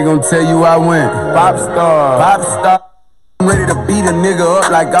 They gon' tell you I went. Pop Star. I'm ready to beat a nigga up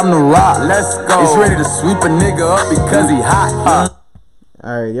like I'm The Rock. Let's go. It's ready to sweep a nigga up because he hot.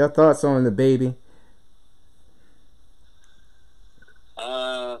 All right, your thoughts on the baby?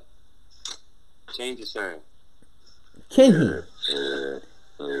 Change the sound. Can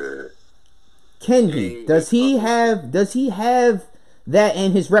he? Does he have that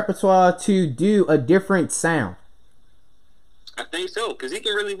in his repertoire to do a different sound? I think so, because he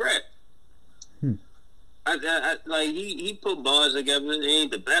can really rap. Like he put bars together. He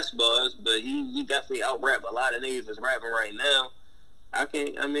ain't the best bars, but he definitely out rap a lot of niggas that's rapping right now. I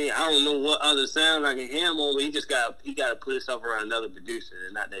don't know what other sound I can hear him on, but he got to put himself around another producer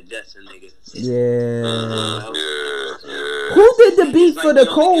and not that Jetson nigga. Yeah. Who did the beat for the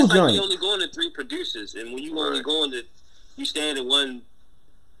Cole joint? Like you only going to 3 producers, and when you only going to, you stand in one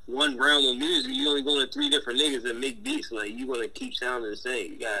realm of music, you only going to 3 different niggas that make beats. Like you gonna keep sounding the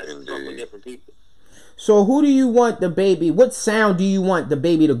same. You got to fuck with different people. So who do you want the baby? What sound do you want the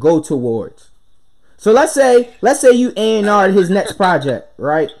baby to go towards? So let's say you A&R'd his next project,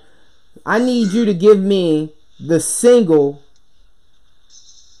 right? I need you to give me the single,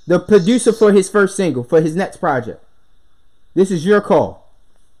 the producer for his first single for his next project. This is your call.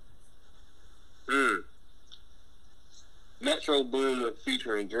 Metro Boomin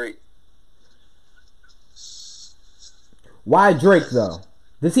featuring Drake. Why Drake though?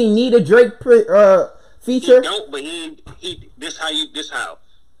 Does he need a Drake feature? He don't, but this how.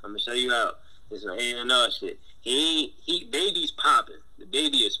 I'm gonna show you how. It's an A&R shit. He baby's popping. The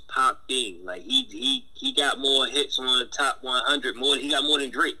baby is popping. Like he got more hits on the top 100 more. He got more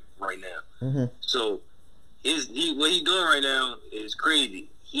than Drake right now. Mm-hmm. So what he doing right now is crazy.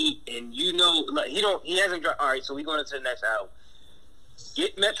 He hasn't dropped. All right, so we going into the next album.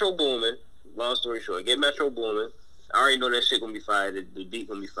 Get Metro Boomin. Long story short, get Metro Boomin. I already know that shit gonna be fire. The beat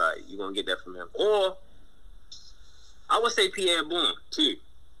gonna be fire. You gonna get that from him. Or I would say Pierre Bourne too.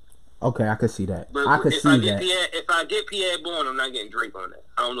 Okay, I could see that. But if I get Pierre Bourne, I'm not getting Drake on that.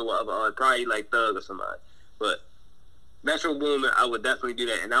 I don't know what other, probably like Thug or somebody. But Metro Boomin, I would definitely do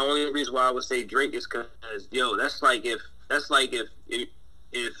that. And the only reason why I would say Drake is because that's like if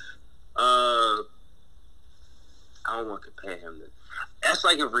I don't want to compare him to. That's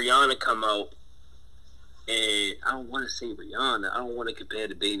like if Rihanna come out, and I don't want to say Rihanna. I don't want to compare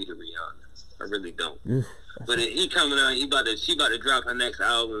the baby to Rihanna. I really don't. But he coming out, she about to drop her next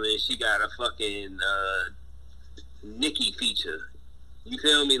album, and she got a fucking Nicki feature. You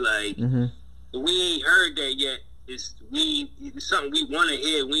feel me? Like we ain't heard that yet. It's something we want to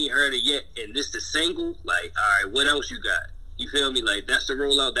hear. We ain't heard it yet, and this the single. Like, all right, what else you got? You feel me? Like that's the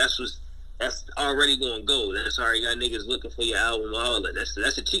rollout. That's already gonna go. That's already got niggas looking for your album. All that.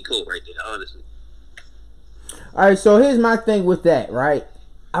 That's a cheat code right there. Honestly. All right, so here's my thing with that. Right,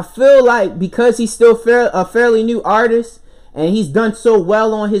 I feel like because he's still a fairly new artist and he's done so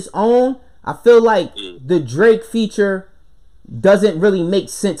well on his own, I feel like the Drake feature doesn't really make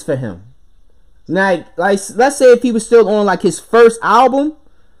sense for him. Like let's say if he was still on like his first album,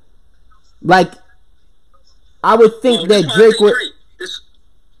 like I would think that Drake would. This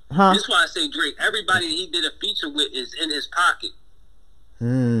is why I say Drake. Everybody he did a feature with is in his pocket.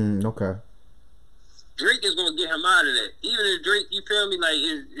 Okay. Drake is gonna get him out of that. Even if Drake, you feel me? Like,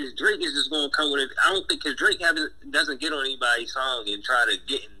 is Drake is just gonna come with it. I don't think because Drake doesn't get on anybody's song and try to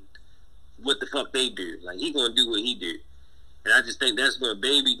get in what the fuck they do. Like he gonna do what he do, and I just think that's gonna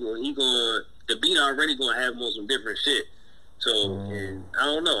the beat already gonna have more some different shit. So and I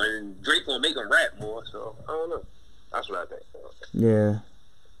don't know, and Drake gonna make him rap more. So I don't know. That's what I think. Yeah,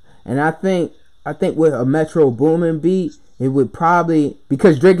 and I think with a Metro Boomin beat, it would probably,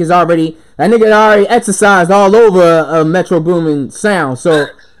 because Drake is already exercised all over a Metro Boomin sound, so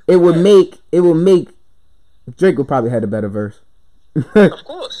it would make Drake would probably have a better verse. Of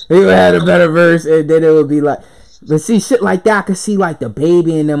course, he would have a better verse, and then it would be like, but see shit like that, I could see like the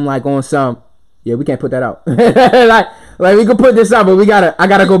baby and them like on some. Yeah, we can't put that out. like we could put this out, but I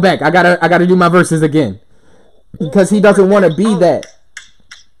gotta go back. I gotta do my verses again because he doesn't want to be that.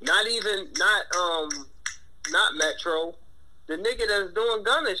 Not Metro. The nigga that's doing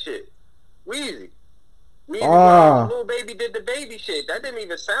Gunna shit. Weezy. Little Baby did the baby shit. That didn't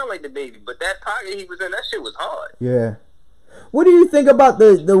even sound like the baby, but that pocket he was in, that shit was hard. Yeah. What do you think about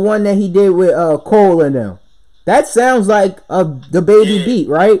the one that he did with Cole and them? That sounds like the baby beat,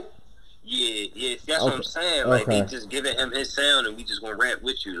 right? Yeah. That's what I'm saying. Like they just giving him his sound and we just gonna rap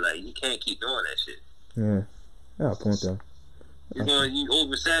with you. Like you can't keep doing that shit. Yeah. Yeah, point though. You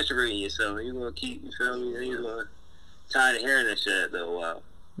oversaturating yourself. You're gonna keep, you feel me? You're gonna tired of hearing that shit after a while.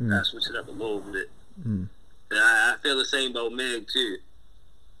 Gotta switch it up a little bit. And I feel the same about Meg too.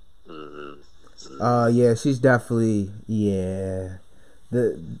 Yeah, she's definitely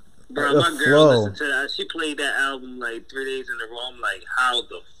Bro, my girl listened to that. She played that album like 3 days in a row. I'm like, how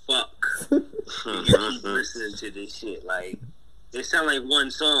the fuck you keep listening to this shit? Like, it sound like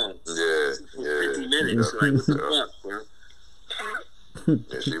one song. Yeah, 50 minutes. Like, what the fuck, bro? And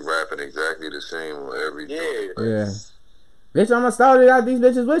she rapping exactly the same on every joint. Yeah. Bitch, I'm a star. These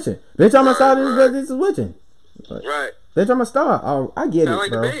bitches witching. Bitch, I'm a star. These bitches witching. Right. Bitch, I'm a star. Oh, I get Sound it,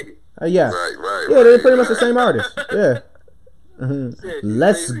 like bro. the baby. Yeah. Right. Yeah, they're pretty much the same artist. Yeah.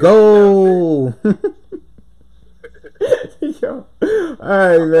 Let's go. Yo. All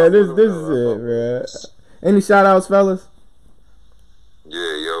right, man. This is it, man. Any shout outs, fellas?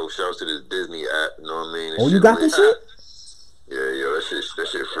 Yeah, yo, shouts to this Disney app, you know what I mean? Oh, you got this shit? Yeah, yo, that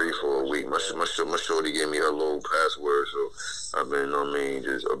shit free for a week. My shorty gave me her little password, so I've been, you know what I mean,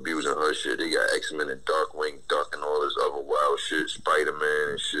 just abusing her shit. They got X-Men and Darkwing Duck and all this other wild shit, Spider-Man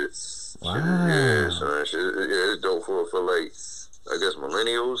and shit. Wow. Yeah, son, shit, yeah, it's dope for like, I guess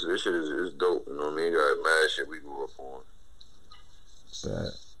millennials. This shit is dope, you know what I mean? Got mad shit we grew up on.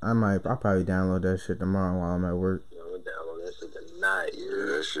 But I'll probably download that shit tomorrow while I'm at work. Download that shit tonight.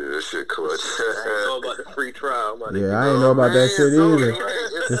 Yeah, that shit clutch. I ain't know about the free trial. Yeah, I ain't know about that shit either.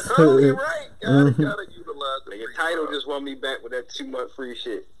 It's totally right. Gotta utilize it. Your title just want me back with that 2-month free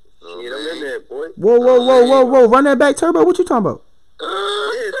shit. Shit, I'm in there, boy. Whoa. Run that back, Turbo. What you talking about?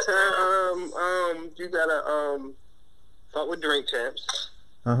 You gotta fuck with Drink Champs.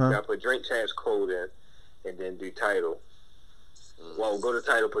 You gotta put Drink Champs code in, and then do title. Well, go to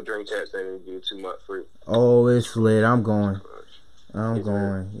title, put Drink Champs, and then do 2-month free. Oh, it's lit. I'm going.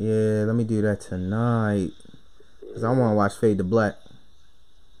 Yeah, let me do that tonight. Cause I want to watch Fade to Black.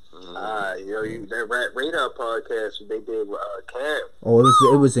 That Rat Radar podcast they did with Cam. Oh,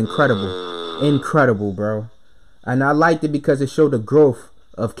 it was incredible, bro. And I liked it because it showed the growth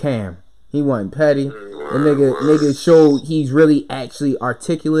of Cam. He wasn't petty. The nigga showed he's really actually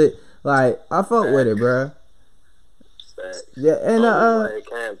articulate. Like, I fuck with it, bro. Yeah, and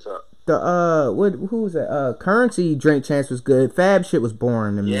who was that? Currency Drink Chance was good. Fab shit was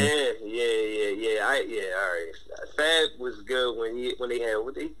boring to me. Yeah. All right. Fab was good when they had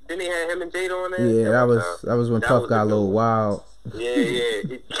didn't they have him and Jada on there? Yeah, that was when Puff got a little wild. Yeah.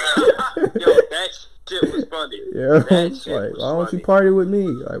 Yo, that shit was funny. Yeah, like, why don't you party with me?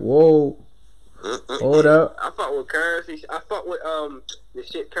 Like, whoa. Hold up. I fought with Currency. I fought with the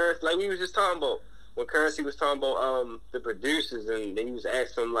shit Currency, like we was just talking about. When Currency was talking about the producers, and then he was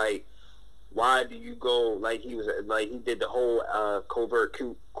asking him, like, why do you go, like, he did the whole covert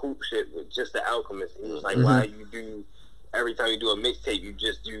coup shit with just the Alchemist. He was like, why you do, every time you do a mixtape, you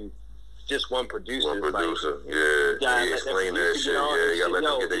just do just one producer. He explained that shit. Yeah, you gotta let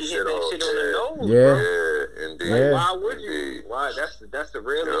them get their shit off. Yeah, indeed. Like, why would you? Why? That's the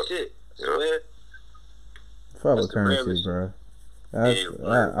realest shit. Fuck with Currency, bro. I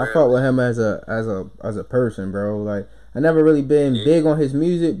fought with him as a person, bro. Like, I never really been big on his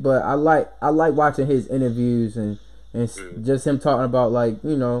music, but I like watching his interviews and just him talking about, like,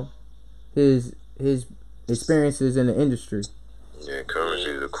 you know, his experiences in the industry. Yeah,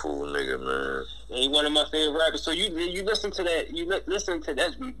 Currency's a cool nigga, man. He's one of my favorite rappers. So you listen to that? Listen to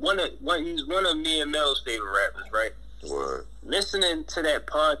that? He's one of me and Mel's favorite rappers, right? What? Listening to that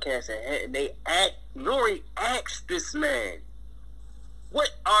podcast, and Nori asked this man, what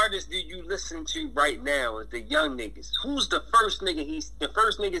artist do you listen to right now as the young niggas? Who's the first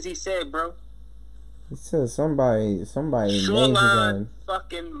niggas he said, bro? He said somebody Shoreline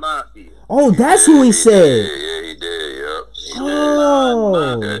fucking Mafia. Oh, that's who he said. Yeah, he did, yep.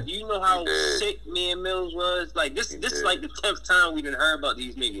 Oh. You know how sick me and Mills was? Like, this is like the 10th time we done heard about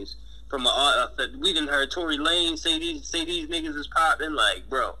these niggas. From we done heard Tory Lane say these niggas is popping. Like,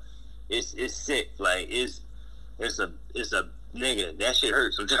 bro, it's sick. Like, it's a nigga, that shit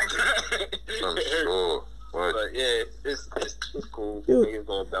hurts sometimes. I'm sure. But yeah, it's cool. Niggas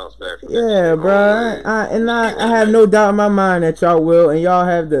gonna bounce back. Yeah, bro. I have no doubt in my mind that y'all will, and y'all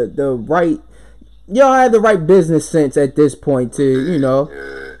have the right business sense at this point to, you know,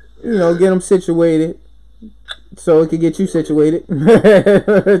 get them situated so it could get you situated. Yeah.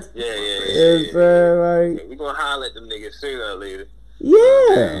 Like, we gonna holler at them niggas sooner or later.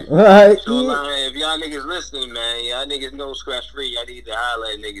 Yeah. Right. Shoreline, if y'all niggas listening, man, y'all niggas know scratch free. Y'all need to holler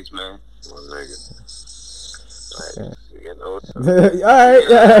at niggas, man. Alright.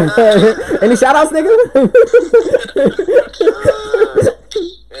 Any shout outs, nigga?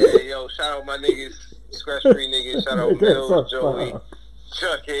 Hey, yo, shout out my niggas, scratch free niggas. Shout out Bill, Joey,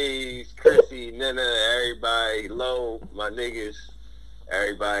 Chuck Hayes, Chrissy, Nina, everybody, Low, my niggas,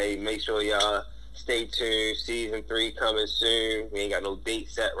 everybody. Make sure y'all stay tuned. Season 3 coming soon. We ain't got no date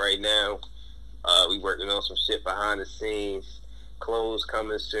set right now. We working on some shit behind the scenes. clothes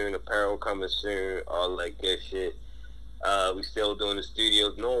coming soon, apparel coming soon, all that good shit. We still doing the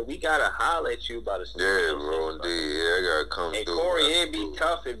studios. No, we gotta holler at you about a studio. Yeah, bro, indeed. Yeah, I gotta come and through. Corey, it'd be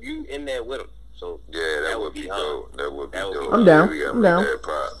tough if you in there with him. So yeah, that would be dope. That would be dope. I'm down. We I'm down.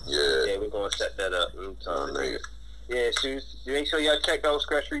 Yeah, we're gonna set that up. Yeah, so make sure y'all check out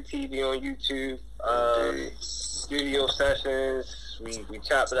Scratch Free TV on YouTube. Studio sessions. We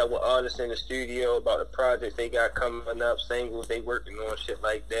chop it up with artists in the studio about the projects they got coming up, singles they working on, shit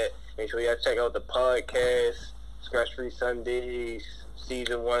like that. Make sure y'all check out the podcast, Scratch Free Sundays,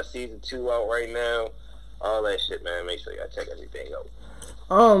 season 1, season 2 out right now. All that shit, man. Make sure y'all check everything out.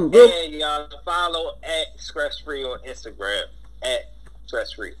 And y'all follow at Scratch Free on Instagram at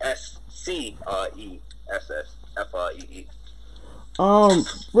Scratch Free SCRESSFREE.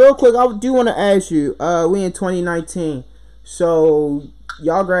 Real quick, I do want to ask you. We in 2019, so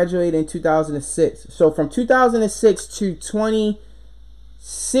y'all graduated in 2006. So from 2006 to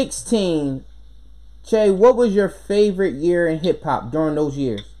 2016, Che, what was your favorite year in hip hop during those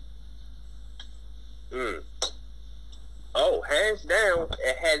years? Oh, hands down,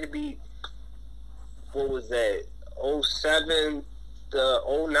 it had to be, what was that, 07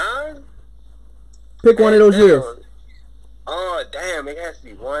 to 09? Pick one of those years. Oh, damn, it has to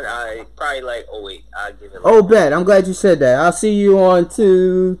be one. Probably like 08. I'll give it. Oh, bet. I'm glad you said that. I'll see you on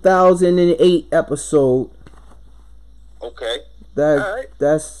 2008 episode. Okay.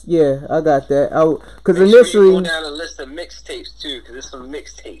 That's yeah, I got that. Because Make initially, sure you go down a list of mixtapes too, because there's some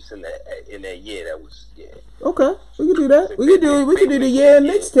mixtapes in that year that was Okay, we can do that. We can do the year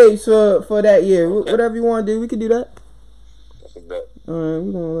mixtapes for that year. Okay. Whatever you want to do, we can do that. That's a bet. Alright,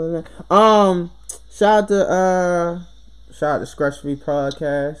 we gonna let that. Shout out to Scratch Free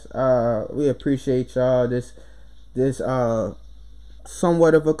Podcast. We appreciate y'all. This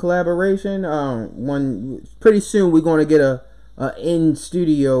somewhat of a collaboration. Pretty soon we're gonna get a in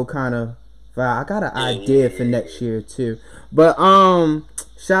studio kind of vibe. I got an idea for next year too. But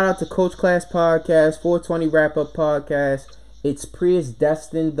shout out to Coach Class Podcast, 420 Wrap Up Podcast. It's Prius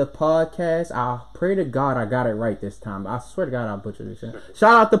Destined the podcast. I pray to God I got it right this time. I swear to God I'll butcher this shit.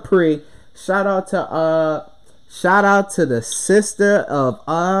 Shout out to Pri. Shout out to the sister of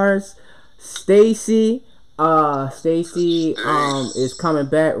ours, Stacy. Stacy is coming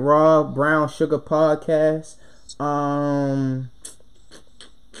back. Raw Brown Sugar Podcast.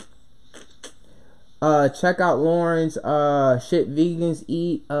 Check out Lauren's Shit Vegans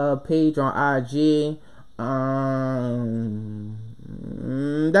Eat page on IG.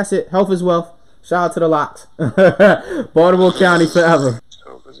 That's it. Health is wealth. Shout out to the locks. Baltimore County forever.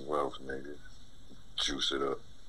 Health is wealth, nigga. Juice it